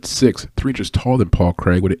 6'6", 3 inches taller than Paul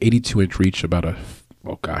Craig, with an 82-inch reach, about a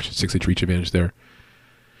 6-inch reach advantage there.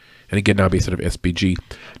 And again, now based out of SBG.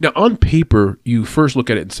 Now, on paper, you first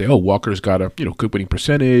look at it and say, oh, Walker's got a good winning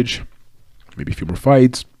percentage, maybe a few more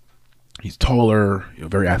fights. He's taller,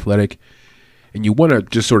 very athletic, and you want to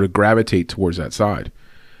just sort of gravitate towards that side.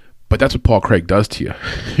 But that's what Paul Craig does to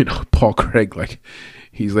you. Paul Craig,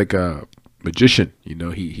 he's like a magician.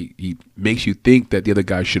 He makes you think that the other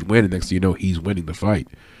guy should win, and next thing you know, he's winning the fight.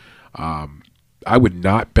 I would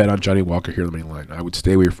not bet on Johnny Walker here on the main line. I would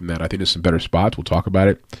stay away from that. I think there's some better spots. We'll talk about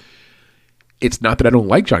it. It's not that I don't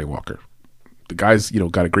like Johnny Walker. The guy's,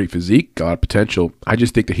 got a great physique, got a lot of potential. I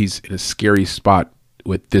just think that he's in a scary spot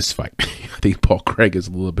with this fight. I think Paul Craig is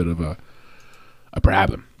a little bit of a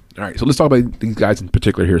problem. All right, so let's talk about these guys in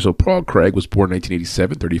particular here. So Paul Craig was born in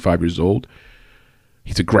 1987, 35 years old.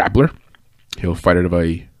 He's a grappler. He'll fight out of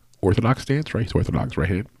a orthodox stance, right? He's orthodox right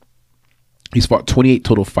hand. He's fought 28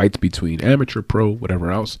 total fights between amateur, pro,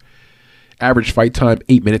 whatever else. Average fight time,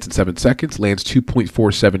 8 minutes and 7 seconds. Lands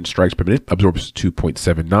 2.47 strikes per minute. Absorbs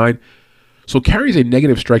 2.79. So carries a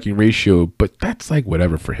negative striking ratio, but that's like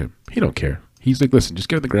whatever for him. He don't care. He's like, listen, just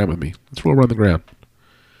get on the ground with me. Let's roll around the ground.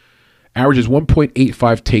 Averages 1.85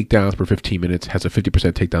 takedowns per 15 minutes. Has a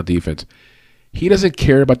 50% takedown defense. He doesn't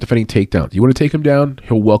care about defending takedowns. You want to take him down,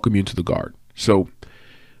 he'll welcome you into the guard. So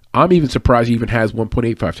I'm even surprised he even has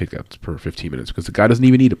 1.85 takedowns per 15 minutes because the guy doesn't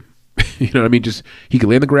even need him. You know what I mean? Just he can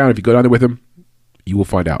lay on the ground. If you go down there with him, you will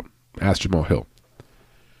find out. Ask Jamal Hill.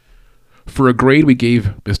 For a grade, we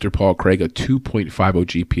gave Mr. Paul Craig a 2.50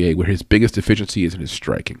 GPA, where his biggest deficiency is in his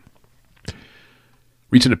striking.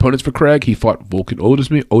 Recent opponents for Craig, he fought Volkan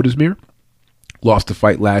Ozdemir, lost the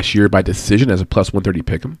fight last year by decision as a plus 130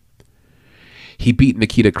 pick'em. He beat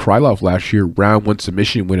Nikita Krylov last year, round 1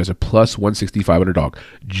 submission win as a plus 165 underdog,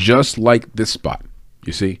 just like this spot.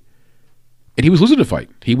 You see? And he was losing the fight.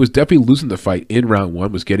 He was definitely losing the fight in round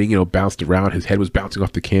one, was getting, bounced around. His head was bouncing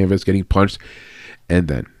off the canvas, getting punched. And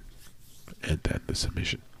then the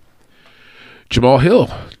submission. Jamal Hill,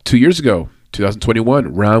 2 years ago,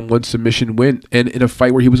 2021, round one submission win. And in a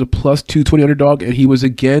fight where he was a plus 220 underdog, and he was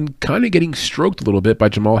again kind of getting stroked a little bit by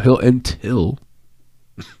Jamal Hill until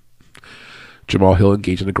Jamal Hill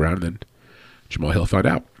engaged on the ground, and then Jamal Hill found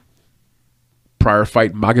out. Prior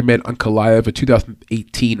fight, Magomed Ankalaev, a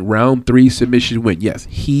 2018 round 3 submission win. Yes,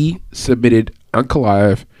 he submitted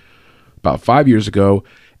Ankalaev about 5 years ago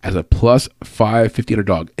as a plus 550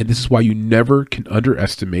 underdog. And this is why you never can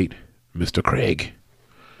underestimate Mr. Craig.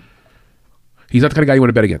 He's not the kind of guy you want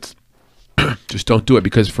to bet against. Just don't do it,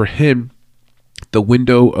 because for him, the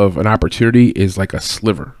window of an opportunity is like a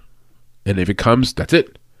sliver. And if it comes, that's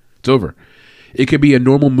it. It's over. It could be a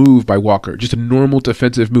normal move by Walker, just a normal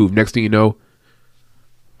defensive move. Next thing you know,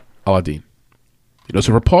 Aladdin.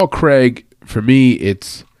 So for Paul Craig, for me,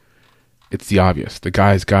 it's the obvious. The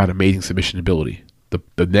guy's got amazing submission ability.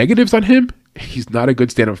 The negatives on him, he's not a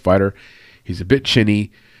good stand-up fighter. He's a bit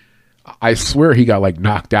chinny. I swear he got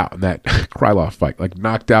knocked out in that Krylov fight.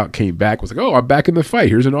 Knocked out, came back, was like, oh, I'm back in the fight.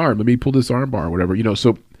 Here's an arm. Let me pull this arm bar or whatever.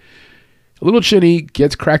 So a little chinny,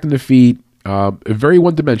 gets cracked in the feet. Very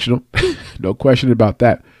one-dimensional. No question about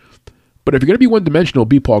that. But if you're going to be one-dimensional,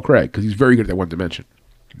 be Paul Craig, because he's very good at that one dimension.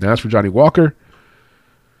 Now as for Johnny Walker,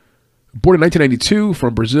 born in 1992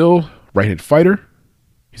 from Brazil, right-handed fighter.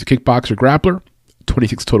 He's a kickboxer, grappler.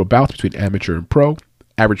 26 total bouts between amateur and pro.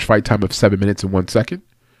 Average fight time of 7 minutes and 1 second.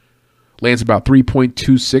 Lands about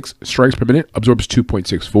 3.26 strikes per minute. Absorbs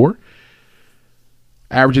 2.64.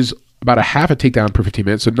 Averages about a half a takedown per 15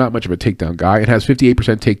 minutes, so not much of a takedown guy. And has 58%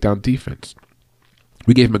 takedown defense.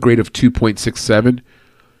 We gave him a grade of 2.67.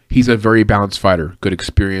 He's a very balanced fighter. Good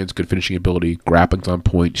experience, good finishing ability. Grappling's on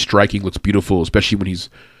point. Striking looks beautiful, especially when he's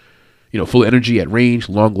full of energy at range,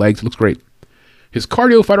 long legs. Looks great. His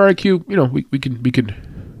cardio, fighter IQ,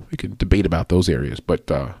 we can debate about those areas,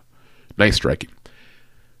 but nice striking.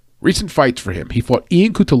 Recent fights for him. He fought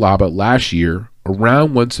Ian Cutelaba last year, a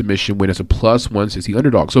round 1 submission win as a plus 160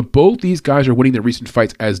 underdog. So both these guys are winning their recent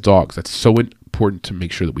fights as dogs. That's so important to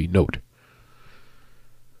make sure that we note.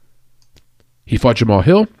 He fought Jamal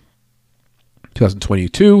Hill,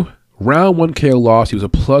 2022. Round 1 KO loss. He was a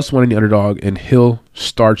plus 1 in the underdog, and Hill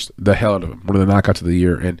starched the hell out of him. One of the knockouts of the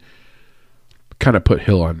year, and kind of put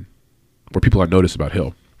Hill on where people are noticed about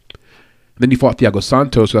Hill. And then he fought Thiago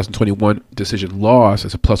Santos, 2021 decision loss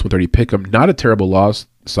as a plus 130 pick'em. Not a terrible loss.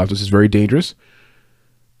 Santos is very dangerous,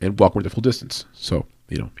 and Walker went the full distance. So,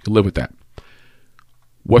 you can live with that.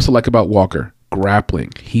 What's to like about Walker?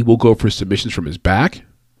 Grappling. He will go for submissions from his back, and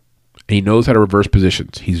he knows how to reverse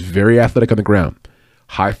positions. He's very athletic on the ground.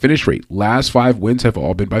 High finish rate. Last 5 wins have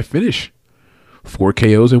all been by finish. 4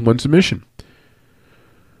 KOs and 1 submission.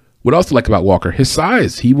 What else to like about Walker? His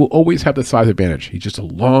size. He will always have the size advantage. He's just a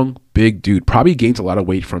long, big dude. Probably gains a lot of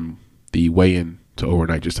weight from the weigh-in to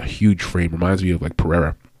overnight. Just a huge frame. Reminds me of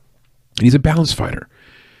Pereira. And he's a balanced fighter.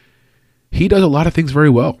 He does a lot of things very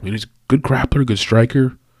well. He's a good grappler, good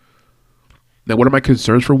striker. Now, what are my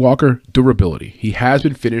concerns for Walker? Durability. He has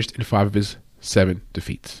been finished in 5 of his 7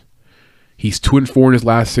 defeats. He's 2-4 in his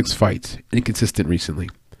last 6 fights. Inconsistent recently.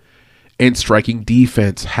 And striking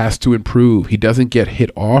defense has to improve. He doesn't get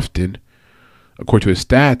hit often, according to his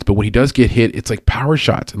stats, but when he does get hit, it's like power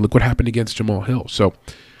shots. And look what happened against Jamal Hill. So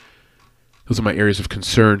those are my areas of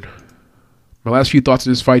concern. My last few thoughts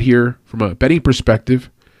on this fight here, from a betting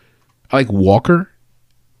perspective, I like Walker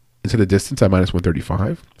instead of distance at minus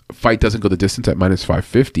 135. Fight doesn't go the distance at minus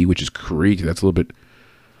 550, which is crazy. That's a little bit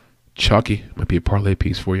chalky. Might be a parlay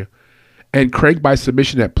piece for you. And Craig by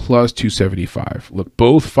submission at plus 275. Look,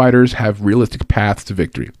 both fighters have realistic paths to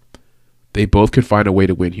victory. They both can find a way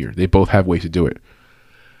to win here. They both have ways to do it.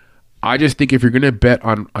 I just think if you're going to bet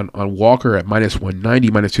on Walker at minus 190,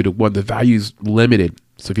 minus 2-1, the value's limited.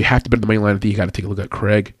 So if you have to bet on the money line, I think you got to take a look at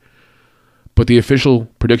Craig. But the official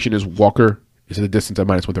prediction is Walker is at the distance at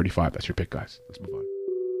minus 135. That's your pick, guys. Let's move on.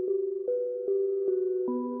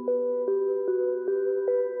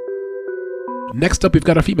 Next up, we've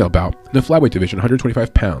got a female bout in the flyweight division,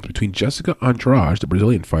 125 pounds, between Jessica Andrade, the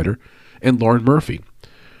Brazilian fighter, and Lauren Murphy.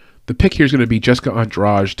 The pick here is going to be Jessica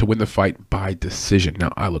Andrade to win the fight by decision.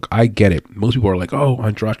 Now, I get it. Most people are like, oh,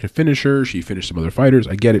 Andrade can finish her. She finished some other fighters.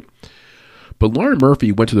 I get it. But Lauren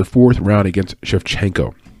Murphy went to the 4th round against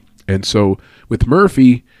Shevchenko. And so with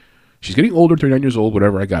Murphy, she's getting older, 39 years old,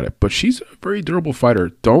 whatever, I got it. But she's a very durable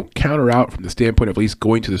fighter. Don't count her out from the standpoint of at least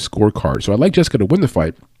going to the scorecard. So I like Jessica to win the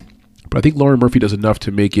fight. But I think Lauren Murphy does enough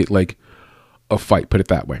to make it like a fight, put it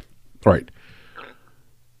that way. All right.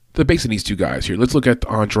 The base of these two guys here. Let's look at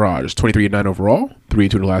Andrade. 23-9 overall,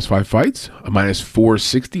 3-2 in the last 5 fights, a minus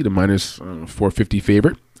 460 to minus 450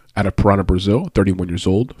 favorite. Out of Parana, Brazil, 31 years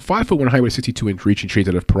old, 5'1" height with 62-inch reach, and trains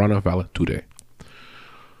out of Parana Valtudo.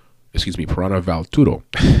 Parana Valtudo.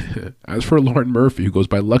 As for Lauren Murphy, who goes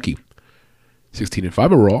by Lucky,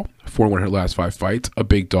 16-5 overall, 4-1 her last 5 fights, a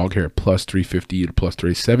big dog here at plus 350 to plus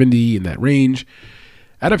 370 in that range.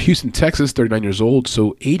 Out of Houston, Texas, 39 years old,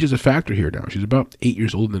 so age is a factor here now. She's about 8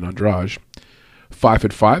 years older than Andrade.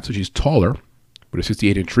 5'5", so she's taller, with a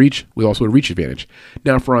 68-inch reach, with also a reach advantage.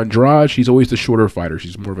 Now for Andrade, she's always the shorter fighter.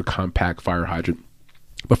 She's more of a compact fire hydrant.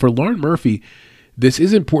 But for Lauren Murphy, this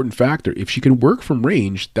is an important factor. If she can work from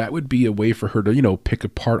range, that would be a way for her to, pick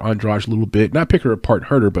apart Andrade a little bit. Not pick her apart,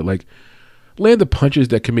 hurt her, but like land the punches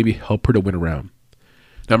that can maybe help her to win a round.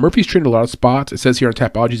 Now, Murphy's trained a lot of spots. It says here on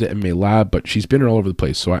Tapology she's at MMA Lab, but she's been all over the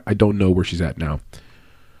place, so I don't know where she's at now.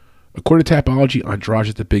 According to Tapology, Andrade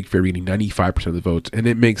is the big favorite, getting 95% of the votes, and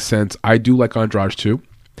it makes sense. I do like Andrade too.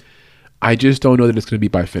 I just don't know that it's going to be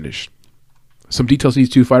by finish. Some details on these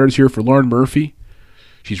two fighters here. For Lauren Murphy,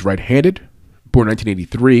 she's right-handed, born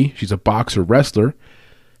 1983. She's a boxer, wrestler,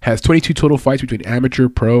 has 22 total fights between amateur,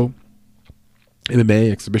 pro, MMA,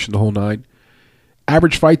 exhibition, the whole 9.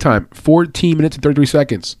 Average fight time, 14 minutes and 33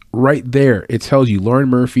 seconds. Right there, it tells you Lauren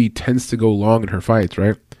Murphy tends to go long in her fights,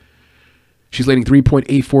 right? She's landing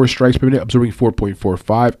 3.84 strikes per minute, absorbing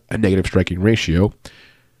 4.45, a negative striking ratio.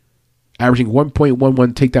 Averaging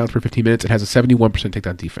 1.11 takedowns per 15 minutes, and has a 71%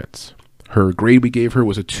 takedown defense. Her grade we gave her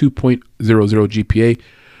was a 2.00 GPA.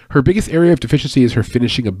 Her biggest area of deficiency is her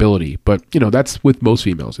finishing ability, but, that's with most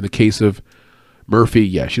females. In the case of Murphy,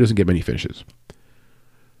 yeah, she doesn't get many finishes.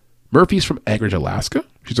 Murphy's from Anchorage, Alaska.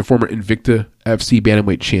 She's a former Invicta FC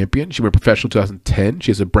Bantamweight champion. She went professional in 2010.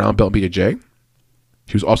 She has a brown belt in BJJ.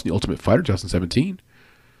 She was also in the Ultimate Fighter 2017.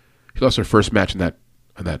 She lost her first match on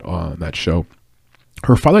that show.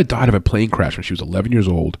 Her father died of a plane crash when she was 11 years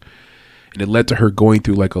old, and it led to her going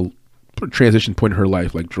through like a transition point in her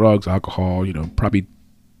life, like drugs, alcohol, probably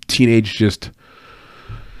teenage, just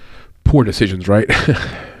poor decisions, right?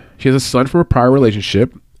 She has a son from a prior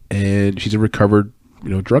relationship, and she's a recovered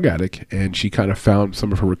drug addict, and she kind of found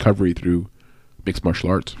some of her recovery through mixed martial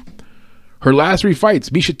arts. Her last 3 fights,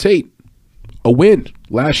 Miesha Tate, a win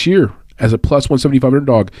last year as a plus 175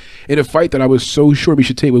 underdog in a fight that I was so sure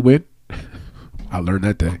Miesha Tate would win. I learned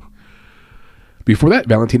that day. Before that,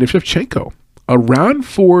 Valentina Shevchenko, a round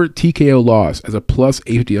 4 TKO loss as a plus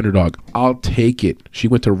 850 underdog. I'll take it. She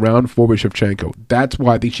went to round 4 with Shevchenko. That's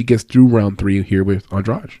why I think she gets through round 3 here with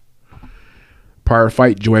Andrade. Prior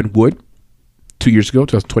fight, Joanne Wood, 2 years ago,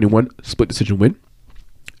 2021, split decision win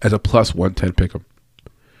as a plus 110 pick'em.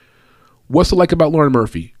 What's to like about Lauren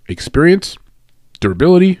Murphy? Experience,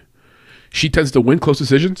 durability. She tends to win close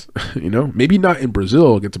decisions, maybe not in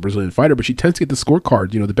Brazil against a Brazilian fighter, but she tends to get the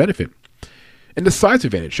scorecard, the benefit. And the size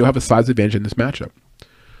advantage. She'll have a size advantage in this matchup.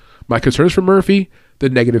 My concerns for Murphy, the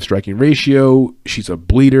negative striking ratio. She's a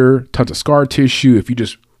bleeder, tons of scar tissue. If you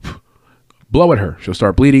just blow at her, she'll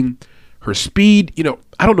start bleeding. Her speed,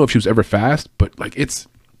 I don't know if she was ever fast, but like it's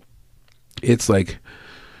like,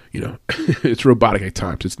 it's robotic at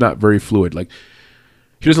times. It's not very fluid. Like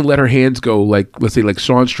she doesn't let her hands go like, let's say like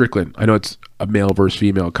Sean Strickland. I know it's a male versus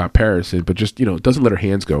female comparison, but just, doesn't let her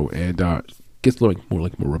hands go and gets more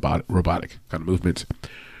robotic kind of movements.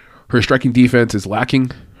 Her striking defense is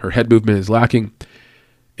lacking. Her head movement is lacking,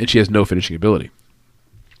 and she has no finishing ability.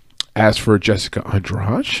 As for Jessica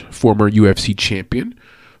Andrade, former UFC champion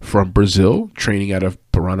from Brazil, training out of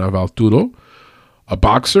Parana Valtudo, a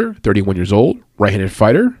boxer, 31 years old, right-handed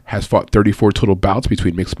fighter, has fought 34 total bouts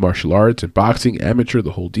between mixed martial arts and boxing, amateur,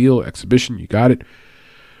 the whole deal, exhibition, you got it.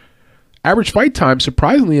 Average fight time,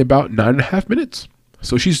 surprisingly, about 9.5 minutes.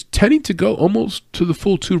 So she's tending to go almost to the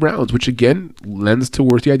full 2 rounds, which again lends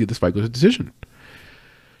towards the idea this fight goes to decision.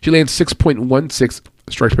 She lands 6.16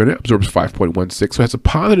 strikes per minute, absorbs 5.16, so has a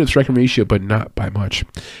positive striking ratio, but not by much.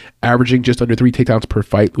 Averaging just under 3 takedowns per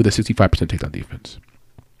fight with a 65% takedown defense.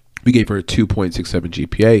 We gave her a 2.67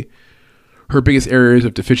 GPA. Her biggest areas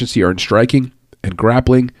of deficiency are in striking and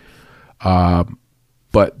grappling,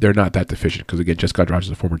 but they're not that deficient because, again, Jessica Andrade is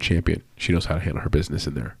a former champion. She knows how to handle her business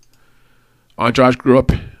in there. Andrade grew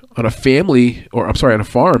up on a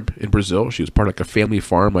farm in Brazil. She was part of like a family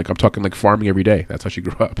farm. Like I'm talking like farming every day. That's how she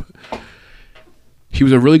grew up. She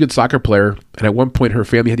was a really good soccer player, and at one point her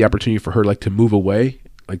family had the opportunity for her like to move away,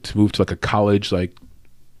 like to move to like a college like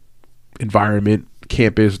environment,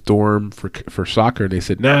 campus, dorm for soccer, and they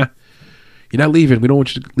said, "Nah, you're not leaving. We don't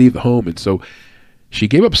want you to leave the home." And so she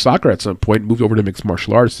gave up soccer at some point, moved over to mixed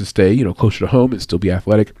martial arts to stay, closer to home and still be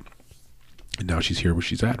athletic. And now she's here where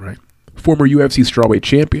she's at, right? former UFC strawweight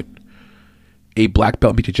champion, a black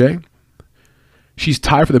belt in BJJ. She's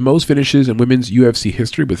tied for the most finishes in women's UFC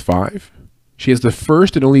history with 5. She has the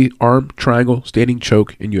first and only arm triangle standing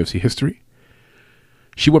choke in UFC history.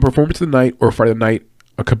 She won Performance of the Night or Fight of the Night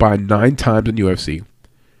a combined 9 times in UFC.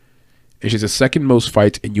 And she has the second most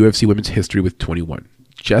fights in UFC women's history with 21.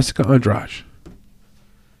 Jessica Andrade.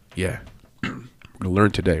 Yeah, we're going to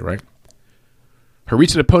learn today, right? Her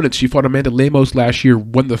recent opponents, she fought Amanda Lemos last year,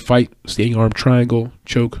 won the fight, standing arm triangle,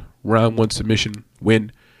 choke, round 1 submission,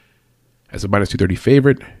 win. As a minus 230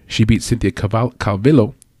 favorite, she beat Cynthia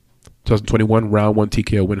Calvillo, 2021 round 1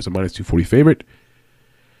 TKO win as a minus 240 favorite.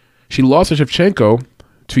 She lost to Shevchenko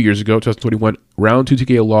 2 years ago, 2021 round 2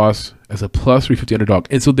 TKO loss as a plus 350 underdog.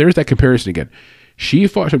 And so there's that comparison again. She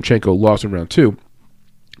fought Shevchenko, lost in round 2.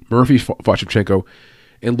 Murphy fought Shevchenko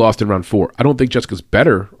and lost in round 4. I don't think Jessica's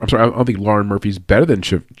better. I'm sorry, I don't think Lauren Murphy's better than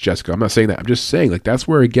Jessica. I'm not saying that. I'm just saying, like, that's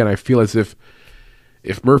where, again, I feel as if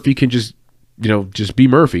Murphy can just be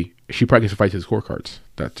Murphy, she probably gets to fight his scorecards.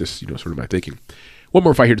 That's just, sort of my thinking. One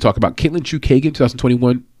more fight here to talk about. Caitlin Chukagian,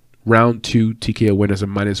 2021 round 2 TKO win as a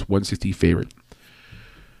minus 160 favorite.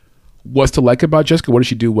 What's to like about Jessica? What does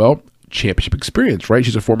she do well? Championship experience, right?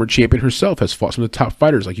 She's a former champion herself, has fought some of the top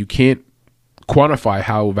fighters. Like, you can't quantify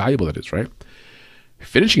how valuable that is, right?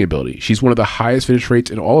 Finishing ability. She's one of the highest finish rates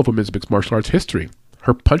in all of women's mixed martial arts history.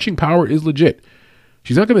 Her punching power is legit.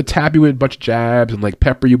 She's not going to tap you with a bunch of jabs and like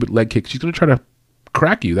pepper you with leg kicks. She's going to try to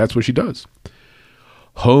crack you. That's what she does.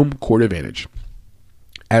 Home court advantage.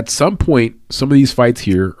 At some point, some of these fights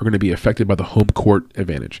here are going to be affected by the home court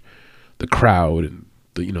advantage. The crowd and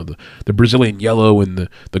the Brazilian yellow and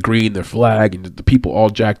the green, their flag, and the people all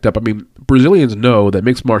jacked up. I mean, Brazilians know that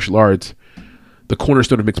mixed martial arts, the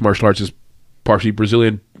cornerstone of mixed martial arts is partially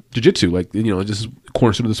Brazilian jiu-jitsu. Like, this is the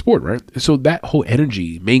cornerstone of the sport, right? And so that whole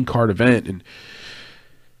energy, main card event, and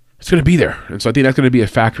it's going to be there. And so I think that's going to be a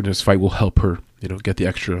factor in this fight. Will help her, get the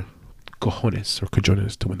extra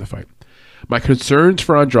cojones to win the fight. My concerns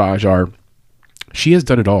for Andrade are she has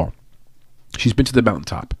done it all. She's been to the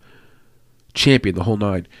mountaintop. Champion, the whole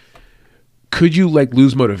 9. Could you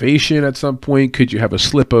lose motivation at some point? Could you have a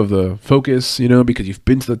slip of the focus, because you've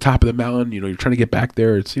been to the top of the mountain, you're trying to get back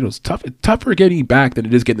there. It's, it's tough. It's tougher getting back than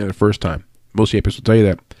it is getting there the first time. Most champions will tell you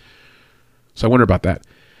that. So I wonder about that.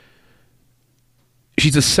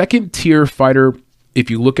 She's a second tier fighter. If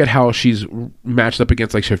you look at how she's matched up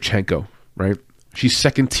against Shevchenko, right? She's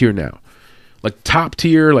second tier now. Top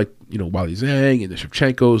tier, Wally Zhang and the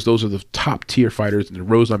Shevchenkos, those are the top tier fighters, and the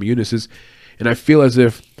Rose Namajunas. And I feel as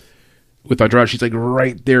if with Andrade, she's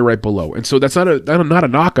right there, right below. And so that's not a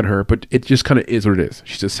knock on her, but it just kind of is what it is.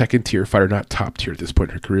 She's a second tier fighter, not top tier at this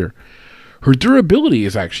point in her career. Her durability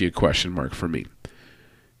is actually a question mark for me.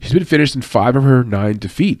 She's been finished in 5 of her 9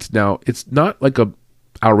 defeats. Now, it's not a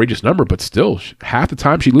outrageous number, but still, half the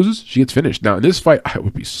time she loses, she gets finished. Now, in this fight, I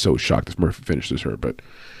would be so shocked if Murphy finishes her, but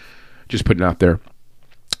just putting it out there.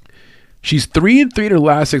 She's 3-3 in her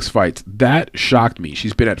last 6 fights. That shocked me.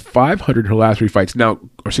 She's been at 500 in her last 3 fights now,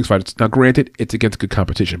 or 6 fights. Now, granted, it's against good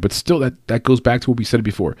competition, but still, that goes back to what we said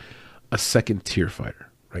before. A second tier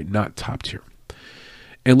fighter, right? Not top tier.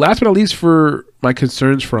 And last but not least, for my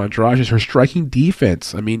concerns for Andrade is her striking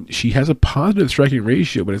defense. I mean, she has a positive striking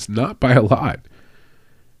ratio, but it's not by a lot.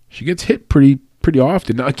 She gets hit pretty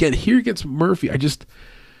often. Now, again, here against Murphy,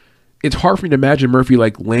 it's hard for me to imagine Murphy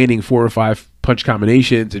landing 4 or 5 punch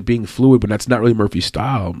combinations and being fluid, but that's not really Murphy's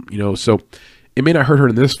style, so it may not hurt her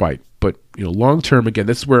in this fight, but long term, again,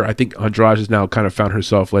 this is where I think Andrade has now kind of found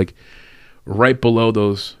herself right below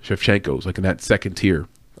those Shevchenkos, in that second tier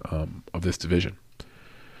of this division.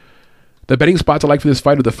 The betting spots I like for this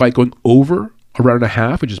fight are the fight going over a round and a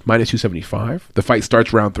half, which is minus 275. The fight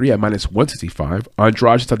starts round 3 at minus 165.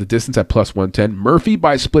 Andrade is at the distance at plus 110. Murphy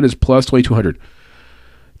by split is plus 2200.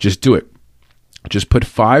 Just do it. Just put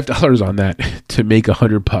 $5 on that to make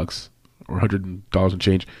 $100 or $100 and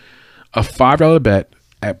change. A $5 bet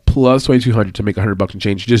at plus 2200 to make $100 and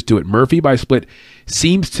change. Just do it. Murphy by split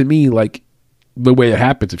seems to me like the way it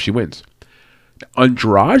happens if she wins.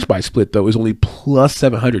 Andrade by split, though, is only plus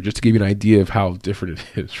 700, just to give you an idea of how different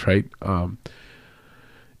it is, right?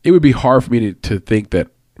 It would be hard for me to think that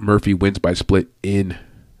Murphy wins by split in,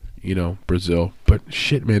 Brazil. But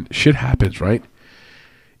shit, man, shit happens, right?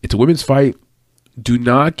 It's a women's fight.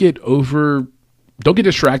 Don't get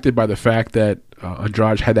distracted by the fact that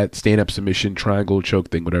Andrade had that stand-up submission, triangle, choke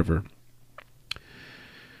thing, whatever.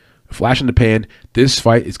 Flash in the pan. This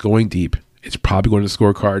fight is going deep. It's probably going to the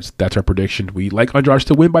scorecards. That's our prediction. We like Andrade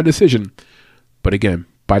to win by decision. But again,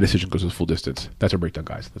 by decision goes the full distance. That's our breakdown,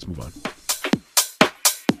 guys. Let's move on.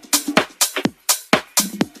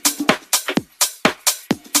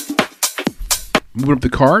 Moving up the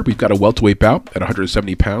card, we've got a welterweight bout at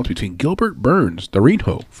 170 pounds between Gilbert Burns, the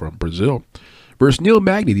Reno from Brazil, versus Neil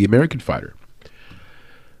Magny, the American fighter.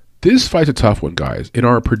 This fight's a tough one, guys. In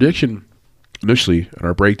our prediction, initially, in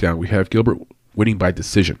our breakdown, we have Gilbert winning by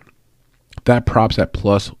decision. That props at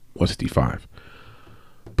plus 165.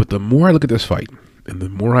 But the more I look at this fight, and the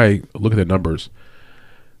more I look at the numbers,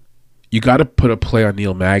 you got to put a play on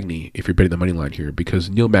Neil Magny if you're betting the money line here, because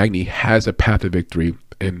Neil Magny has a path to victory,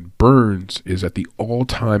 and Burns is at the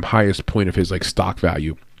all-time highest point of his stock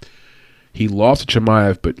value. He lost to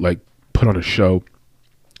Chimaev, but put on a show.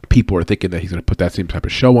 People are thinking that he's going to put that same type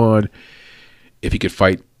of show on. If he could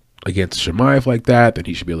fight against Chimaev like that, then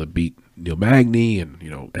he should be able to beat Neil Magny, and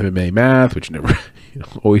MMA math, which never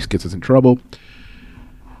always gets us in trouble.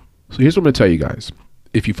 So here's what I'm going to tell you guys.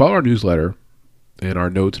 If you follow our newsletter and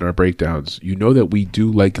our notes and our breakdowns, you know that we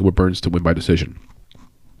do like Gilbert Burns to win by decision.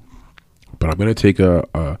 But I'm going to take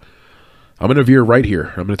I'm going to veer right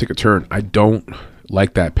here. I'm going to take a turn. I don't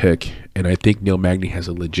like that pick, and I think Neil Magny has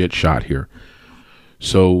a legit shot here.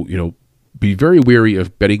 So, be very wary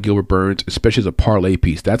of betting Gilbert Burns, especially as a parlay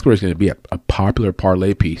piece. That's where it's going to be, a popular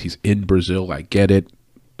parlay piece. He's in Brazil. I get it.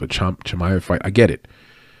 The Chimaev fight, I get it.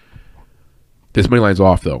 This money line's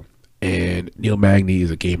off, though, and Neil Magny is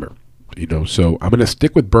a gamer. So I'm going to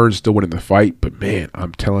stick with Burns still winning the fight, but man,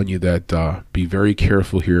 I'm telling you that be very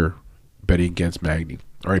careful here betting against Magny.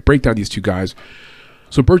 All right, break down these two guys.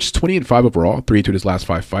 So Burns is 20-5 overall, 3-2 in his last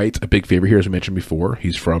 5 fights. A big favorite here, as we mentioned before.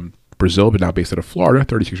 He's from Brazil, but now based out of Florida,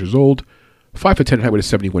 36 years old, 5'10" height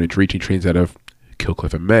with a 71-inch reach. He trains out of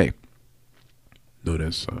Killcliff MMA, known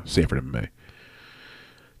as Sanford MMA,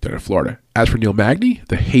 down in Florida. As for Neil Magny,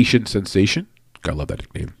 the Haitian sensation, gotta love that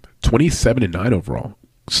nickname, 27-9 overall.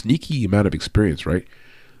 Sneaky amount of experience, right?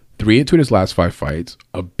 3-2 in his last 5 fights.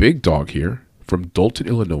 A big dog here from Dalton,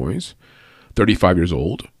 Illinois, 35 years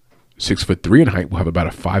old, 6'3" in height. Will have about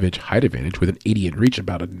a 5-inch height advantage with an 80-inch reach,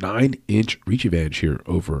 about a 9-inch reach advantage here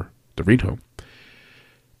over the Reno.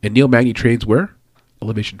 And Neil Magny trains where?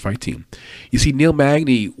 Elevation Fight Team. You see, Neil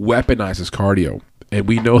Magny weaponizes cardio, and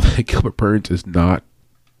we know that Gilbert Burns is not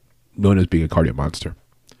known as being a cardio monster.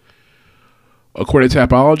 According to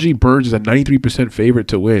Tapology, Burns is a 93% favorite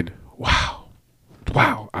to win. Wow.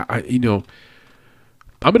 I'm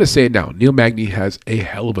going to say it now. Neil Magny has a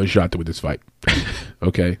hell of a shot to win this fight.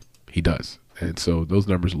 Okay? He does. And so those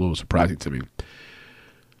numbers are a little surprising to me.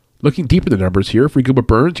 Looking deeper in the numbers here, for Gilbert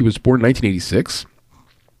Burns, he was born in 1986,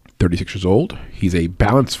 36 years old. He's a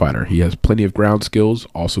balanced fighter. He has plenty of ground skills,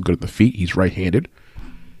 also good at the feet. He's right-handed.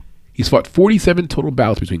 He's fought 47 total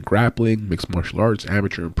bouts between grappling, mixed martial arts,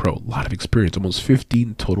 amateur, and pro. A lot of experience, almost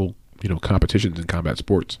 15 total, competitions in combat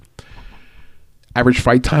sports. Average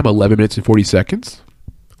fight time, 11 minutes and 40 seconds.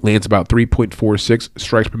 Lands about 3.46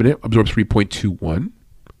 strikes per minute, absorbs 3.21.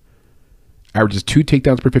 Averages 2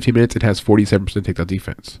 takedowns per 15 minutes, and has 47% takedown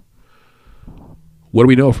defense. What do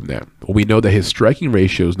we know from that? Well, we know that his striking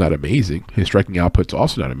ratio is not amazing. His striking output's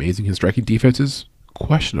also not amazing. His striking defense is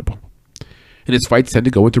questionable. And his fights tend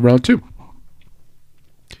to go into round 2.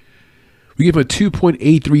 We give him a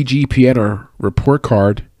 2.83 GPA on our report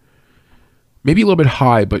card. Maybe a little bit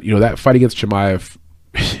high, but, that fight against Chimaev,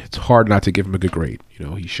 it's hard not to give him a good grade.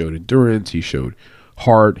 He showed endurance. He showed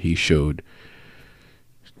heart. He showed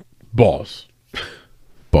balls.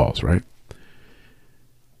 Balls, right?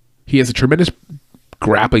 He has a tremendous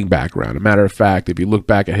grappling background. A matter of fact, if you look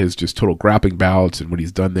back at his just total grappling bouts and what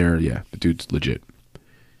he's done there, yeah, the dude's legit.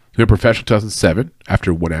 He went professional in 2007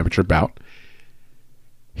 after one amateur bout.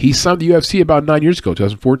 He signed the UFC about 9 years ago,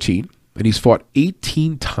 2014, and he's fought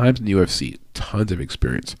 18 times in the UFC. Tons of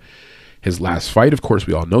experience. His last fight, of course,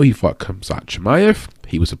 we all know he fought Khamzat Chimaev.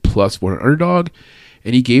 He was a +1 underdog,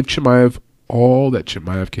 and he gave Chimaev all that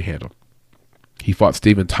Chimaev could handle. He fought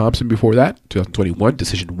Stephen Thompson before that, 2021,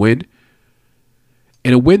 decision win.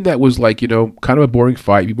 And a win that was kind of a boring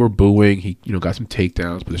fight. People were booing. He, got some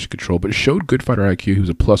takedowns, position control, but it showed good fighter IQ. He was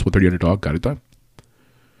a +130 underdog, got it done.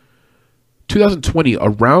 2020, a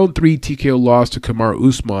round 3 TKO loss to Kamaru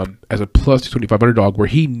Usman as a +225 underdog, where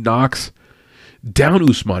he knocks down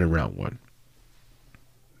Usman in round 1.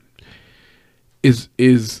 Is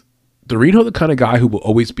Dorino the kind of guy who will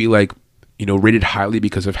always be rated highly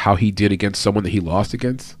because of how he did against someone that he lost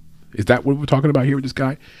against? Is that what we're talking about here with this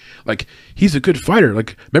guy? He's a good fighter.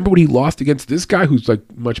 Remember when he lost against this guy who's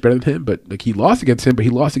much better than him, but he lost against him, but he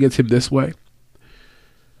lost against him this way?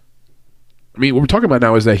 I mean, what we're talking about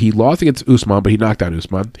now is that he lost against Usman, but he knocked down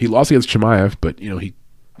Usman. He lost against Chimaev, but he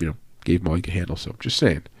gave him all he could handle. So just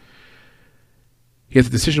saying. He has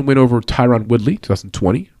a decision win over Tyron Woodley,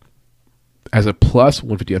 2020, as a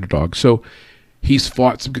 +150 underdog. So he's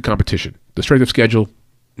fought some good competition. The strength of schedule,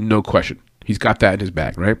 no question. He's got that in his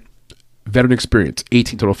bag, right? Veteran experience,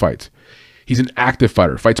 18 total fights. He's an active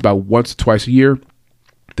fighter, fights about once or twice a year.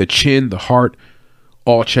 The chin, the heart,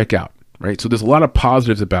 all check out, right? So there's a lot of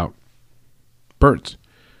positives about Burns.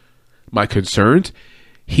 My concerns,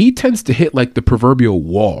 he tends to hit like the proverbial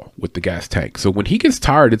wall with the gas tank. So when he gets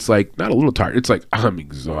tired, it's like, not a little tired, it's like, I'm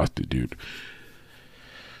exhausted, dude.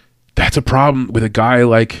 That's a problem with a guy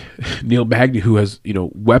like Neil Magny, who has,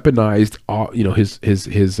 weaponized,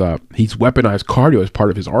 he's weaponized cardio as part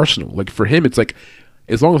of his arsenal. Like for him, it's like,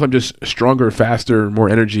 as long as I'm just stronger, faster, more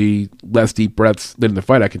energy, less deep breaths than in the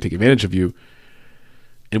fight, I can take advantage of you.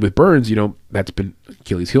 And with Burns, that's been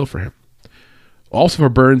Achilles' heel for him. Also for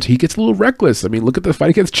Burns, he gets a little reckless. I mean, look at the fight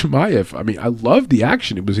against Chimaev. I mean, I love the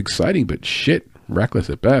action. It was exciting, but shit, reckless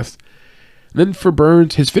at best. And then for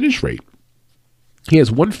Burns, his finish rate. He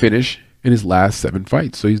has one finish in his last 7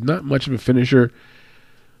 fights. So he's not much of a finisher.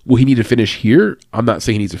 Will he need to finish here? I'm not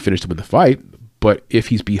saying he needs to finish to win the fight. But if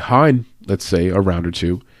he's behind, let's say, a round or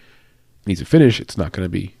two, needs to finish, it's not going to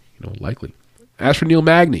be likely. As for Neil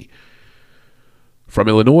Magny, from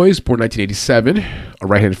Illinois, born 1987, a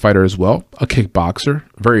right-handed fighter as well, a kickboxer,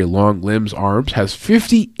 very long limbs, arms, has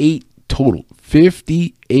 58 total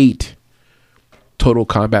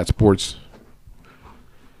combat sports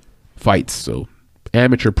fights. So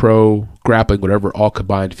amateur, pro, grappling, whatever, all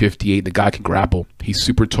combined, 58. The guy can grapple. He's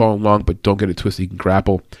super tall and long, but don't get it twisted, he can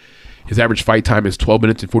grapple. His average fight time is 12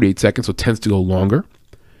 minutes and 48 seconds, so tends to go longer.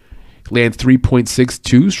 Lands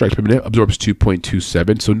 3.62 strikes per minute, absorbs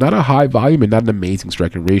 2.27, so not a high volume and not an amazing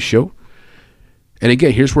striking ratio. And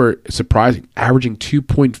again, here's where it's surprising, averaging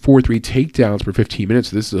 2.43 takedowns per 15 minutes.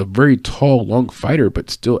 So this is a very tall, long fighter, but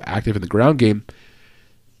still active in the ground game.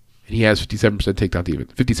 And he has 57% takedown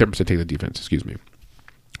defense. 57% takedown defense. Excuse me.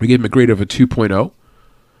 We gave him a grade of a 2.0.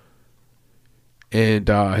 And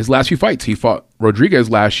his last few fights, he fought Rodriguez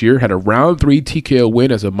last year, had a round 3 TKO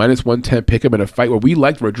win as a -110 pick'em in a fight where we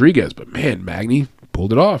liked Rodriguez. But man, Magny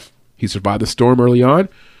pulled it off. He survived the storm early on.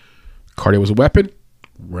 Cardio was a weapon.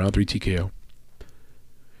 Round 3 TKO.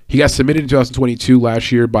 He got submitted in 2022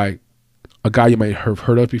 last year by a guy you might have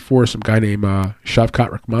heard of before, some guy named Shavkat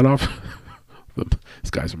Rakhmonov.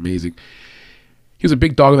 This guy's amazing. He was a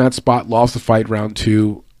big dog in that spot, lost the fight round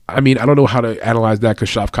 2. I mean, I don't know how to analyze that because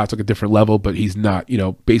Shavkat's like a different level, but he's not,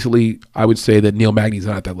 basically I would say that Neil Magny's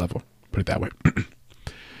not at that level. Put it that way.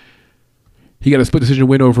 He got a split decision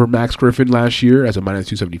win over Max Griffin last year as a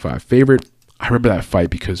 -275 favorite. I remember that fight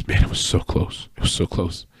because, man, it was so close. It was so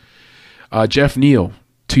close. Jeff Neal,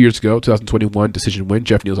 2 years ago, 2021 decision win.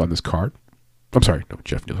 Jeff Neal's on this card. I'm sorry, no,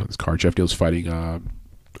 Jeff Neal's on this card. Jeff Neal's fighting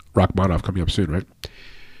Rakhmonov coming up soon, right?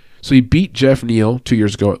 So he beat Jeff Neal 2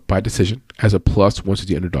 years ago by decision as a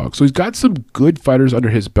 +160 underdog. So he's got some good fighters under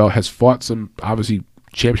his belt, has fought some, obviously,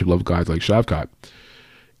 championship-level guys like Shavkat,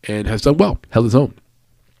 and has done well, held his own.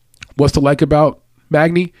 What's to like about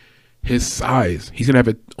Magny? His size. He's going to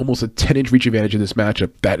have almost a 10-inch reach advantage in this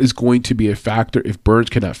matchup. That is going to be a factor if Burns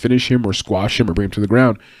cannot finish him or squash him or bring him to the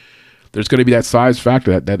ground. There's going to be that size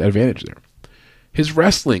factor, that advantage there. His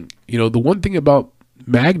wrestling, the one thing about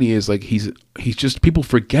Magny is like he's just, people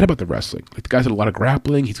forget about the wrestling. Like the guy's had a lot of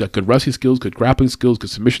grappling. He's got good wrestling skills, good grappling skills, good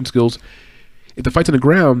submission skills. If the fight's on the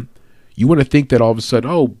ground, you want to think that all of a sudden,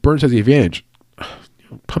 oh, Burns has the advantage.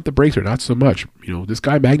 Pump the brakes or not so much. This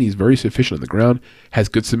guy Magny is very sufficient on the ground, has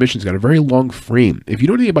good submissions, got a very long frame. If you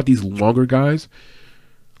know anything about these longer guys,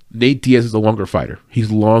 Nate Diaz is a longer fighter.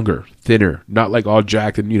 He's longer, thinner, not like all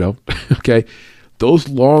jacked and, okay. Those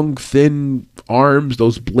long, thin arms,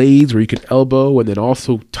 those blades where you can elbow and then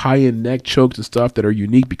also tie in neck chokes and stuff that are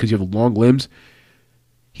unique because you have long limbs,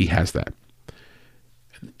 he has that.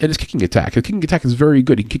 And his kicking attack. His kicking attack is very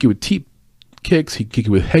good. He can kick you with teep kicks. He can kick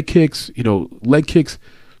you with head kicks, leg kicks.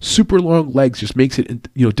 Super long legs just makes it,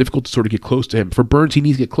 difficult to sort of get close to him. For Burns, he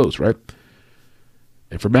needs to get close, right?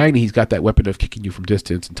 And for Magny, he's got that weapon of kicking you from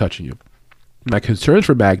distance and touching you. My concerns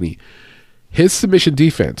for Magny, his submission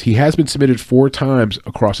defense. He has been submitted 4 times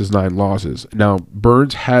across his 9 losses. Now,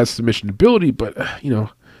 Burns has submission ability, but,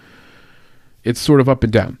 it's sort of up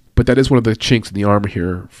and down. But that is one of the chinks in the armor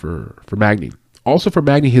here for Magny. Also for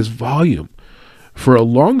Magny, his volume. For a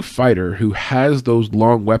long fighter who has those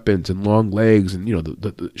long weapons and long legs and,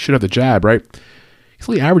 should have the jab, right? He's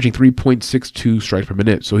only averaging 3.62 strikes per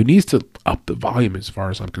minute. So he needs to up the volume as far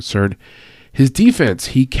as I'm concerned. His defense,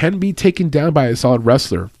 he can be taken down by a solid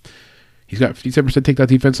wrestler. He's got 57% takedown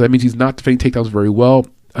defense, so that means he's not defending takedowns very well.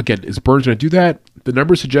 Again, is Burns going to do that? The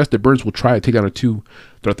numbers suggest that Burns will try a takedown or 2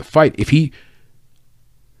 throughout the fight. If he,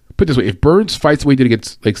 put it this way, if Burns fights the way he did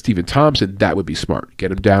against like Stephen Thompson, that would be smart.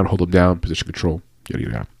 Get him down, hold him down, position control, yada,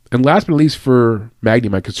 yada. And last but not least for Magny,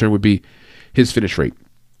 my concern would be his finish rate.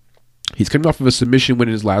 He's coming off of a submission win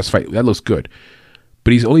in his last fight. That looks good.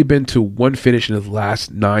 But he's only been to one finish in his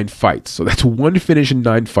last 9 fights. So that's one finish in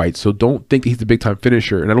 9 fights. So don't think that he's the big-time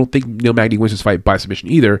finisher. And I don't think Neil Magny wins this fight by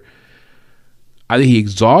submission either. I think he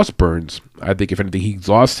exhausts Burns. I think if anything, he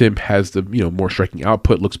exhausts him, has the more striking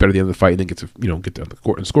output, looks better at the end of the fight, and then gets get down the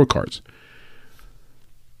court and scorecards.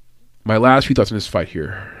 My last few thoughts on this fight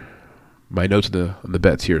here. My notes on the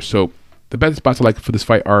bets here. So the bet spots I like for this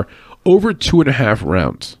fight are over 2.5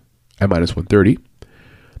 rounds at -130.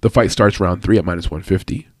 The fight starts round 3 at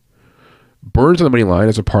 -150. Burns on the money line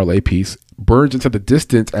as a parlay piece. Burns inside the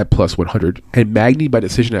distance at +100, and Magny by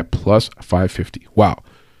decision at +550. Wow.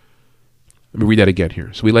 Let me read that again here.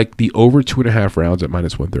 So we like the over 2.5 rounds at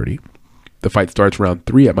 -130. The fight starts round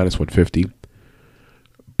 3 at -150.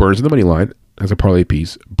 Burns on the money line as a parlay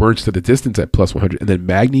piece. Burns to the distance at +100, and then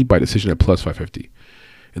Magny by decision at +550.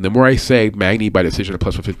 And the more I say Magny by decision at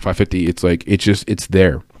 +550, it's like it's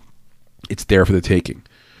there. It's there for the taking.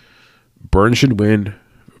 Burns should win.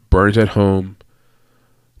 Burns at home.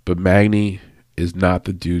 But Magny is not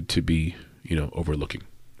the dude to be, overlooking.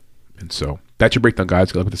 And so that's your breakdown,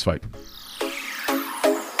 guys. Good luck with this fight.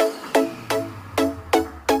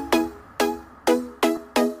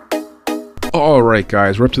 All right,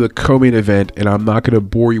 guys, we're up to the co-main event, and I'm not going to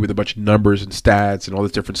bore you with a bunch of numbers and stats and all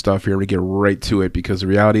this different stuff here. We're going to get right to it because the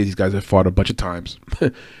reality is these guys have fought a bunch of times.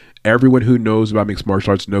 Everyone who knows about mixed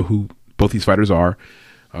martial arts know who both these fighters are.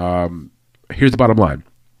 Here's the bottom line.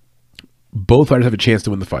 Both fighters have a chance to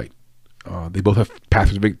win the fight. They both have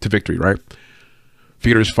paths to victory, right?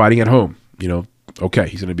 Figueroa's fighting at home. Okay,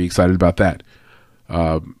 he's going to be excited about that.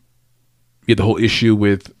 You had the whole issue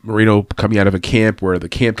with Moreno coming out of a camp where the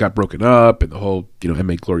camp got broken up and the whole,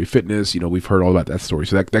 MMA Glory Fitness. We've heard all about that story.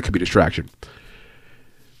 So that could be a distraction.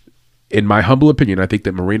 In my humble opinion, I think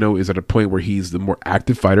that Moreno is at a point where he's the more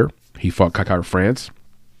active fighter. He fought Kai France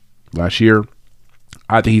last year.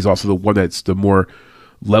 I think he's also the one that's the more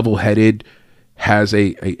level-headed, has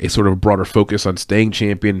a sort of broader focus on staying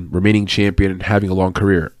champion, remaining champion, and having a long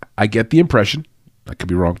career. I get the impression, I could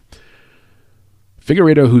be wrong,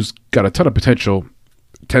 Figueiredo, who's got a ton of potential,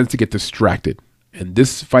 tends to get distracted. And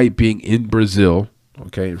this fight being in Brazil,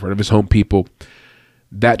 okay, in front of his home people,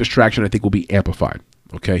 that distraction I think will be amplified.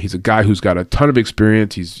 Okay, he's a guy who's got a ton of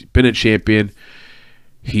experience. He's been a champion.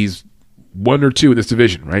 He's 1 or 2 in this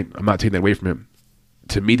division, right? I'm not taking that away from him.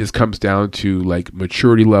 To me, this comes down to like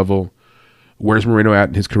maturity level. Where's Moreno at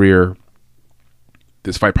in his career?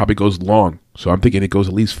 This fight probably goes long. So I'm thinking it goes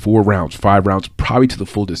at least 4 rounds, 5 rounds, probably to the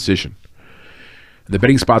full decision. And the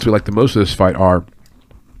betting spots we like the most of this fight are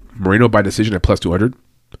Moreno by decision at +200,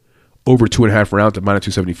 over 2.5 rounds at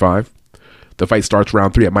 -275. The fight starts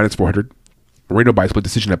round 3 at -400. Moreno by split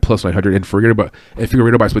decision at +900, and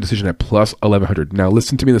Figueiredo by split decision at +1100. Now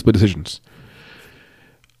listen to me in the split decisions.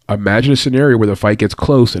 Imagine a scenario where the fight gets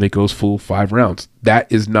close and it goes full 5 rounds.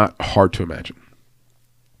 That is not hard to imagine.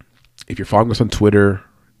 If you're following us on Twitter,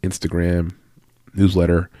 Instagram,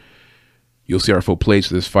 newsletter, you'll see our full plays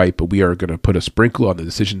for this fight, but we are going to put a sprinkle on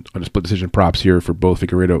the split decision props here for both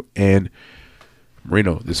Figueiredo and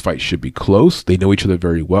Moreno. This fight should be close. They know each other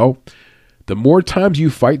very well. The more times you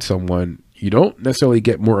fight someone, you don't necessarily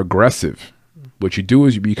get more aggressive. What you do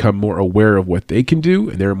is you become more aware of what they can do,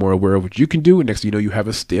 and they're more aware of what you can do, and next thing you know, you have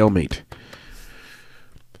a stalemate.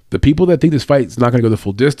 The people that think this fight is not going to go the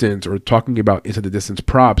full distance or talking about inside the distance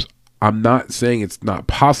props, I'm not saying it's not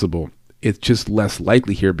possible. It's just less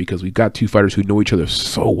likely here because we've got 2 fighters who know each other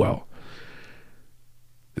so well.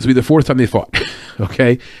 This will be the 4th time they fought,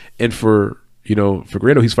 okay? And for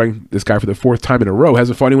Figueiredo, he's fighting this guy for the 4th time in a row.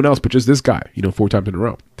 Hasn't fought anyone else but just this guy, 4 times in a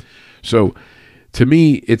row. So to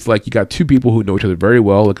me, it's like you got 2 people who know each other very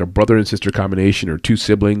well, like a brother and sister combination, or 2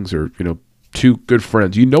 siblings, or 2 good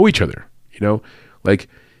friends. You know each other. Like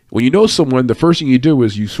when you know someone, the first thing you do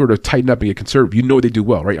is you sort of tighten up and get conservative. You know what they do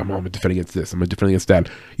well, right? I'm going to defend against this. I'm going to defend against that.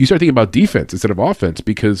 You start thinking about defense instead of offense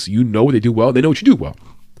because you know what they do well. They know what you do well.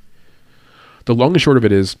 The long and short of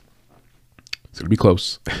it is it's going to be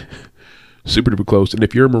close. Super duper close. And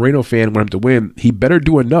if you're a Moreno fan and want him to win, he better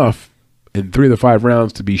do enough in 3 of the 5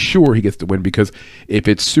 rounds to be sure he gets to win, because if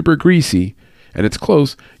it's super greasy and it's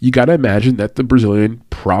close, you got to imagine that the Brazilian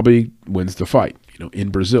probably wins the fight, in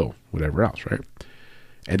Brazil, whatever else, right?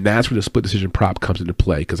 And that's where the split decision prop comes into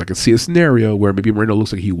play, because I can see a scenario where maybe Moreno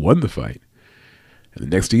looks like he won the fight. And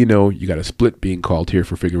the next thing you know, you got a split being called here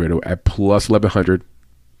for Figueiredo at +1100,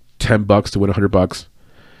 $10 to win $100.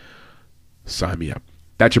 Sign me up.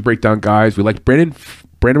 That's your breakdown, guys. We like Brandon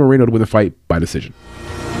Moreno to win the fight by decision.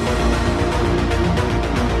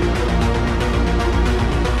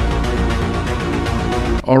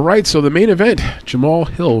 All right, so the main event, Jamal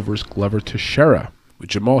Hill versus Glover Teixeira. with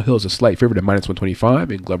Jamal Hill as a slight favorite at -125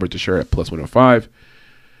 and Glover Teixeira at +105.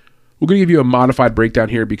 We're going to give you a modified breakdown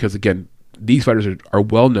here because, again, these fighters are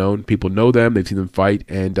well known. People know them. They've seen them fight.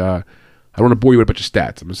 And I don't want to bore you with a bunch of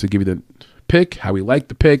stats. I'm just going to give you the pick, how we like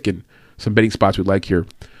the pick, and some betting spots we'd like here.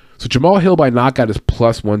 So Jamal Hill by knockout is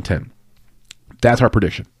 +110. That's our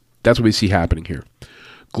prediction. That's what we see happening here.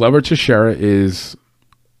 Glover Teixeira is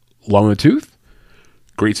long in the tooth,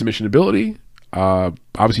 great submission ability,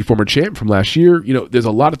 obviously former champ from last year. You know, there's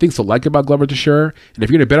a lot of things to like about Glover Teixeira, and if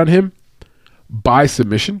you're going to bet on him, by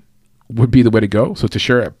submission would be the way to go. So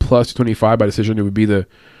Teixeira at +25 by decision, it would be the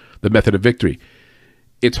method of victory.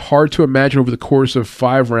 It's hard to imagine over the course of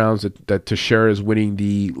 5 rounds that Teixeira is winning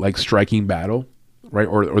the striking battle, right,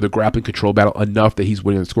 or the grappling control battle enough that he's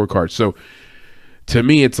winning the scorecard. So to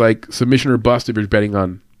me, it's like submission or bust if you're betting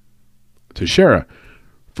on Teixeira.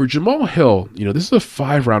 For Jamal Hill, you know, this is a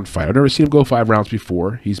 5-round fight. I've never seen him go 5 rounds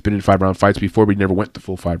before. He's been in 5-round fights before, but he never went the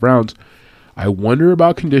full 5 rounds. I wonder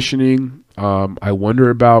about conditioning. I wonder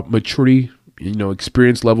about maturity, you know,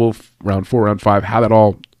 experience level, round 4, round 5, how that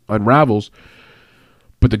all unravels.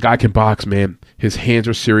 But the guy can box, man. His hands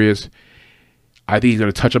are serious. I think he's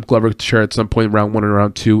going to touch up Glover Teixeira at some point in round 1 and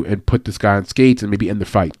round 2 and put this guy on skates and maybe end the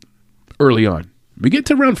fight early on. We get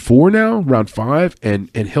to round 4 now, round 5, and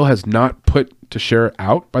Hill has not put Teixeira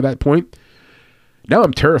out by that point. Now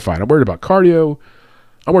I'm terrified. I'm worried about cardio.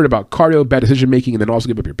 Bad decision making, and then also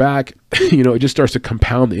give up your back. You know, it just starts to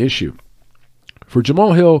compound the issue. For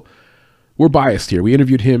Jamal Hill, we're biased here. We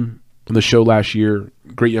interviewed him on the show last year.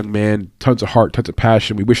 Great young man, tons of heart, tons of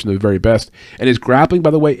passion. We wish him the very best. And his grappling,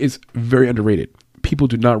 by the way, is very underrated. People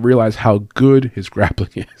do not realize how good his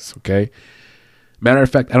grappling is, okay? Matter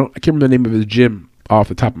of fact, I can't remember the name of his gym off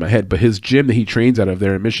the top of my head, but his gym that he trains out of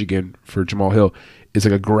there in Michigan for Jamal Hill is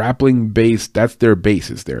like a grappling base. That's their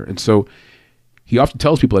basis there. And so he often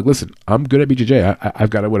tells people, like, listen, I'm good at BJJ. I've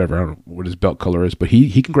got whatever. I don't know what his belt color is, but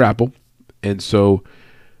he can grapple. And so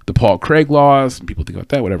the Paul Craig laws, and people think about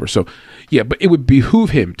that, whatever. So, yeah, but it would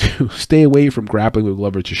behoove him to stay away from grappling with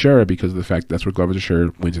Glover Teixeira because of the fact that's where Glover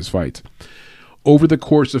Teixeira wins his fights. Over the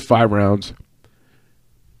course of 5 rounds,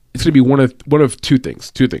 it's going to be one of two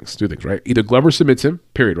things, right? Either Glover submits him,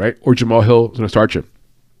 period, right? Or Jamal Hill is going to start him.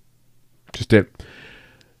 Just it.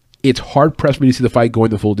 It's hard pressed for me to see the fight going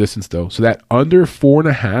the full distance, though. So that under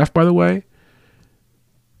 4.5, by the way,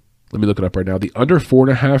 let me look it up right now. The under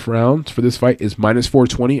 4.5 rounds for this fight is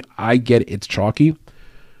 -420. I get it, it's chalky.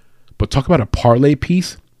 But talk about a parlay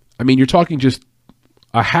piece. I mean, you're talking just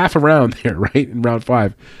a half a round there, right? In round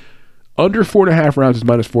 5. Under 4.5 rounds is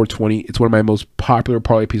 -420. It's one of my most popular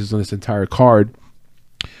parlay pieces on this entire card.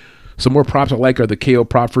 Some more props I like are the KO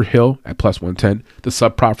prop for Hill at +110, the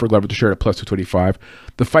sub prop for Glover Teixeira at +225,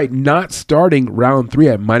 the fight not starting round 3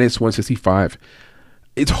 at -165.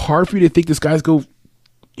 It's hard for me to think this guy's go,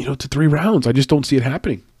 you know, to 3 rounds. I just don't see it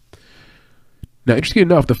happening. Now, interesting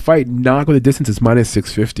enough, the fight not going the distance is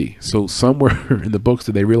 -650. So somewhere in the books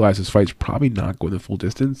did they realize this fight's probably not going the full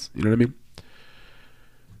distance. You know what I mean?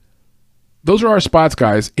 Those are our spots,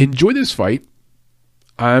 guys. Enjoy this fight.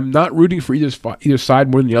 I'm not rooting for either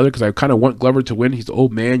side more than the other because I kind of want Glover to win. He's the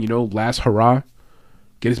old man, you know, last hurrah.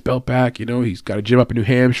 Get his belt back, you know. He's got a gym up in New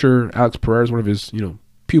Hampshire. Alex Pereira is one of his, you know,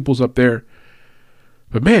 pupils up there.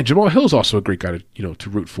 But, man, Jamal Hill's also a great guy to, you know, to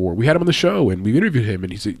root for. We had him on the show, and we interviewed him,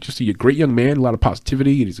 and he's just a great young man, a lot of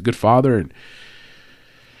positivity, and he's a good father. And,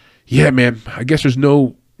 yeah, man, I guess there's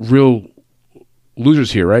no real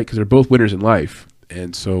losers here, right, because they're both winners in life.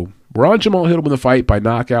 And so we're on Jamal Hill to win the fight by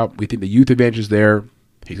knockout. We think the youth advantage is there.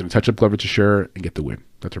 He's going to touch up Glover Teixeira and get the win.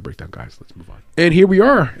 That's our breakdown, guys. Let's move on. And here we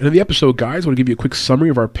are. In the episode, guys, I want to give you a quick summary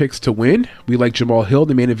of our picks to win. We like Jamal Hill in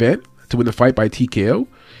the main event to win the fight by TKO.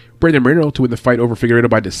 Brandon Moreno to win the fight over Figueiredo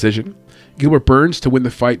by decision. Gilbert Burns to win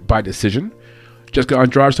the fight by decision. Jessica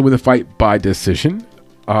Andrade to win the fight by decision.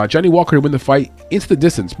 Johnny Walker to win the fight into the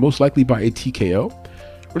distance, most likely by a TKO.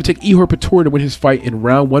 We're going to take Ihor Potoroa to win his fight in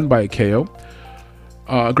round 1 by a KO.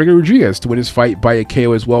 Gregory Rodriguez to win his fight by a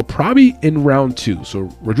KO as well, probably in round 2. So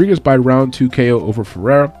Rodriguez by round 2 KO over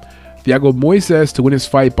Ferreira. Thiago Moises to win his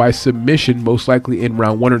fight by submission, most likely in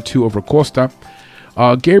round 1 or 2 over Costa.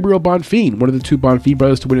 Gabriel Bonfim, one of the 2 Bonfim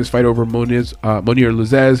brothers, to win his fight over Monir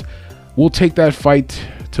Luzez. We'll take that fight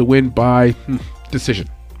to win by decision.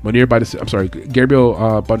 Gabriel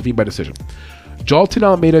Bonfim by decision. Jailton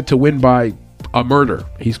Almeida to win by a murder.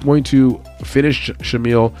 He's going to finish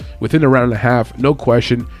Shamil within a round and a half, no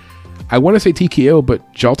question. I want to say TKO, but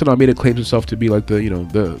Jailton Almeida claims himself to be like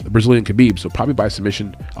the Brazilian Khabib, so probably by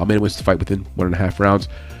submission. Almeida wins the fight within 1.5 rounds.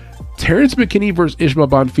 Terrence McKinney versus Ismael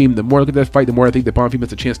Bonfim. The more I look at that fight, the more I think that Bonfim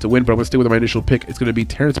has a chance to win, but I'm going to stay with my initial pick. It's going to be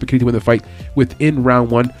Terrence McKinney to win the fight within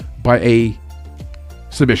round 1 by a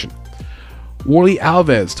submission. Warley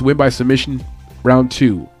Alves to win by submission, round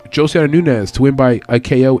 2. Josiana Nunes to win by a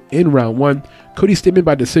KO in round 1. Cody Stamann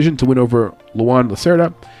by decision to win over Luan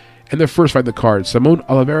Lacerda. And their first fight in the card, Simon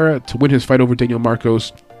Oliveira to win his fight over Daniel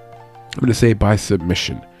Marcos, I'm going to say by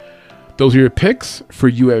submission. Those are your picks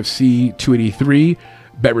for UFC 283.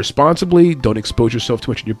 Bet responsibly. Don't expose yourself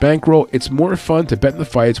too much in your bankroll. It's more fun to bet in the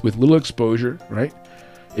fights with little exposure, right?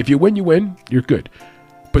 If you win, you're good.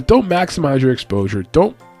 But don't maximize your exposure.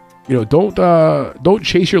 Don't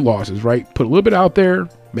chase your losses, right? Put a little bit out there,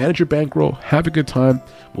 manage your bankroll, have a good time.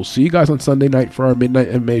 We'll see you guys on Sunday night for our Midnight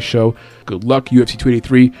MMA show. Good luck, UFC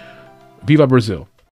 283. Viva Brazil.